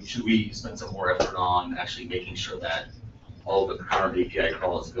 should we spend some more effort on actually making sure that all the current API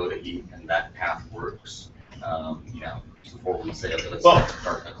calls go to heat and that path works, before we say, okay, let's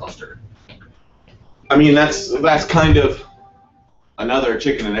start a cluster? I mean, that's kind of another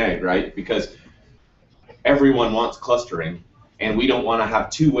chicken and egg, right? Because everyone wants clustering, and we don't want to have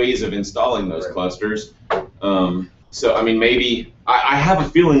two ways of installing those clusters. So, I mean, maybe I have a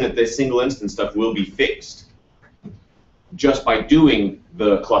feeling that this single instance stuff will be fixed just by doing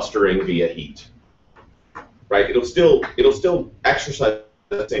the clustering via heat, right? It'll still exercise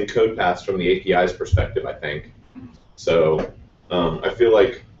the same code paths from the API's perspective, I think. So, I feel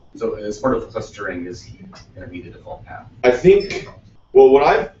like. So, as part of clustering, is heat going to be the default path? I think. Well, what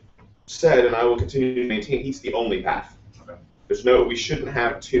I've said, and I will continue to maintain, heat's the only path. Okay. We shouldn't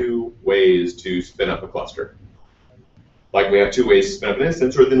have two ways to spin up a cluster. Like we have two ways to spin up an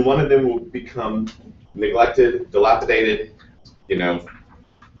instance, or then one of them will become neglected, dilapidated,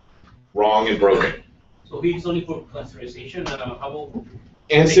 wrong and broken. So heat's only for clusterization, how about?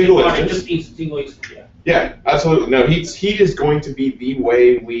 And single instance. Just single instance, yeah. Yeah, absolutely. No, heat is going to be the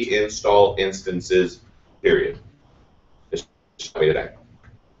way we install instances, period. It's just the way today.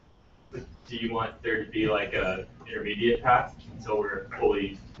 Do you want there to be like a intermediate path until we're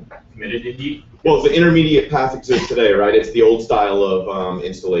fully committed to heat? Well, the intermediate path exists today, right? It's the old style of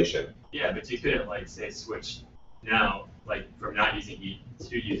installation. Yeah, but you couldn't say switch now, from not using heat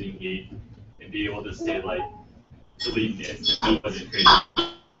to using heat, and be able to say delete the instance that wasn't created.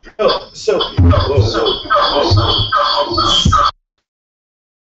 Oh, so whoa.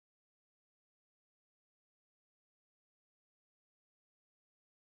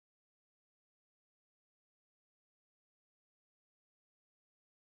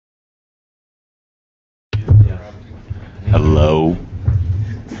 Hello.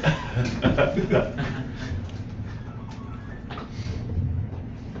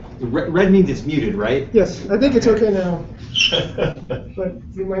 Red means it's muted, right? Yes, I think it's okay now. But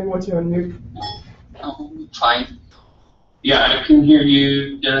you might want to unmute. Fine. Yeah, I can hear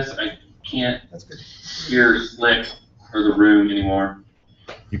you, Dennis. I can't hear Slick or the room anymore.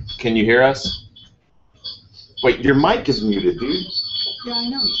 Can you hear us? Wait, your mic is muted, dude. Yeah, I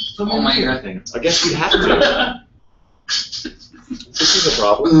know. Oh my God. I guess you have to. This is a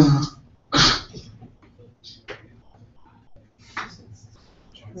problem.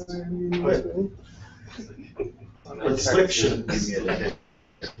 Slick shouldn't be muted.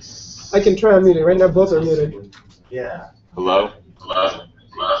 I can try unmuting. Right now, both are muted. Yeah. Hello? Hello?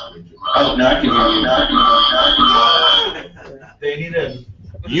 Oh, no, I can hear you. They need a.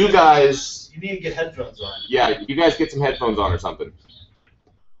 You guys. You need to get headphones on. Yeah, you guys get some headphones on or something.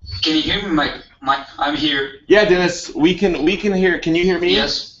 Can you hear me, Mike? I'm here. Yeah, Dennis, we can hear. Can you hear me?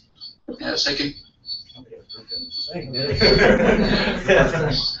 Yes. Yeah, a second.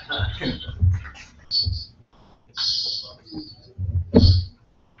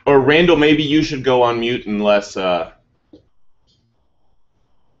 Or Randall, maybe you should go on mute unless, or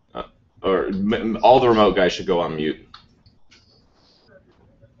all the remote guys should go on mute.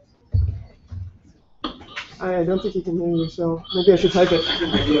 I don't think he can hear you, so maybe I should type it.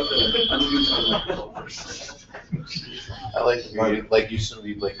 I like you should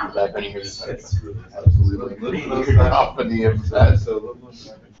be like back when you hear this. Absolutely. Company of that. So.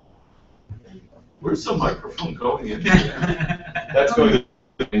 Where's the microphone going in? That's going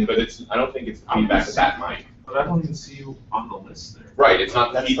in, but I don't think it's feedback of that mic. But I don't even see you on the list there. Right, it's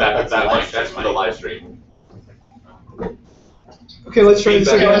not the feedback of that mic. That's for the live stream. Okay, let's try this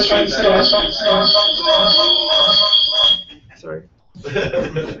again. Sorry.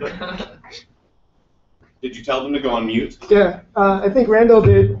 Did you tell them to go on mute? Yeah, I think Randall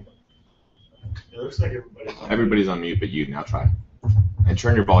did. It looks like Everybody's on mute, but you. Now try. And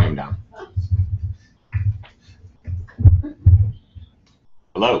turn your volume down.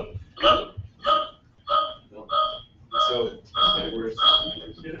 Hello? Hello? So, I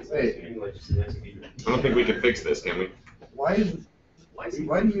don't think we can fix this, can we? Why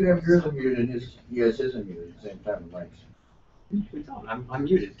do you have yours unmuted and he has his unmuted at the same time with mics? I'm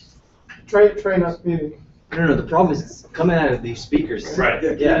muted. Try not muting. No, the problem is it's coming out of these speakers. Right.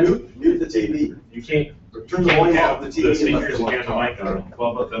 Yeah. Mute the TV. You can't turn the volume off the TV. The speakers and the mic on.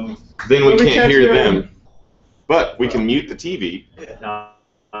 Well, but then Then we can't hear them. But we can mute the TV. No,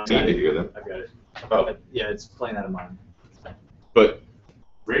 Need to hear them. I've got it. Oh. Yeah, it's playing out of mine. But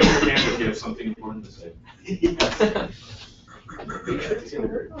raise your hand if you have something important to say.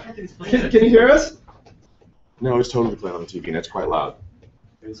 Can you hear us? no, it's totally playing on the TV, and it's quite loud.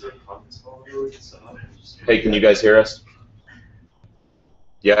 Is there a conference call really set up? Hey, can you guys hear us?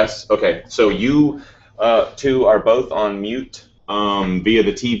 Yes? Okay. So you two are both on mute via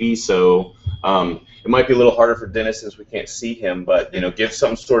the TV, so it might be a little harder for Dennis since we can't see him, but give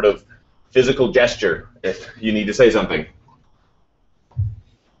some sort of physical gesture if you need to say something.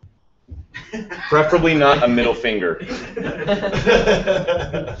 Preferably not a middle finger.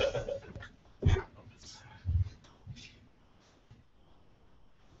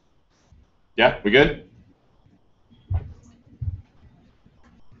 Yeah, we good?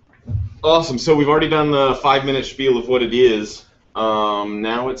 Awesome. So we've already done the 5-minute spiel of what it is.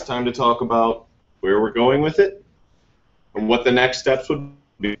 Now it's time to talk about where we're going with it and what the next steps would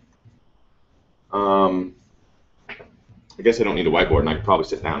be. I guess I don't need a whiteboard, and I could probably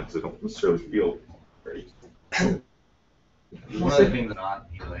sit down because I don't necessarily feel ready. One of the things that not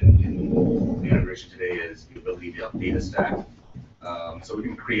in the integration today is the ability to update a stack. So we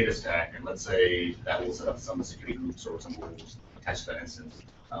can create a stack, and let's say that will set up some security groups or some rules attached to that instance.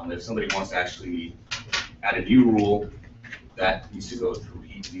 If somebody wants to actually add a new rule, that needs to go through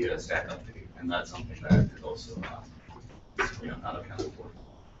heat via stack update, and that's something that is also not accounted for.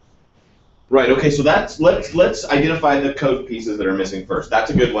 Right. Okay. So let's identify the code pieces that are missing first.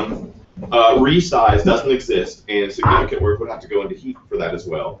 That's a good one. Resize doesn't exist, and significant work would have to go into heat for that as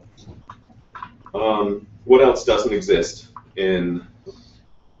well. What else doesn't exist?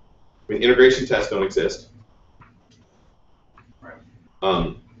 Integration tests don't exist. Right.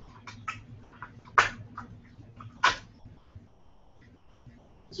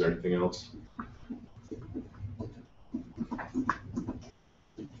 Is there anything else?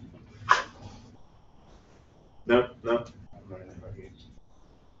 No, no.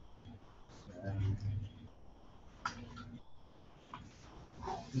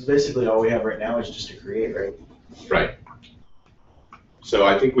 Basically, all we have right now is just to create, right? Right. So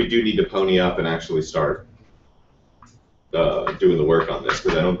I think we do need to pony up and actually start doing the work on this,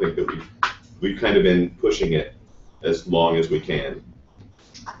 because I don't think that we've kind of been pushing it as long as we can.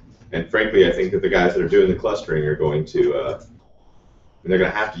 And frankly, I think that the guys that are doing the clustering are going to they're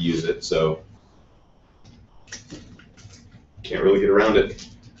going to have to use it, so can't really get around it.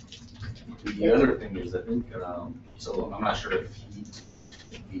 The other thing is, I think, so I'm not sure if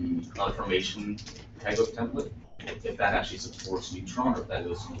the CloudFormation type of template, if that actually supports Neutron or if that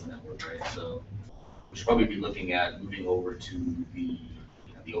goes to the network, right? So we should probably be looking at moving over to the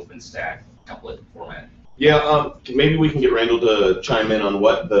OpenStack template format. Yeah, maybe we can get Randall to chime in on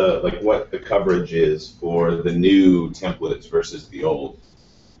what the coverage is for the new templates versus the old.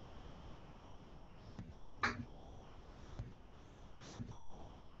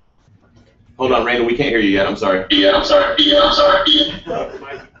 Hold on, Randall, we can't hear you yet. I'm sorry. I'm sorry.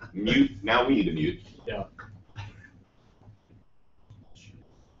 Mute. Now we need to mute. Yeah.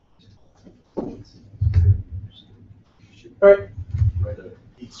 All right. Write a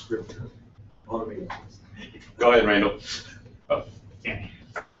heat script. Automate. Go ahead, Randall. Oh, yeah.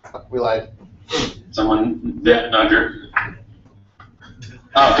 We lied. Someone, yeah, Nudger.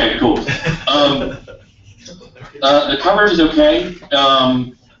 Okay, cool. The coverage is okay.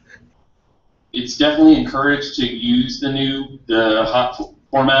 It's definitely encouraged to use the hot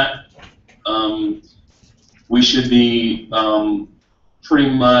format. We should be pretty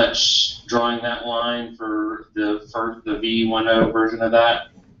much drawing that line for the V10 version of that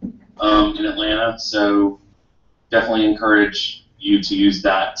in Atlanta. So definitely encourage you to use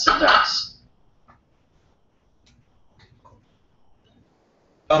that syntax.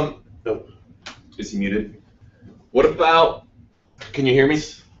 No. Is he muted? What about? Can you hear me?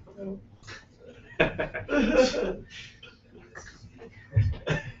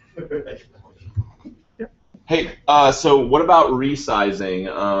 Hey, so what about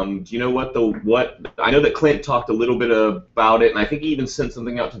resizing? Do you know what I know that Clint talked a little bit about it, and I think he even sent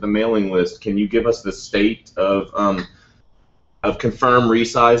something out to the mailing list. Can you give us the state of confirm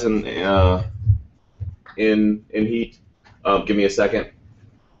resize in heat? Give me a second.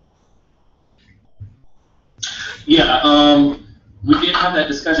 Yeah, we did have that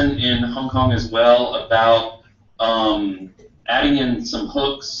discussion in Hong Kong as well about adding in some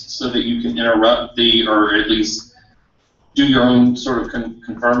hooks so that you can interrupt or at least do your own sort of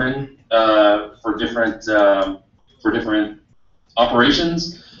confirming for different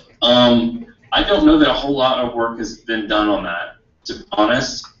operations. I don't know that a whole lot of work has been done on that, to be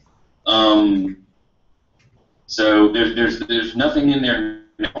honest. So there's nothing in there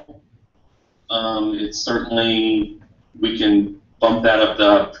now. It's certainly, we can bump that up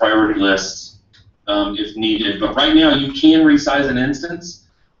the priority list if needed. But right now, you can resize an instance.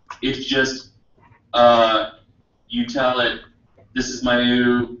 It's just you tell it this is my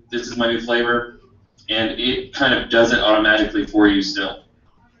new flavor, and it kind of does it automatically for you still.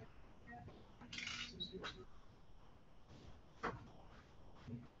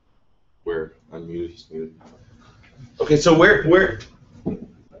 We're unmuted. He's muted. Okay, so where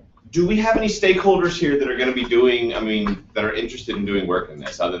do we have any stakeholders here that are going to be doing? I mean, that are interested in doing work in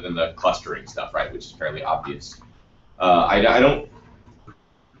this, other than the clustering stuff, right? Which is fairly obvious. I don't.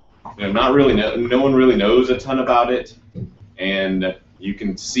 Not really. No one really knows a ton about it, and you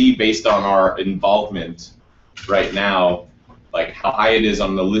can see based on our involvement right now, like how high it is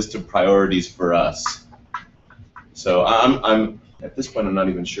on the list of priorities for us. So I'm at this point, I'm not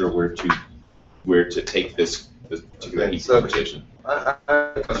even sure where to take this particular conversation. I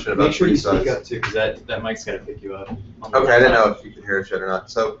have a question about Make sure you resize. speak up too, because that mic's got to pick you up. Okay, I didn't know if you could hear it yet or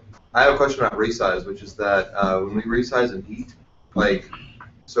not. So I have a question about resize, which is that when we resize in heat,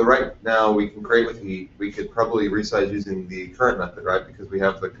 so right now we can create with heat. We could probably resize using the current method, right? Because we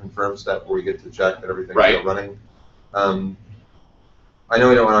have the confirm step where we get to check that everything's still running. I know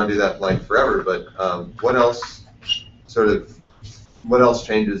we don't want to do that forever, but what else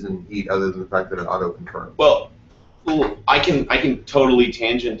changes in heat other than the fact that it auto confirms? Well, I can totally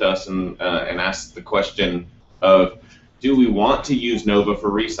tangent us and ask the question of, do we want to use Nova for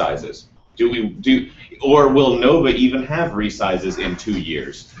resizes? Or will Nova even have resizes in 2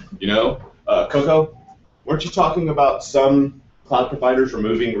 years? Coco, weren't you talking about some cloud providers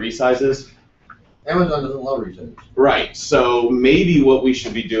removing resizes? Amazon doesn't love resizes. Right. So maybe what we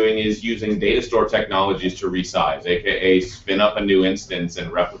should be doing is using data store technologies to resize, aka spin up a new instance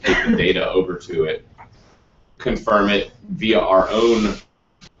and replicate the data over to it, confirm it via our own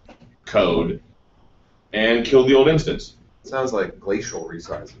code, and kill the old instance. Sounds like glacial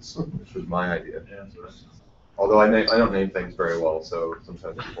resizes, which was my idea. Although I don't name things very well, so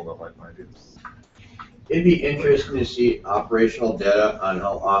sometimes people don't like my ideas. It'd be interesting to see operational data on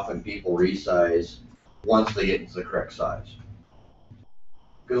how often people resize once they get into the correct size.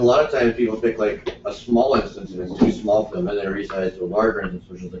 Because a lot of times people pick a small instance and it's too small for them, and then resize to a larger instance,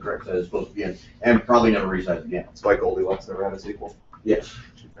 which is the correct size it's supposed to be in, and probably never resize again. It's like Goldilocks never had a sequel. Yes.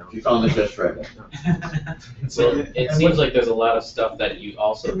 She found it just right. So it seems like there's a lot of stuff that you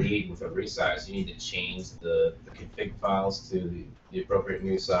also need with a resize. You need to change the config files to the appropriate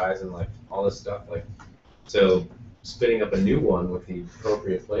new size and all this stuff. So spinning up a new one with the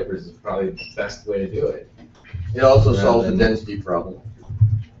appropriate flavors is probably the best way to do it. It also solves the density problem.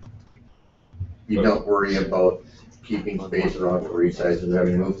 You don't worry about keeping space around for resizes and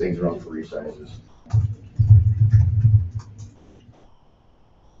having to move things around for resizes.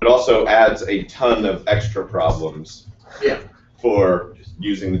 It also adds a ton of extra problems for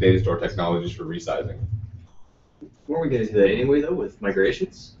using the data store technologies for resizing. Weren't we going to do that anyway, though, with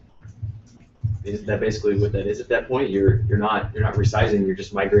migrations? Isn't that basically what that is at that point? You're not resizing. You're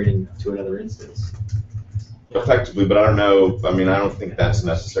just migrating to another instance. Effectively, but I don't know. I mean, I don't think that's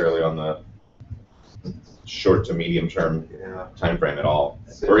necessarily on the short to medium term time frame at all,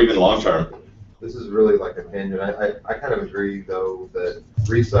 or even long term. This is really like a tangent. I kind of agree, though, that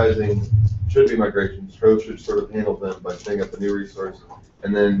resizing should be migrations. Trove should sort of handle them by setting up a new resource.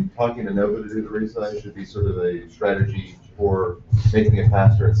 And then talking to Nova to do the resize should be sort of a strategy for making it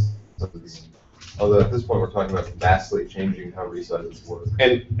faster. Although at this point we're talking about vastly changing how resizes work.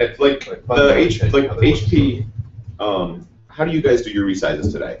 And HP, how do you guys do your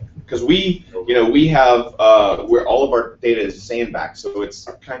resizes today? Because we have where all of our data is sandbagged, so it's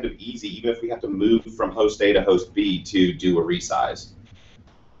kind of easy, even if we have to move from host A to host B to do a resize.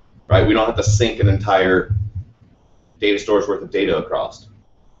 Right? We don't have to sync an entire data store's worth of data across.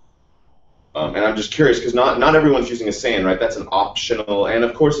 And I'm just curious, because not everyone's using a SAN, right? That's an optional, and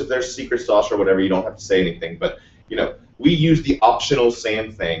of course, if there's secret sauce or whatever, you don't have to say anything. But we use the optional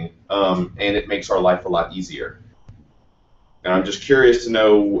SAN thing, and it makes our life a lot easier. And I'm just curious to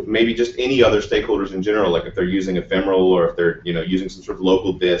know maybe just any other stakeholders in general, like if they're using ephemeral or if they're using some sort of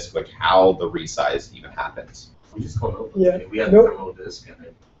local disk, like how the resize even happens. We just call Nova. Yeah. We have the ephemeral disk and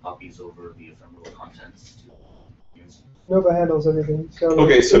it copies over the ephemeral contents to use. Nova handles everything. So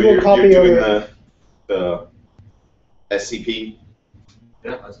Okay, so it will you're copy doing over. the SCP?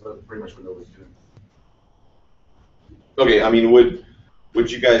 Yeah, that's pretty much what Nova's doing. Okay, I mean, would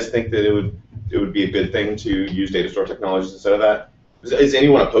you guys think that it would be a good thing to use data store technologies instead of that? Is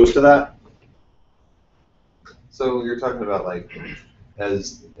anyone opposed to that? So you're talking about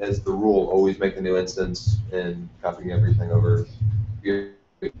as the rule, always make a new instance and copying everything over.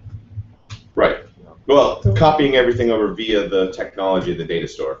 Right. Well, copying everything over via the technology of the data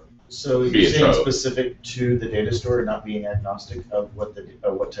store. So you're saying specific to the data store, not being agnostic of what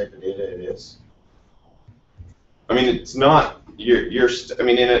type of data it is? I mean, it's not, I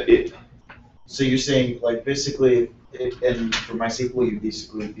mean, So you're saying, like, basically, and for MySQL, you'd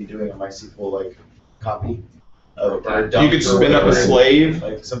basically be doing a MySQL, like, copy? You could spin up a slave.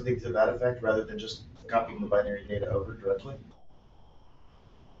 Like, something to that effect, rather than just copying the binary data over directly?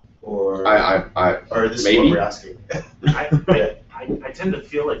 Or, or this maybe. is what we're asking. I tend to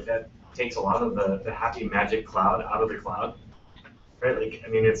feel like that takes a lot of the happy magic cloud out of the cloud, right? Like, I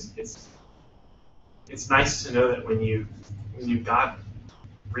mean, it's nice to know that when you've got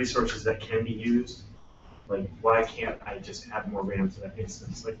resources that can be used, like, why can't I just add more RAM to that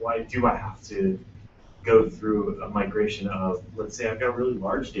instance? Like, why do I have to go through a migration of, let's say I've got a really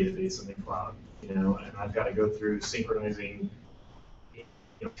large database in the cloud, you know, and I've got to go through synchronizing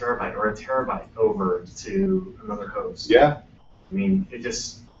a terabyte or a terabyte over to another host. Yeah. I mean, it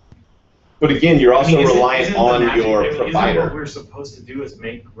just. But again, you're also reliant isn't on magic, your isn't provider. what we're supposed to do is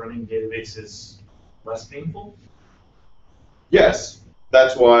make running databases less painful? Yes,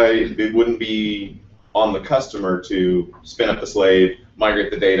 that's why it wouldn't be on the customer to spin up the slave,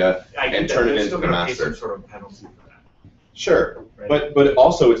 migrate the data, and turn it into the master. Some sort of penalty for that. Sure, Right. but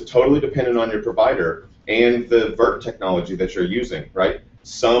also it's totally dependent on your provider and the vert technology that you're using, right?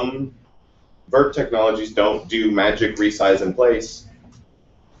 Some vert technologies don't do magic resize in place,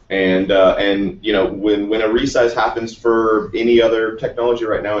 and you know, when a resize happens for any other technology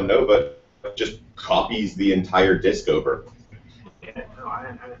right now in Nova, it just copies the entire disk over. Yeah, no,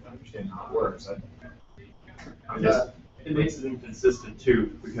 I understand how it works. It makes it inconsistent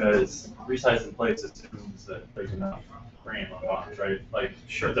too, because resize in place assumes that there's enough RAM on box, right? Like,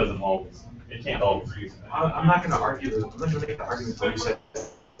 sure, it doesn't always, it can't always use that. I'm not going to argue. I'm not going to make the argument for reset.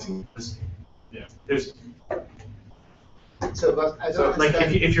 Yeah. There's. So, but I don't So, like,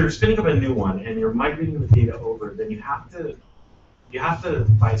 understand. if you're spinning up a new one and you're migrating the data over, then you have to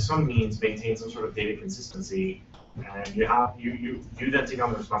by some means maintain some sort of data consistency, and you then take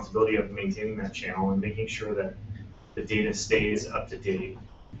on the responsibility of maintaining that channel and making sure that the data stays up to date.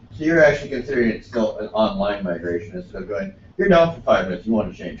 So you're actually considering it still an online migration instead of going, you're down for 5 minutes, you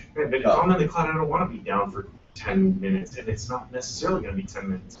want to change. Yeah, but if I'm in the cloud, I don't want to be down for 10 minutes, and it's not necessarily going to be 10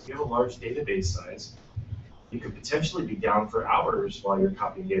 minutes. If you have a large database size, you could potentially be down for hours while you're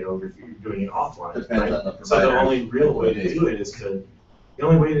copying data over if you're doing it offline. Depends on the So the provider. only real way to do it is the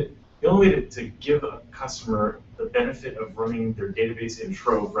only way to give a customer the benefit of running their database in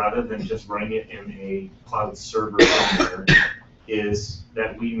Trove rather than just running it in a cloud server somewhere is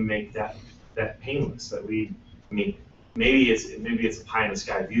that we make that painless. That we maybe it's a pie in the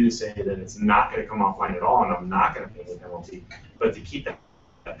sky view to say that it's not going to come offline at all and I'm not going to pay any penalty, but to keep that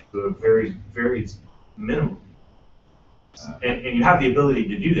to a very, very minimum. And you have the ability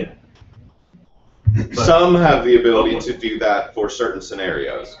to do that. But Some have the ability to do that for certain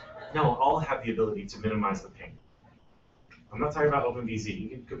scenarios. no, all have the ability to minimize the pain. I'm not talking about OpenVZ. You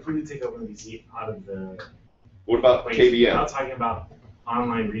can completely take OpenVZ out of the. What about Like, KVM? I'm not talking about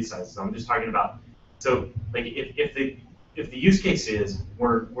online resizes. I'm just talking about, so like if the use case is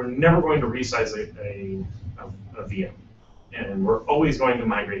we're never going to resize a VM, and we're always going to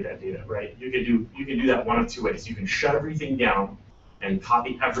migrate that data, right? You can do that one of two ways. You can shut everything down and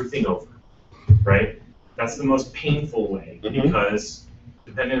copy everything over, right? That's the most painful way because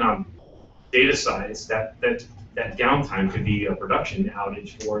depending on data size, that downtime could be a production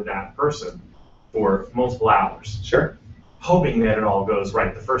outage for that person for multiple hours. Sure. Hoping that it all goes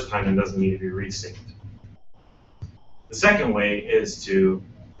right the first time and doesn't need to be resynced. The second way is to,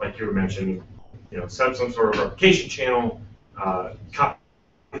 like you were mentioning, set up some sort of replication channel,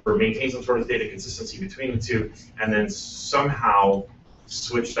 or maintain some sort of data consistency between the two, and then somehow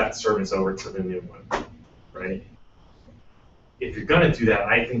switch that service over to the new one, right? If you're going to do that,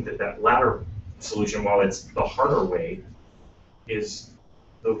 I think that latter solution, while it's the harder way, is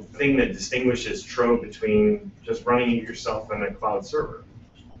the thing that distinguishes Trove between just running it yourself in a cloud server.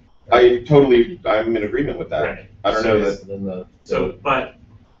 I'm in agreement with that. Right. I don't know that. So, but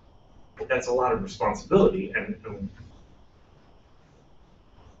that's a lot of responsibility, and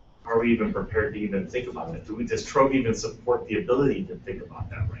are we even prepared to even think about it? Does Trove even support the ability to think about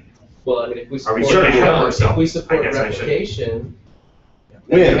that right now? Well, I mean, if we Are we support, getting ahead of ourselves? if we support I guess I should. replication,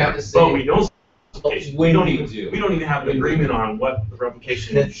 then we have to say. But we don't. We don't do. We don't even have an agreement on what the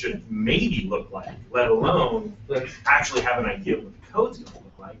replication should maybe look like, let alone actually have an idea of what the code's going to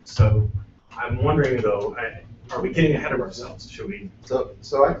look like. So I'm wondering though, are we getting ahead of ourselves? Should we? So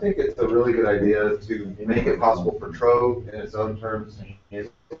I think it's a really good idea to make it possible for Trove in its own terms,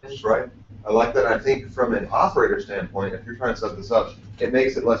 right? I like that. I think from an operator standpoint, if you're trying to set this up, it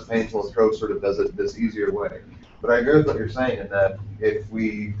makes it less painful if Trove sort of does it this easier way. But I agree with what you're saying in that if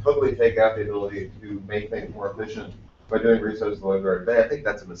we totally take out the ability to make things more efficient by doing resizes the way we are today, I think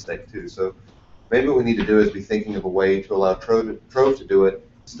that's a mistake too. So maybe what we need to do is be thinking of a way to allow Trove to do it,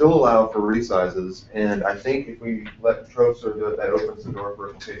 still allow for resizes, and I think if we let Trove sort of do it, that opens the door for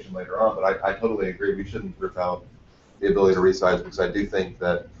replication later on. But I totally agree, we shouldn't rip out the ability to resize, because I do think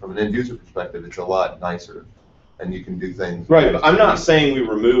that from an end user perspective, it's a lot nicer, and you can do things. Right, but I'm not saying we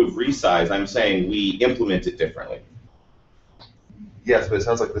remove resize, I'm saying we implement it differently. Yes, but it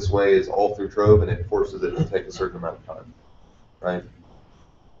sounds like this way is all through Trove, and it forces it to take a certain amount of time, right?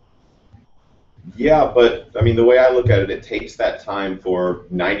 Yeah, but I mean, the way I look at it, it takes that time for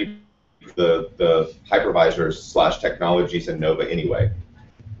 90 the hypervisors / technologies in Nova anyway.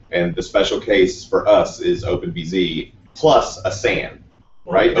 And the special case for us is OpenBZ plus a SAN,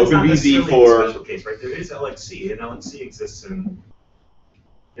 right? Well, OpenBZ for special case, right? There is LXC, and LXC exists in.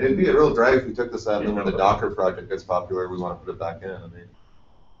 It'd be a real drag if we took this out and then when the Docker project gets popular, we want to put it back in. I mean,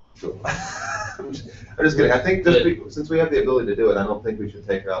 sure. I'm just kidding. I think since we have the ability to do it, I don't think we should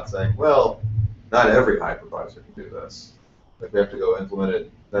take it out saying, well, not every hypervisor can do this. Like we have to go implement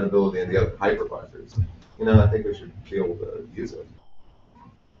it, that ability in the other hypervisors. You know, I think we should be able to use it.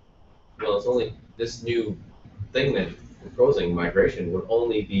 Well, it's only this new thing that we're proposing, migration, would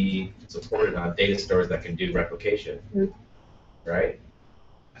only be supported on data stores that can do replication, right?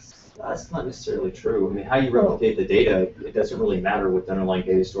 That's not necessarily true. I mean, how you replicate the data, it doesn't really matter with the underlying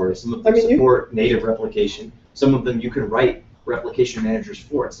data stores. Some of them support native replication. Some of them you can write replication managers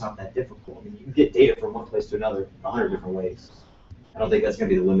for. It's not that difficult. I mean, you can get data from one place to another 100 different ways. I don't think that's going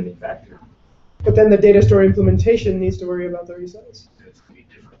to be the limiting factor. But then the data store implementation needs to worry about the resize. It's going to be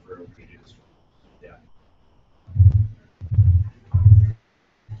different for every data store. Yeah.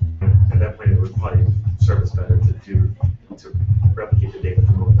 At that point, it would probably serve us better to replicate the data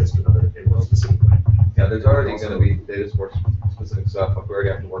from one place to another in one specific way. Yeah, there's already going to be data source specific stuff. We already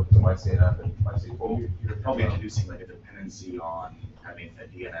have to work with the MyCNF and MySQL. You're probably introducing like a dependency on having a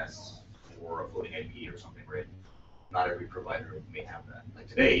DNS or a floating IP or something, right? Not every provider may have that. Like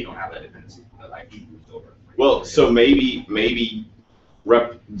today, you don't have that dependency. The IP moves over. well, so maybe a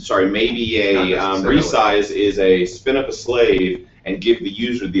resize is a spin up a slave and give the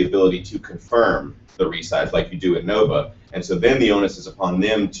user the ability to confirm the resize like you do in Nova. And so then the onus is upon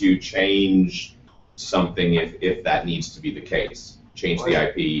them to change something if that needs to be the case. Change the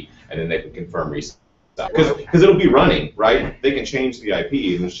IP, and then they can confirm resize. Because it'll be running, right? They can change the IP,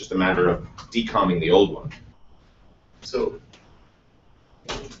 and it's just a matter of decomming the old one. So,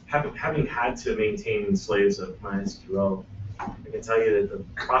 having had to maintain slaves of MySQL, I can tell you that the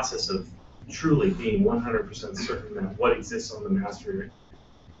process of truly being 100% certain that what exists on the master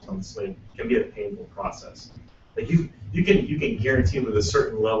on the slave can be a painful process. Like you can guarantee with a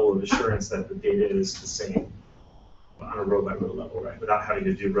certain level of assurance that the data is the same on a row by row level, right? Without having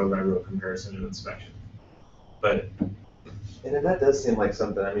to do row by row comparison and inspection. But and that does seem like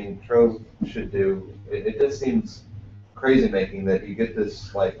something. I mean, Trove should do. It just seems crazy making that you get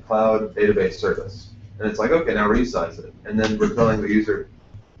this like cloud database service, and it's like, okay, now resize it, and then we're telling the user,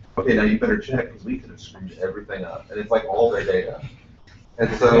 okay, now you better check because we could have screwed everything up, and it's like all their data.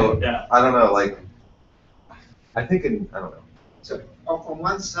 And so yeah. I don't know, like I think I don't know. So on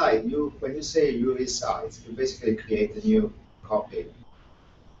one side, when you say you resize, you basically create a new copy,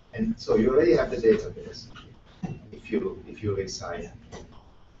 and so you already have the database if you resize,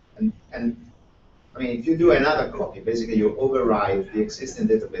 and I mean if you do another copy, basically you override the existing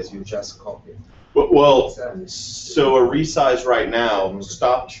database you just copied. Well, so a resize right now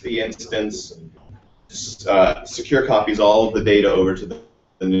stops the instance, secure copies all of the data over to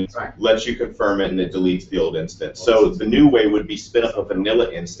the new, lets you confirm it, and it deletes the old instance. So the new way would be spin up a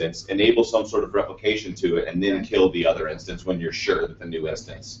vanilla instance, enable some sort of replication to it, and then kill the other instance when you're sure that the new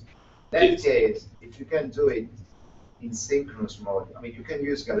instance. In that case, if you can do it in synchronous mode, I mean, you can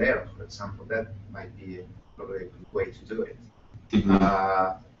use Galera, for example. That might be probably a good way to do it.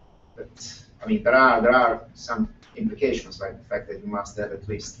 But I mean, there are some implications, like the fact that you must have at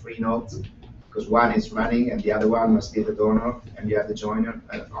least 3 nodes, because one is running and the other one must be the donor, and you have the joiner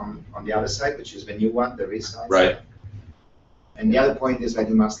on the other side, which is the new one, the resize. Right. And the other point is that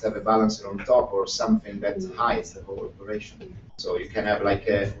you must have a balancer on top or something that hides the whole operation. So you can have like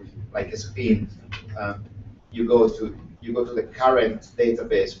a spin. You go to the current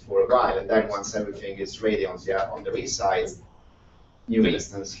database for a while, and then once everything is ready on the resize new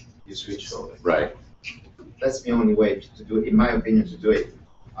instance, you switch over. Right. That's the only way to do it, in my opinion, to do it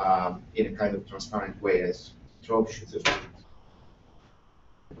in a kind of transparent way as Trove should do.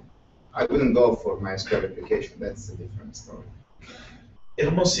 I wouldn't go for MySQL replication. That's a different story. It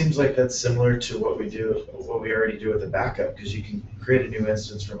almost seems like that's similar to what we already do with a backup, because you can create a new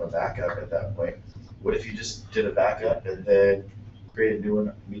instance from a backup at that point. What if you just did a backup and then create a new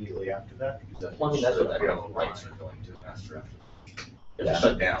one immediately after that? Well, I mean, that's what that lights are going to faster after. Yeah.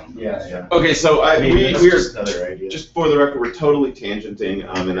 Shut down. Yeah. Okay, so Maybe that's we're just another idea. just for the record, we're totally tangenting,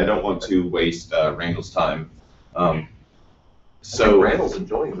 and I don't want to waste Randall's time. So Randall's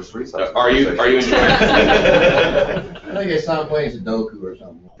enjoying this research. Are you enjoying it? I think I saw him playing Sudoku or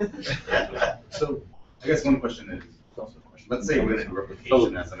something. So I guess one question is also a question. Let's say we're going to do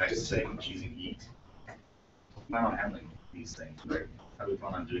replication as the next thing using heat. Plan on handling these things, right? How do we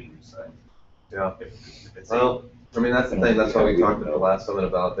plan on doing these things? Yeah. If it's Well, I mean, that's the thing, that's why we talked at the last summit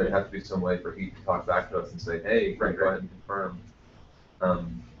about there have to be some way for heat to talk back to us and say, hey, go ahead and confirm.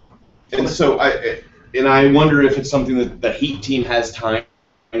 And so I wonder if it's something that the heat team has time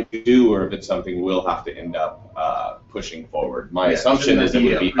to do, or if it's something we'll have to end up pushing forward. My assumption is it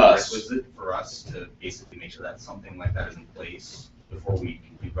would be us. Was it for us to basically make sure that something like that is in place before we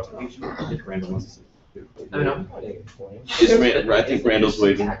can do replication? Randall wants to I mean, I'm putting it for you. I think Randall's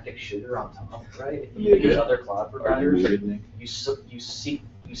waiting. Tactic sugar on top, right? If you use other cloud providers, you seed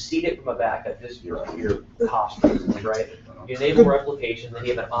it from a backup, just your cost, right? You enable replication, then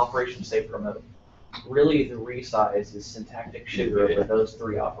you have an operation safe remote. Really, the resize is syntactic sugar over those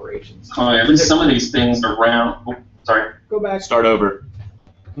three operations. At least some of these things around. Oh, sorry. Go back. Start over.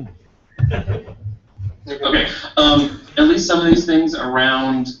 Okay. At least some of these things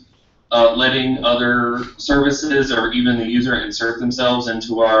around letting other services or even the user insert themselves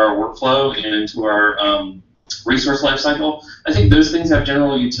into our workflow and into our resource lifecycle. I think those things have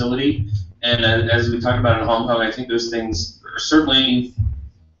general utility, and as we talked about in Hong Kong, I think those things are certainly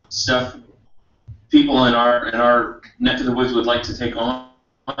stuff people in our neck of the woods would like to take on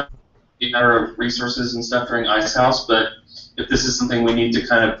in our resources and stuff during icehouse. But if this is something we need to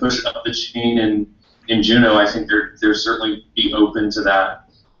kind of push up the chain in Juno, I think they're certainly be open to that.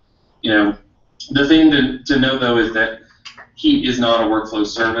 You know, the thing to know though is that heat is not a workflow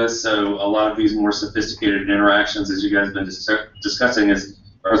service, so a lot of these more sophisticated interactions, as you guys have been discussing,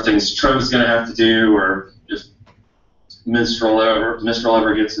 are things Trove's going to have to do, or if Mistral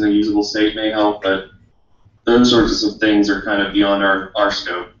ever gets in a usable state may help, but those sorts of things are kind of beyond our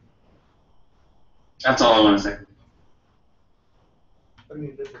scope. That's all I want to say. I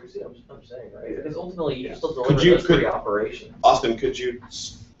mean, that's what I'm saying, right? Because ultimately, you still deliver those three operations. Austin, could you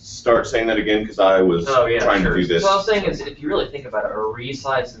start saying that again? Because I was trying to do this. What I'm saying is, if you really think about it, a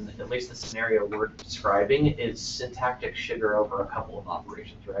resize in at least the scenario we're describing is syntactic sugar over a couple of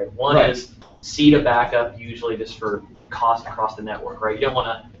operations, right? One is seed a backup, usually just for cost across the network, right? You don't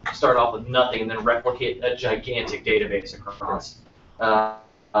want to start off with nothing and then replicate a gigantic database across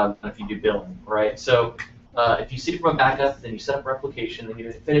if you do billing, right? So if you seed it from a backup, then you set up replication, then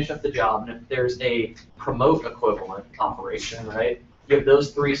you finish up the job, and if there's a promote equivalent operation, right? You have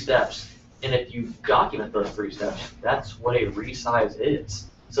those three steps, and if you document those three steps, that's what a resize is.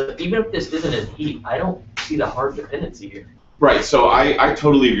 So even if this isn't in heat, I don't see the hard dependency here. Right, so I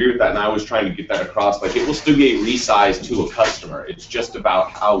totally agree with that, and I was trying to get that across. Like, it will still be a resize to a customer. It's just about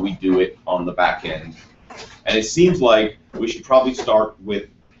how we do it on the back end. And it seems like we should probably start with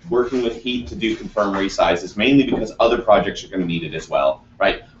working with heat to do confirm resizes, mainly because other projects are going to need it as well,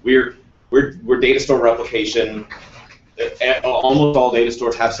 right? We're data store replication. Almost all data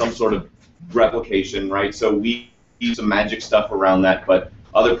stores have some sort of replication, right? So we use some magic stuff around that, but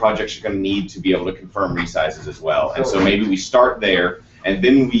other projects are going to need to be able to confirm resizes as well. And so maybe we start there, and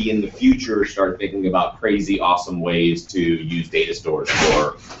then we in the future start thinking about crazy, awesome ways to use data stores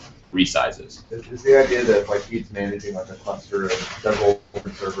for resizes. Is the idea that like he's managing like a cluster of several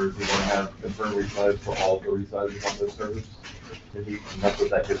different servers, you want to have confirm resize for all of the resizes on those servers? And that's what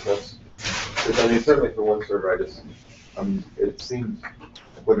that gives us. Because I mean, certainly for one server, it seems,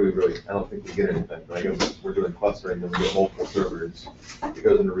 what do we really, I don't think we get anything, but I guess we're doing clustering, then we get multiple servers. It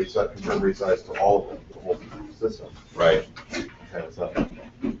goes into confirm resize to all of them, the whole system. Right. Okay, so.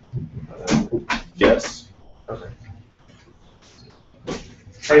 Yes. Okay.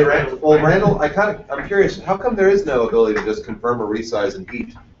 Hey, Randall. Well, Randall, I'm curious. How come there is no ability to just confirm a resize in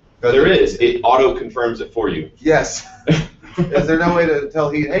heat? There is. It auto confirms it for you. Yes. Is there no way to tell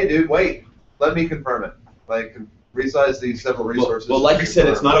heat, hey, dude, wait, let me confirm it? Like, resize these several resources. Well, like you said,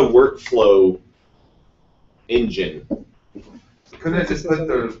 it's not a workflow engine. Couldn't it just put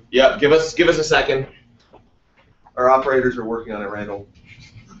the? Yeah. Give us a second. Our operators are working on it, Randall.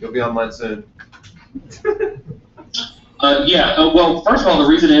 You'll be online soon. Well, first of all, the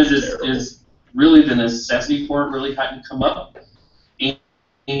reason is really the necessity for it really hadn't come up, and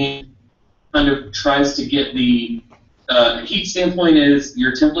kind of tries to get the heat standpoint is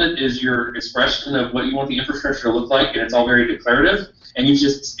your template is your expression of what you want the infrastructure to look like, and it's all very declarative. And you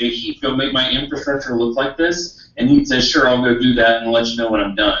just say, Heat, go make my infrastructure look like this, and Heat says, sure, I'll go do that and let you know when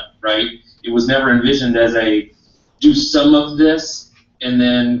I'm done, right? It was never envisioned as a do some of this and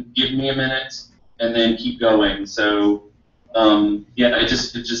then give me a minute and then keep going. So yeah, it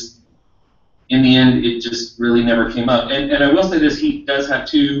just in the end it just really never came up. And I will say this, Heat does have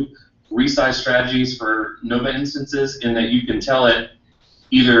 2 resize strategies for Nova instances in that you can tell it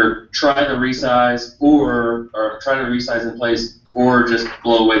either try the resize or try to resize in place or just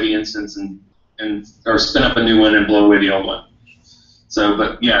blow away the instance and or spin up a new one and blow away the old one. So,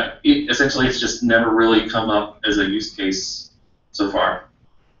 but yeah, essentially it's just never really come up as a use case so far.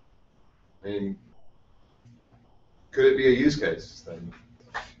 I mean, could it be a use case then?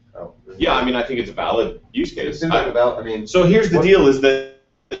 Oh, Yeah, I mean, I think it's a valid use case. It seems like I mean. So here's the deal: is that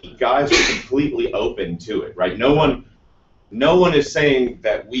guys are completely open to it, right? No one is saying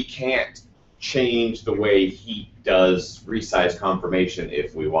that we can't change the way Heat does resize confirmation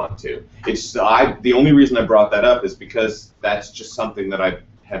if we want to. It's the only reason I brought that up is because that's just something that I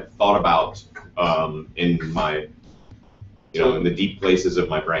have thought about in my, in the deep places of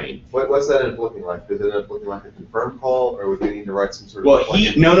my brain. What's that end up looking like? Does it end up looking like a confirm call, or would we need to write some sort of? Well,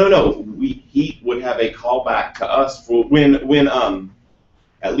 no. Heat would have a callback to us for when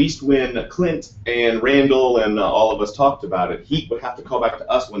at least when Clint and Randall and all of us talked about it, Heat would have to call back to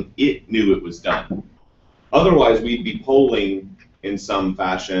us when it knew it was done. Otherwise, we'd be polling in some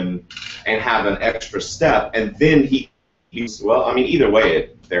fashion and have an extra step, and then well, I mean, either way,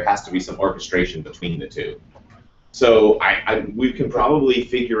 there has to be some orchestration between the two. So we can probably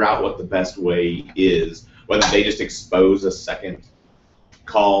figure out what the best way is, whether they just expose a second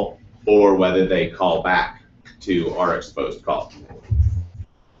call or whether they call back to our exposed call.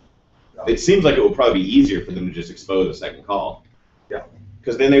 It seems like it would probably be easier for them to just expose a second call. Yeah.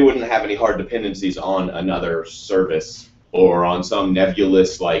 Because then they wouldn't have any hard dependencies on another service or on some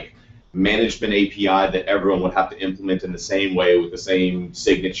nebulous like management API that everyone would have to implement in the same way with the same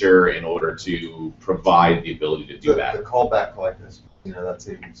signature in order to provide the ability to do that. The callback like this, that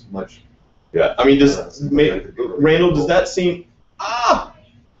seems much. Yeah. I mean, Randall, does that seem? I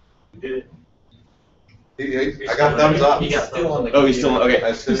got thumbs up. He's still on the computer. Oh, he's still on.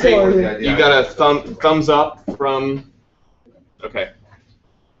 Okay. You got a thumbs up from. Okay.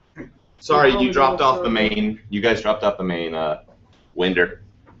 Sorry, you dropped off the main. You guys dropped off the main winder.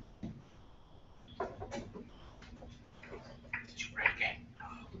 Did you break it?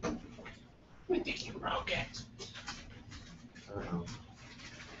 I think you broke it.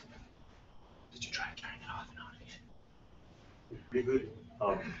 Did you try to turn it off and on again? Reboot.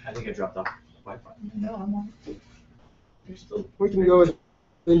 I think I dropped off Wi-Fi. No, I'm on. You're still. We can go with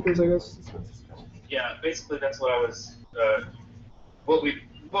thinkers, I guess. Yeah, basically that's what I was. What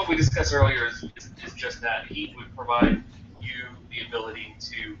we discussed earlier is just that Heat would provide you the ability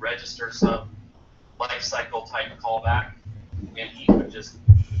to register some lifecycle type callback, and Heat would just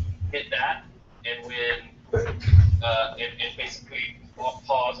hit that, and when and basically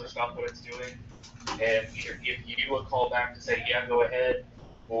pause or stop what it's doing, and either give you a callback to say yeah, go ahead,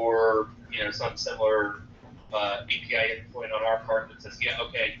 or some similar API endpoint on our part that says yeah,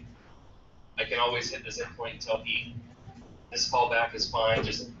 okay, I can always hit this endpoint and tell Heat this callback is fine,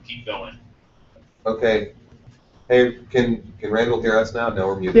 just keep going. Okay. Hey, can Randall hear us now? No,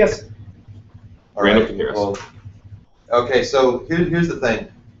 we're muted. Yes. All right. Can hear us. Okay, so here's the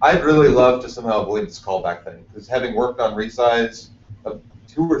thing. I'd really love to somehow avoid this callback thing, because having worked on resize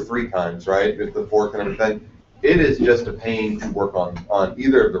 2 or 3 times, right, with the fork and everything, it is just a pain to work on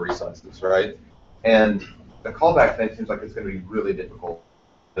either of the resizes, right? And the callback thing seems like it's going to be really difficult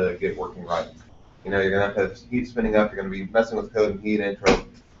to get working right. You're going to have Heat spinning up, you're going to be messing with code and Heat and Trove.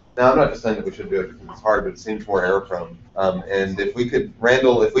 Now, I'm not just saying that we should do it because it's hard, but it seems more error prone. And if we could,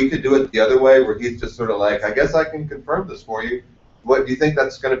 Randall, if we could do it the other way, where He's just sort of like, I guess I can confirm this for you, what do you think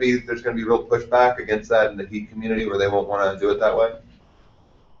that's going to be, there's going to be real pushback against that in the Heat community where they won't want to do it that way?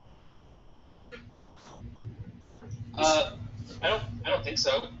 I don't think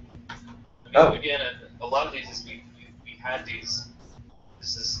so. I mean, again, a lot of these we had these.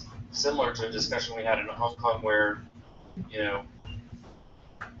 This is similar to a discussion we had in Hong Kong where,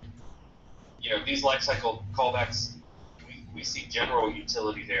 these lifecycle callbacks, we see general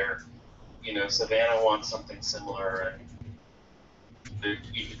utility there. Savannah wants something similar, and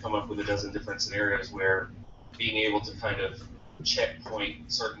you can come up with a dozen different scenarios where being able to kind of checkpoint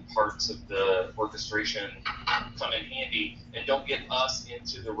certain parts of the orchestration come in handy and don't get us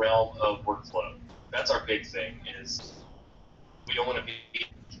into the realm of workflow. That's our big thing, is we don't want to be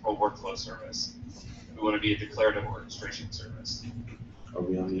a workflow service. we want to be a declarative orchestration service.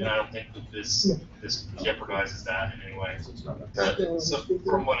 And I don't think that this jeopardizes that in any way. So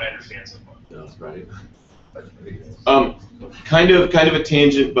from what I understand so far. That's right. Kind of a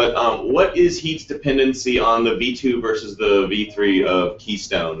tangent, but what is Heat's dependency on the V2 versus the V3 of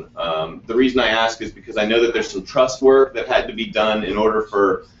Keystone? The reason I ask is because I know that there's some trust work that had to be done in order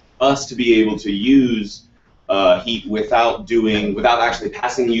for us to be able to use Heat without actually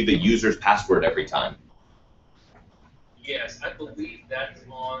passing you the user's password every time. Yes, I believe that's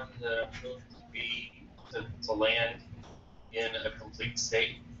on the to land in a complete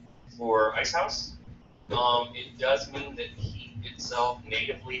state for icehouse. It does mean that Heat itself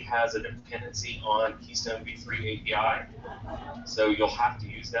natively has a dependency on Keystone v3 API, so you'll have to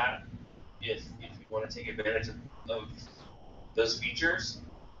use that if you want to take advantage of those features.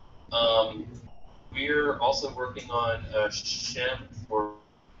 We're also working on a shim for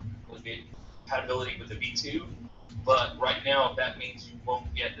compatibility with the v2, but right now that means you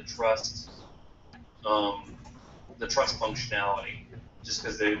won't get the trust functionality, just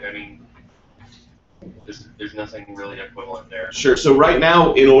because there's nothing really equivalent there. Sure. So right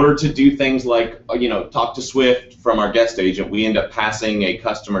now, in order to do things like talk to Swift from our guest agent, we end up passing a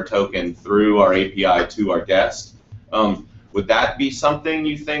customer token through our API to our guest. Would that be something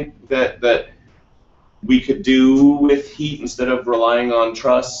you think that we could do with Heat instead of relying on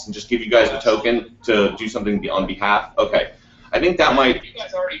trust and just give you guys a token to do something on behalf? Okay. I think that might. You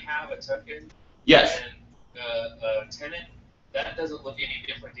guys already have a token. Yes. And a tenant, that doesn't look any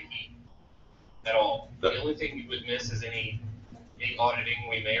different to Heat at all. The only thing you would miss is any auditing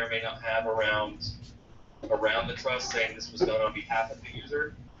we may or may not have around the trust, saying this was done on behalf of the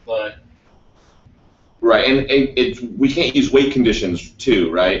user, but. Right, and we can't use wait conditions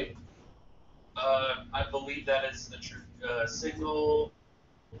too, right? I believe that is the true signal.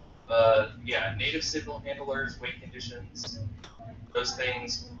 Native signal handlers, wait conditions, those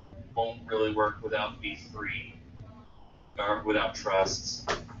things won't really work without V3 or without trusts.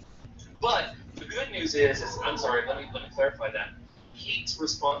 But the good news is I'm sorry, let me clarify that. Heat's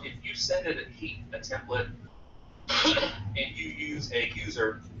response, if you send it a template and you use a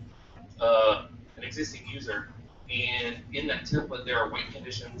user, an existing user, and in that template there are wait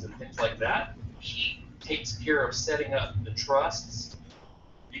conditions and things like that, Heat takes care of setting up the trusts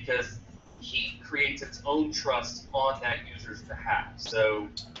because Heat creates its own trust on that user's behalf. So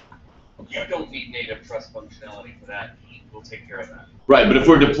you don't need native trust functionality for that. Heat will take care of that. Right, but if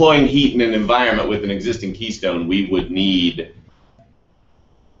we're deploying Heat in an environment with an existing Keystone, we would need to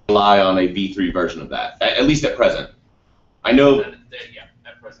rely on a V3 version of that, at least at present. I know. Yeah,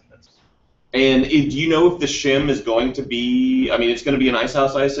 at present, that's. And do you know if the shim is going to be? I mean, it's going to be an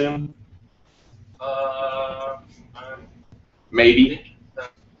icehouse, I assume. Maybe.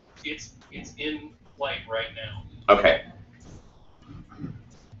 It's in flight right now. Okay.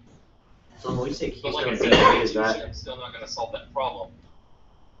 So when we say Keystone like V3, is that? I'm still not going to solve that problem.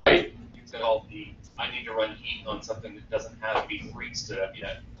 Right. It's called I need to run Heat on something that doesn't have V3 stood up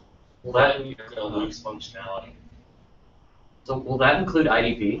yet. Will that you're going to lose functionality. So will that include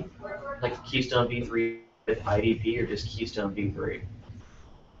IDP, like Keystone V3 with IDP, or just Keystone V3?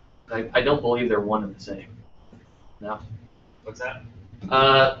 I don't believe they're one and the same. No. What's that?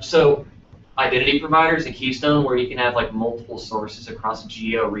 So identity providers in Keystone, where you can have like multiple sources across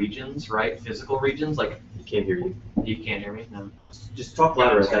geo regions, right? Physical regions. Like I can't hear you. You can't hear me? No. Just talk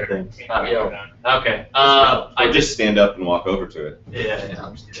louder at that thing. Okay. I just stand up and walk over to it. Yeah.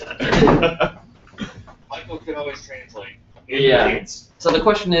 I'll just do that. Michael could always translate. Yeah. So the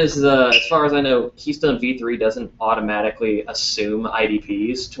question is, as far as I know, Keystone V3 doesn't automatically assume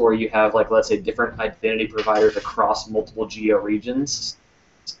IDPs to where you have, like, let's say, different identity providers across multiple geo regions.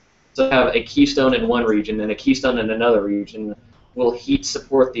 So you have a Keystone in one region and a Keystone in another region. Will Heat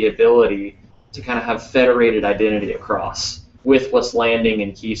support the ability to kind of have federated identity across with what's landing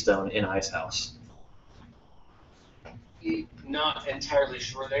in Keystone in Icehouse? Not entirely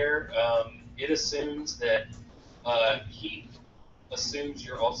sure there. It assumes that Heat assumes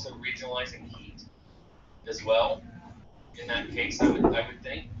you're also regionalizing Heat as well. In that case, I would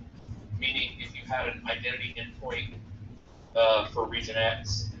think. Meaning, if you had an identity endpoint for region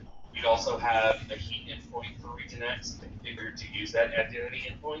X, you'd also have a Heat endpoint for region X configured to use that identity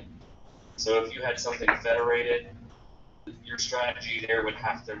endpoint. So if you had something federated, your strategy there would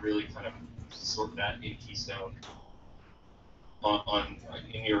have to really kind of sort that in Keystone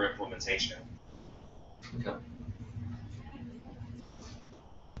in your implementation. Okay.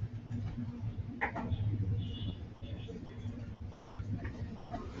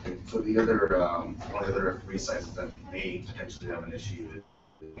 So the other, one of the other F3 sites that may potentially have an issue is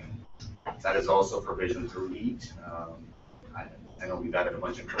That is also provisioned through heat. I know we've added a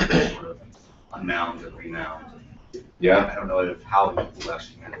bunch of code sort of unmount and remount. Yeah. I don't know how we will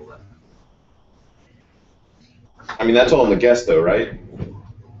actually handle that. I mean, that's all in the guest though, right?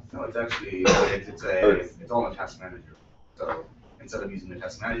 No, it's actually, it's all in the task manager. So instead of using the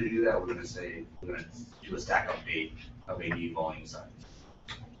task manager to do that, we're going to do a stack update of a new volume size.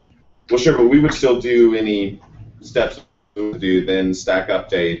 Well, sure, but we would still do any steps we would do, then stack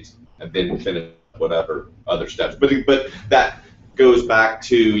update, and then finish whatever other steps. But that goes back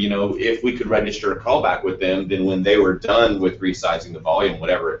to, you know, if we could register a callback with them, then when they were done with resizing the volume,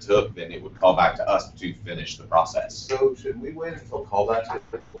 whatever it took, then it would call back to us to finish the process. So should we wait until callbacks are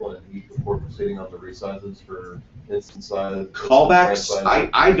available and heat before proceeding on the resizes for instance size? Callbacks,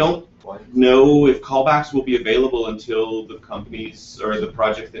 I don't know if callbacks will be available until the companies or the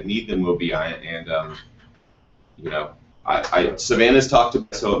projects that need them will be. You know, Savannah's talked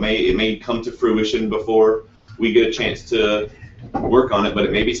about, so it may come to fruition before we get a chance to work on it, but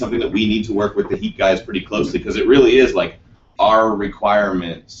it may be something that we need to work with the heat guys pretty closely, because it really is like our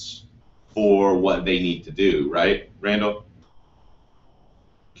requirements for what they need to do, right, Randall?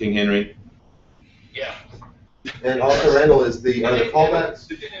 King Henry? Yeah. And also, Randall, is the callbacks?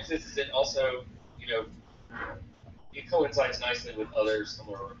 The good news is it also, you know, it coincides nicely with other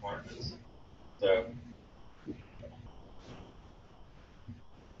similar requirements. So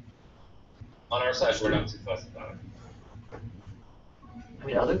on our side, we're not too fussed about it. I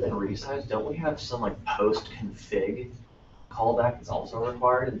mean, other than resize, don't we have some like post-config callback that's also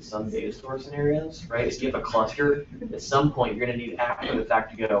required in some data store scenarios, right? If you have a cluster, at some point you're going to need after the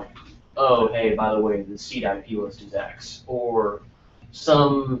fact to go, oh, hey, by the way, the seed IP list is X, or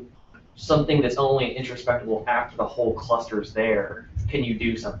something that's only introspectable after the whole cluster's there. Can you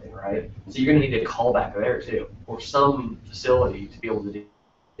do something, right? So you're going to need a callback there too, or some facility to be able to do.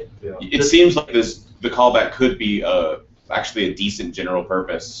 Yeah. It seems like the callback could be actually a decent general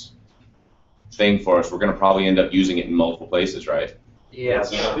purpose thing for us. We're going to probably end up using it in multiple places, right? Yeah,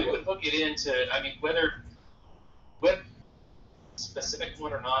 we would hook it into, I mean, whether specific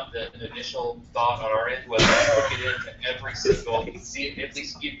one or not, the initial thought on our end was to hook it into every single, at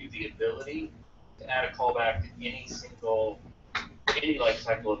least give you the ability to add a callback to any life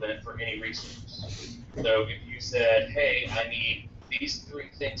cycle event for any resource. So if you said, hey, I need these 3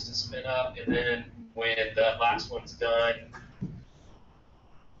 things to spin up, and then when that last one's done,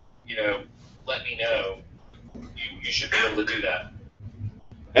 you know, let me know. You should be able to do that.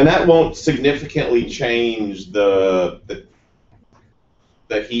 And that won't significantly change the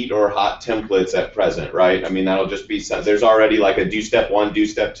heat or hot templates at present, right? I mean, that'll just be there's already like a do step 1, do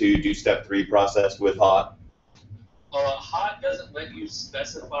step 2, do step 3 process with hot. Hot doesn't let you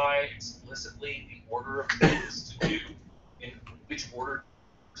specify explicitly the order of things to do, in which order,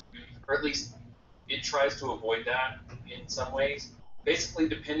 or at least it tries to avoid that in some ways. Basically,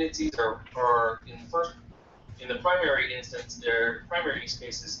 dependencies are in the primary instance, their primary use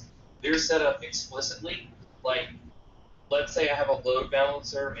cases, they're set up explicitly. Like, let's say I have a load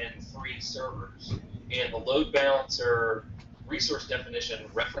balancer and 3 servers, and the load balancer resource definition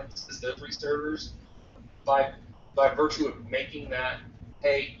references those 3 servers. By virtue of making that,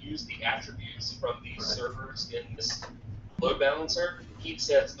 hey, use the attributes from these servers in this load balancer, Heat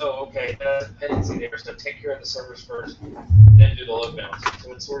says, oh, okay, that's a dependency there, so take care of the servers first, then do the load balancer.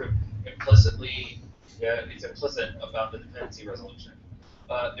 So it's sort of implicitly, it's implicit about the dependency resolution.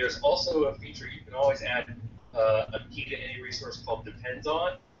 There's also a feature you can always add a key to any resource called depends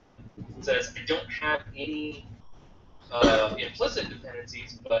on. It says, I don't have any implicit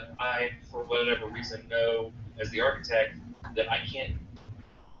dependencies, but I, for whatever reason, know as the architect that I can't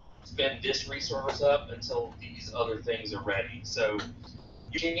spin this resource up until these other things are ready. So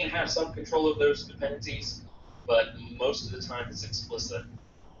you can have some control of those dependencies, but most of the time it's explicit,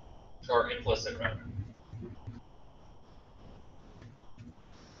 or implicit rather.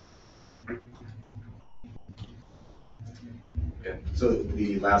 Okay. So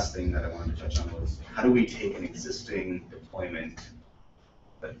the last thing that I wanted to touch on was, how do we take an existing deployment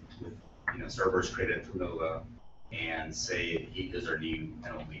that with servers created in Nova and say Heat is our new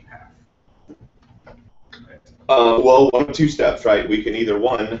NLP path? Well, 1 of 2 steps, right? We can either,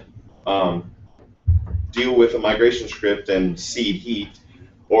 1, deal with a migration script and seed Heat,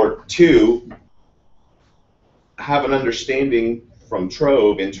 or 2, have an understanding from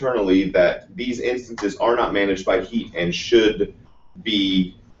Trove internally that these instances are not managed by Heat and should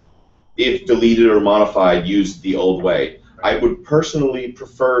be, if deleted or modified, used the old way. I would personally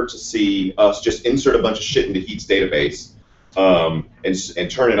prefer to see us just insert a bunch of shit into Heat's database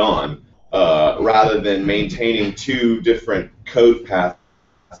and turn it on, rather than maintaining 2 different code paths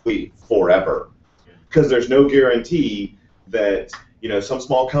forever, because there's no guarantee that, you know, some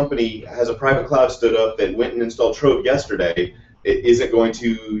small company has a private cloud stood up that went and installed Trove yesterday. It isn't going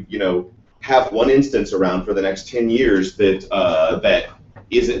to, you know, have one instance around for the next 10 years that that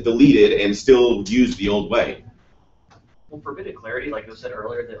isn't deleted and still used the old way. Well, for a bit of clarity, like I said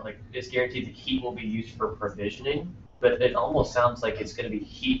earlier, that like it's guaranteed that heat will be used for provisioning, but it almost sounds like it's going to be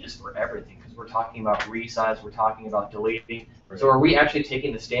heat is for everything, because we're talking about resize, we're talking about deleting. Right. So are we actually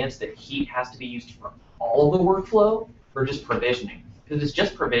taking the stance that heat has to be used for all of the workflow, or just provisioning? Because if it's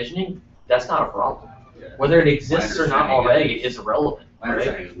just provisioning, that's not a problem. Yeah. Whether it exists or not already is irrelevant. My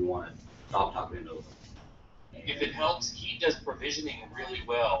understanding is we want to top windows. If it helps, heat does provisioning really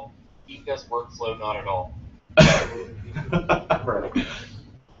well. Heat does workflow not at all. Right.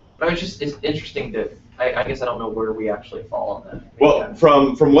 But it's interesting that I guess I don't know where we actually fall on that. Well,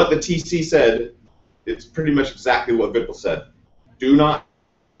 from what the TC said, it's pretty much exactly what Vipul said. Do not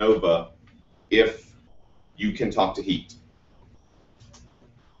Nova if you can talk to heat.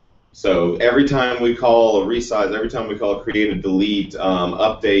 So every time we call a resize, every time we call a create and delete,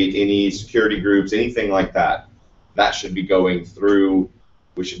 update any security groups, anything like that, that should be going through.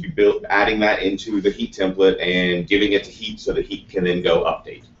 We should be adding that into the heat template and giving it to heat so that heat can then go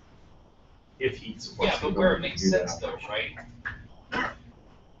update. If heat supports. Yeah, but where it makes sense though, right? I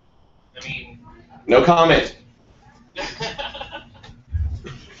mean. No comment.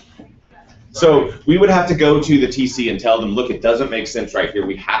 So we would have to go to the TC and tell them, look, it doesn't make sense right here.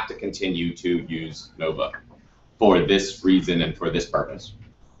 We have to continue to use Nova for this reason and for this purpose.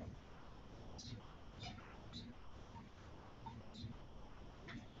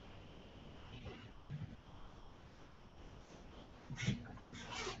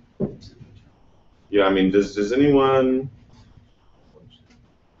 Yeah, I mean, does anyone?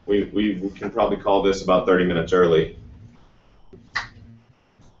 We can probably call this about 30 minutes early.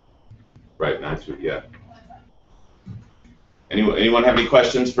 Right, not too, yeah. Anyone have any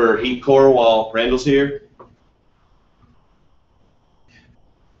questions for Heat Core while Randall's here?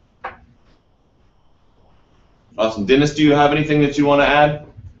 Awesome. Dennis, do you have anything that you want to add?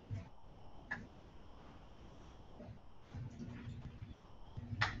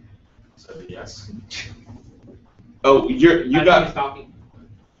 Yes. Oh, you got. Talking.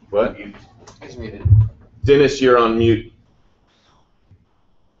 What? He's muted. Dennis, you're on mute.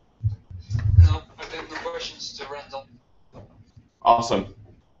 No, I have no questions to Randall. Awesome.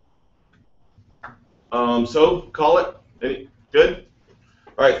 So call it. Good.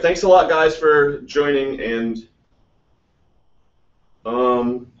 All right. Thanks a lot, guys, for joining. And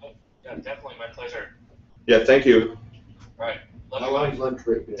Yeah, definitely my pleasure. yeah, thank you. All right. How long is lunch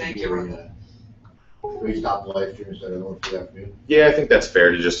break? Thank you, Randall. We stop the live stream instead of going for the afternoon. Yeah, I think that's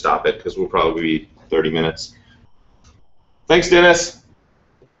fair to just stop it because we'll probably be 30 minutes. Thanks, Dennis.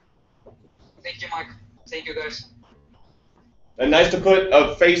 Thank you, Mike. Thank you, guys. And nice to put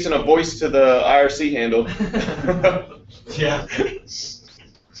a face and a voice to the IRC handle. Yeah.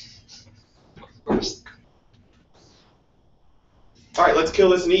 Of course. All right, let's kill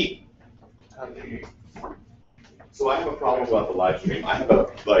this and eat. So I have a problem about the live stream. I have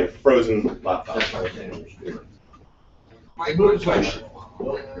a frozen laptop. My quick question.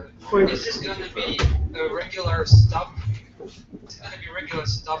 Is this gonna be a regular stuff? It's gonna be regular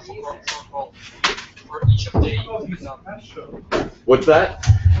stuff for each of the. What's that?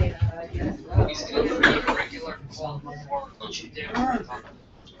 Is it gonna be a regular call for each of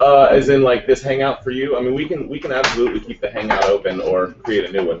the. As in like this Hangout for you? I mean, we can absolutely keep the Hangout open or create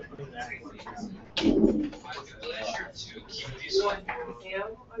a new one.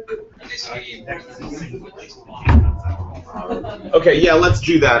 Okay, yeah, let's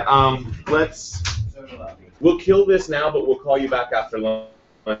do that. We'll kill this now, but we'll call you back after lunch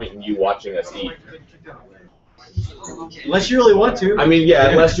and you watching us eat. Unless you really want to. I mean, yeah,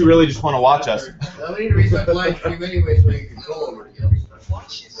 unless you really just want to watch us. No, we need to reset the live stream anyway so we can control over it again.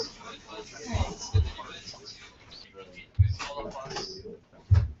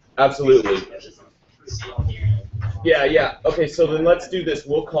 Absolutely. Yeah. Okay, so then let's do this.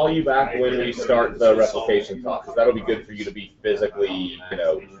 We'll call you back when we start the replication talk, because that'll be good for you to be physically,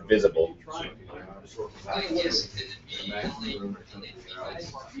 visible.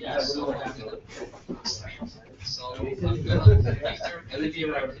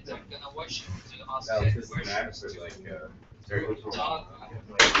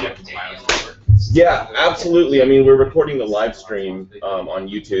 Yeah, absolutely. I mean, we're recording the live stream on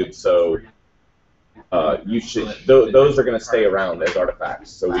YouTube, so you should. Those are going to stay around as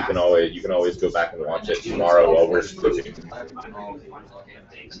artifacts, so you can always go back and watch it tomorrow while we're cooking.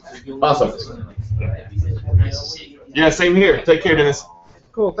 Awesome. Yeah, same here. Take care, Dennis.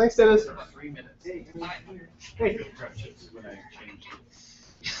 Cool. Thanks, Dennis. 3 minutes. Hey.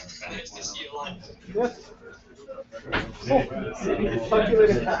 Nice to see you live. Yes. Cool. Talk to you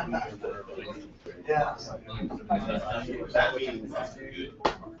later. Yeah. That means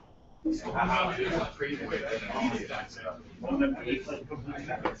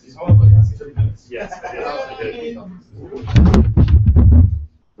Yes, I did.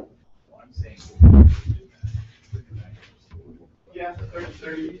 Yeah,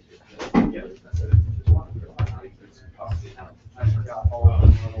 30. Yeah. I forgot all of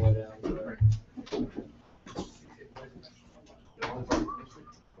them on the way down there.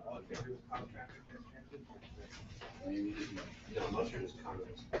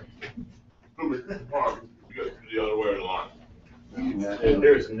 You go the other way along. And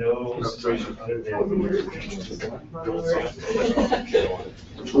there's no separation other than.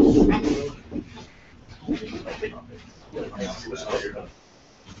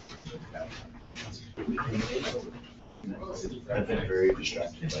 I've been very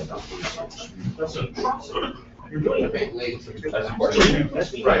distracted by that. You're doing it. That's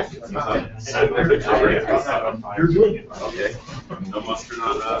important. Right. You're doing it. Okay. No mustard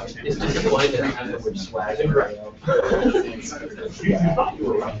on that. It's disappointing that I have so much swag.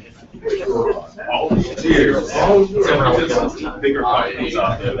 All these cheers. Bigger companies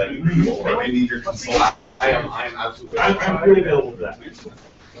out there that may need your consult. I am absolutely. I'm really available for that.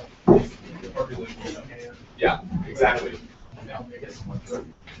 Yeah, exactly.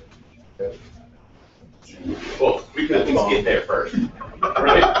 Well, we could at least get there first.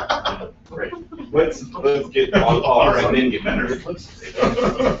 Right. Right. Let's get on par and then get better.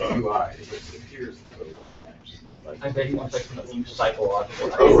 I bet you want like some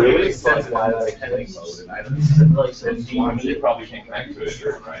psychological. Oh, really? Why that Depending mode, and I don't. Like some You probably can't connect to it,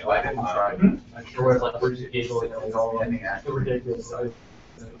 right? Like, where it's like we're just giggling and all ridiculous.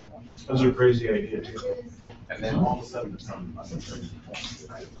 Those are crazy ideas. And then all of a sudden,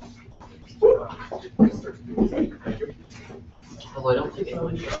 Although I don't think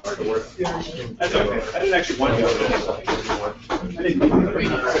anyone should start to work. That's okay. I didn't actually want to go there. I didn't.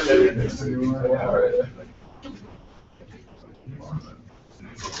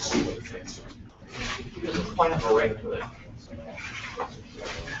 Point of a ring to it.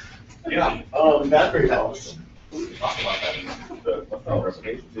 Yeah, battery helps. Talk about that in the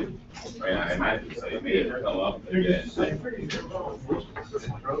replication too. I mean, I imagine so. You made it come up again.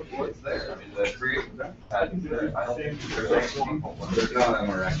 What's there? I mean, the creation pattern there. I don't think there's actually, there's none of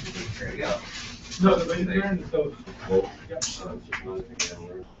them are actually carried out. No, but they're in those.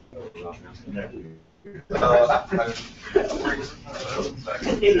 Was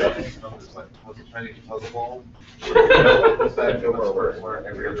it Chinese puzzle ball? Where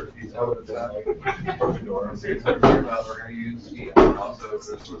every other piece of it we're gonna use ski. Also,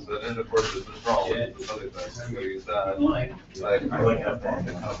 this was, and of course, this is wrong. This other thing, we use that. Like, I like how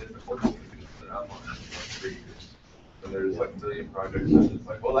difficult it is to put out on 3 years. And there's like a million projects, and it's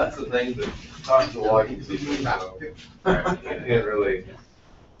like, well, that's the thing that talks to why you see, so, you can't really.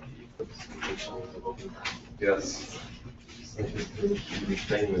 Yes.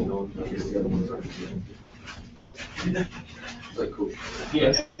 Like, cool.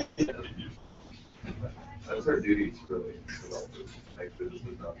 Yeah. That's our duty to really develop this, make sure this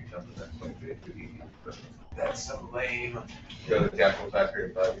does not become the next like big duty. That's so lame. Go to the capital factory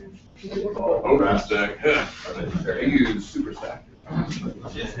in 5 years. Open stack. They use super stack.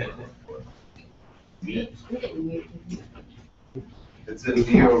 It's in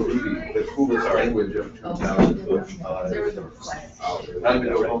Neo-Ruby, the coolest language of 2005. I had to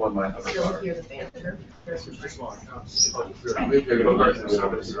go home on my other car. Yeah,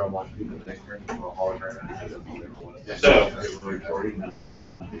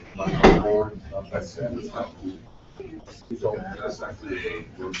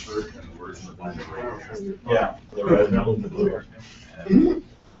 the red and the blue.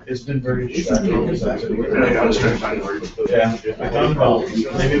 It's been very distracting. Yeah, I found about,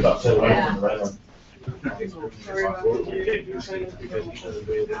 maybe about 7 minutes on the red one.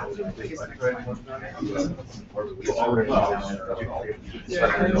 Yeah.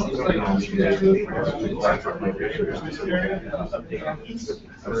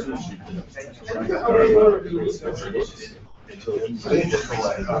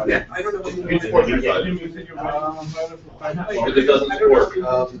 I don't know what if it doesn't work.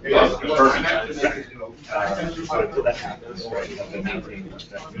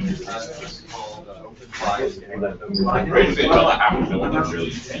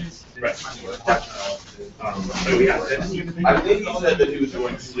 I think he said that he was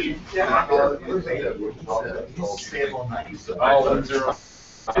going to sleep.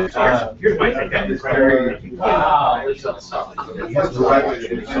 Here's my take.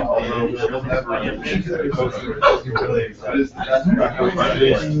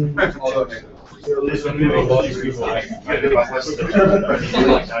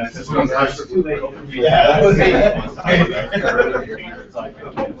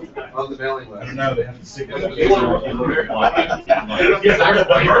 On the mailing list. I don't know, they have to stick it.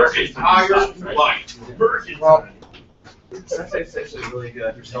 That's actually really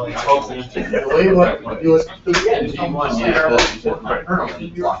good. You're selling folks. The way what you was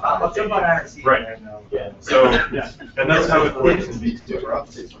Right. So, and that's how it works.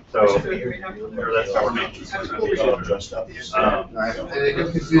 So, or that's how we're making. And they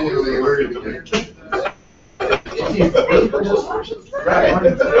just continually worded it.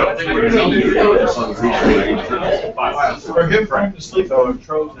 For him trying to sleep, though,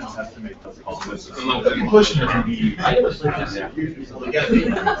 Trove now has to make those calls. Pushing it to be.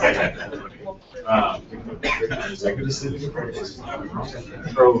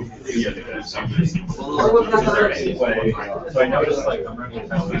 Trove. So I noticed like I'm running a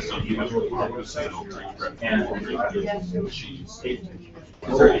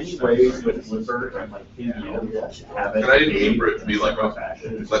is there any ways with Flipper and like PDM to have it? And I didn't mean for it to be like,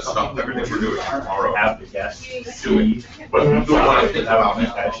 let's stop everything we're doing tomorrow. Have the guests Do it. But we don't want to without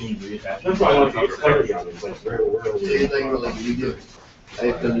attaching and reattaching. That's why I want to talk about Anything really medium. I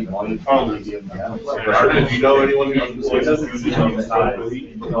have done one medium now. Do you know anyone who So it doesn't see on the side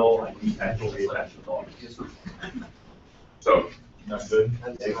until like detach or reattach the dog. So. That's good.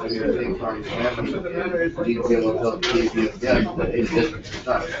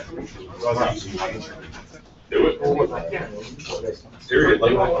 Do it.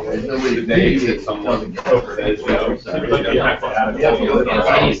 Seriously, like the day that someone over that, you know,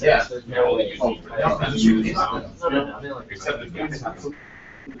 except if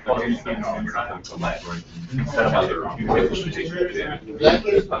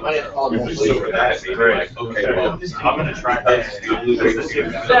okay, well, I'm gonna try that.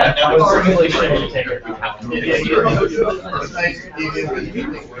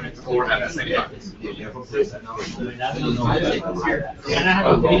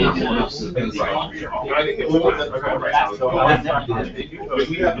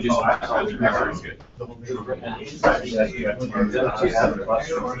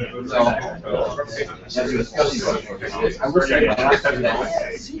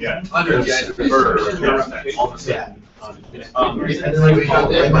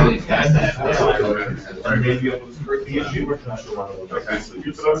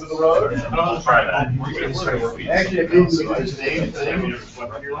 Actually, if you look at the same thing, and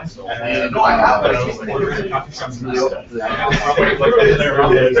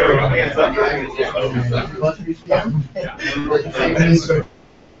I have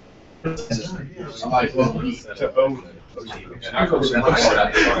to own it. And I go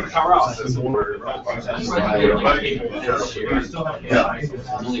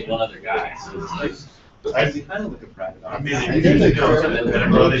Only one other guy. So it's like, I kind of look at private. I mean,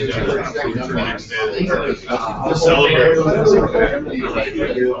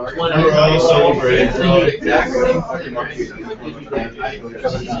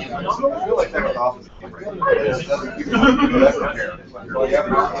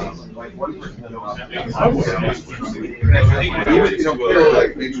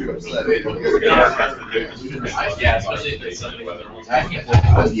 yeah, especially if it's something whether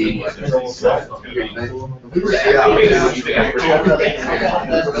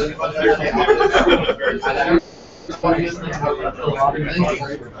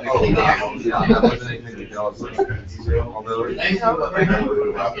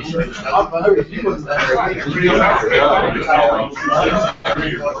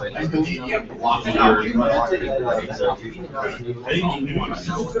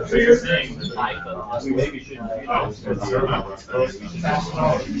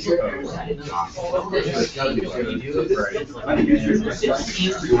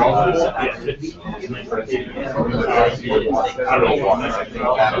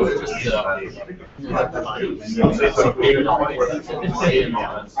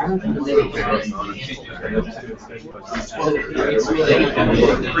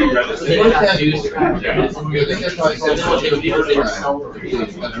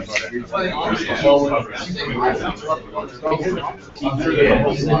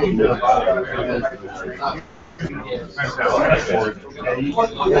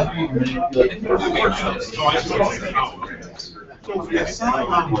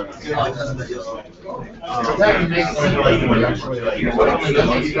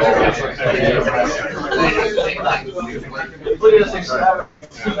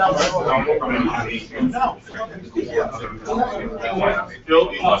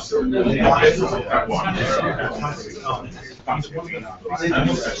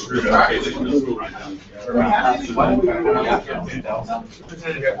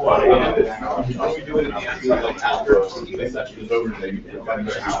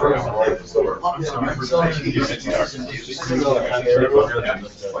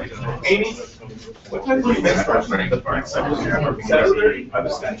Amy, what time do you guys start running the park? 7:30? I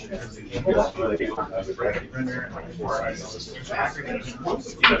was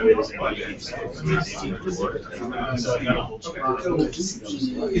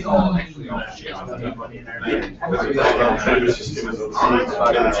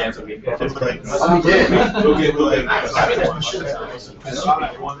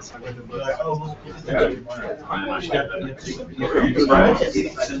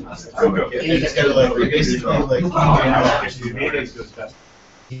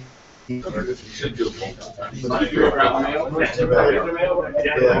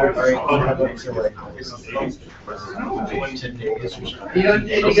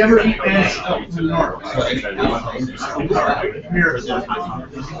You ever eat this up in the north?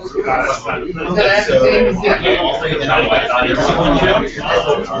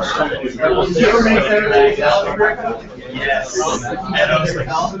 You ever make Saturday salad breakfast? Yes. And I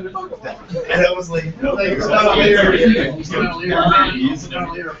was like, it's not a layer of meat. It's not a layer of meat. It's not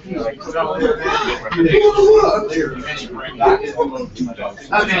a layer of meat. It's not a layer of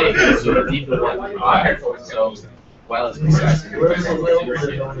meat. So, while it's discussing.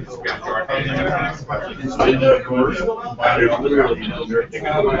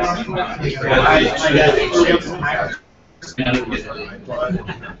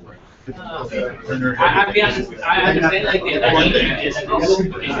 I'll be honest, I understand like the other thing is.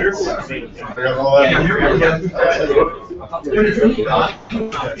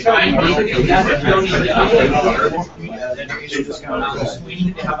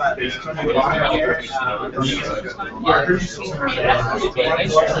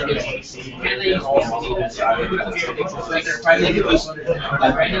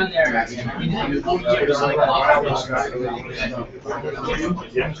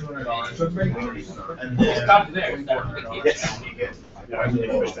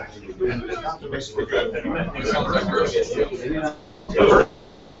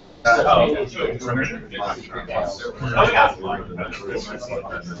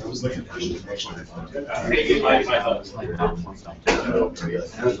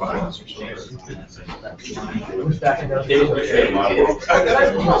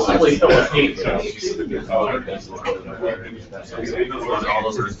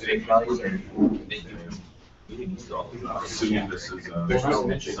 Assuming this is,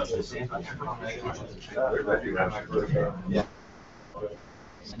 Yeah.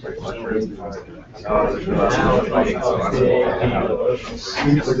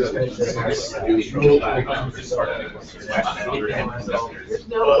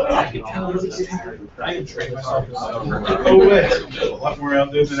 Oh, wait, a lot more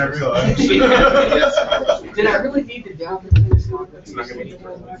out there than I realized. Did I really need to down this?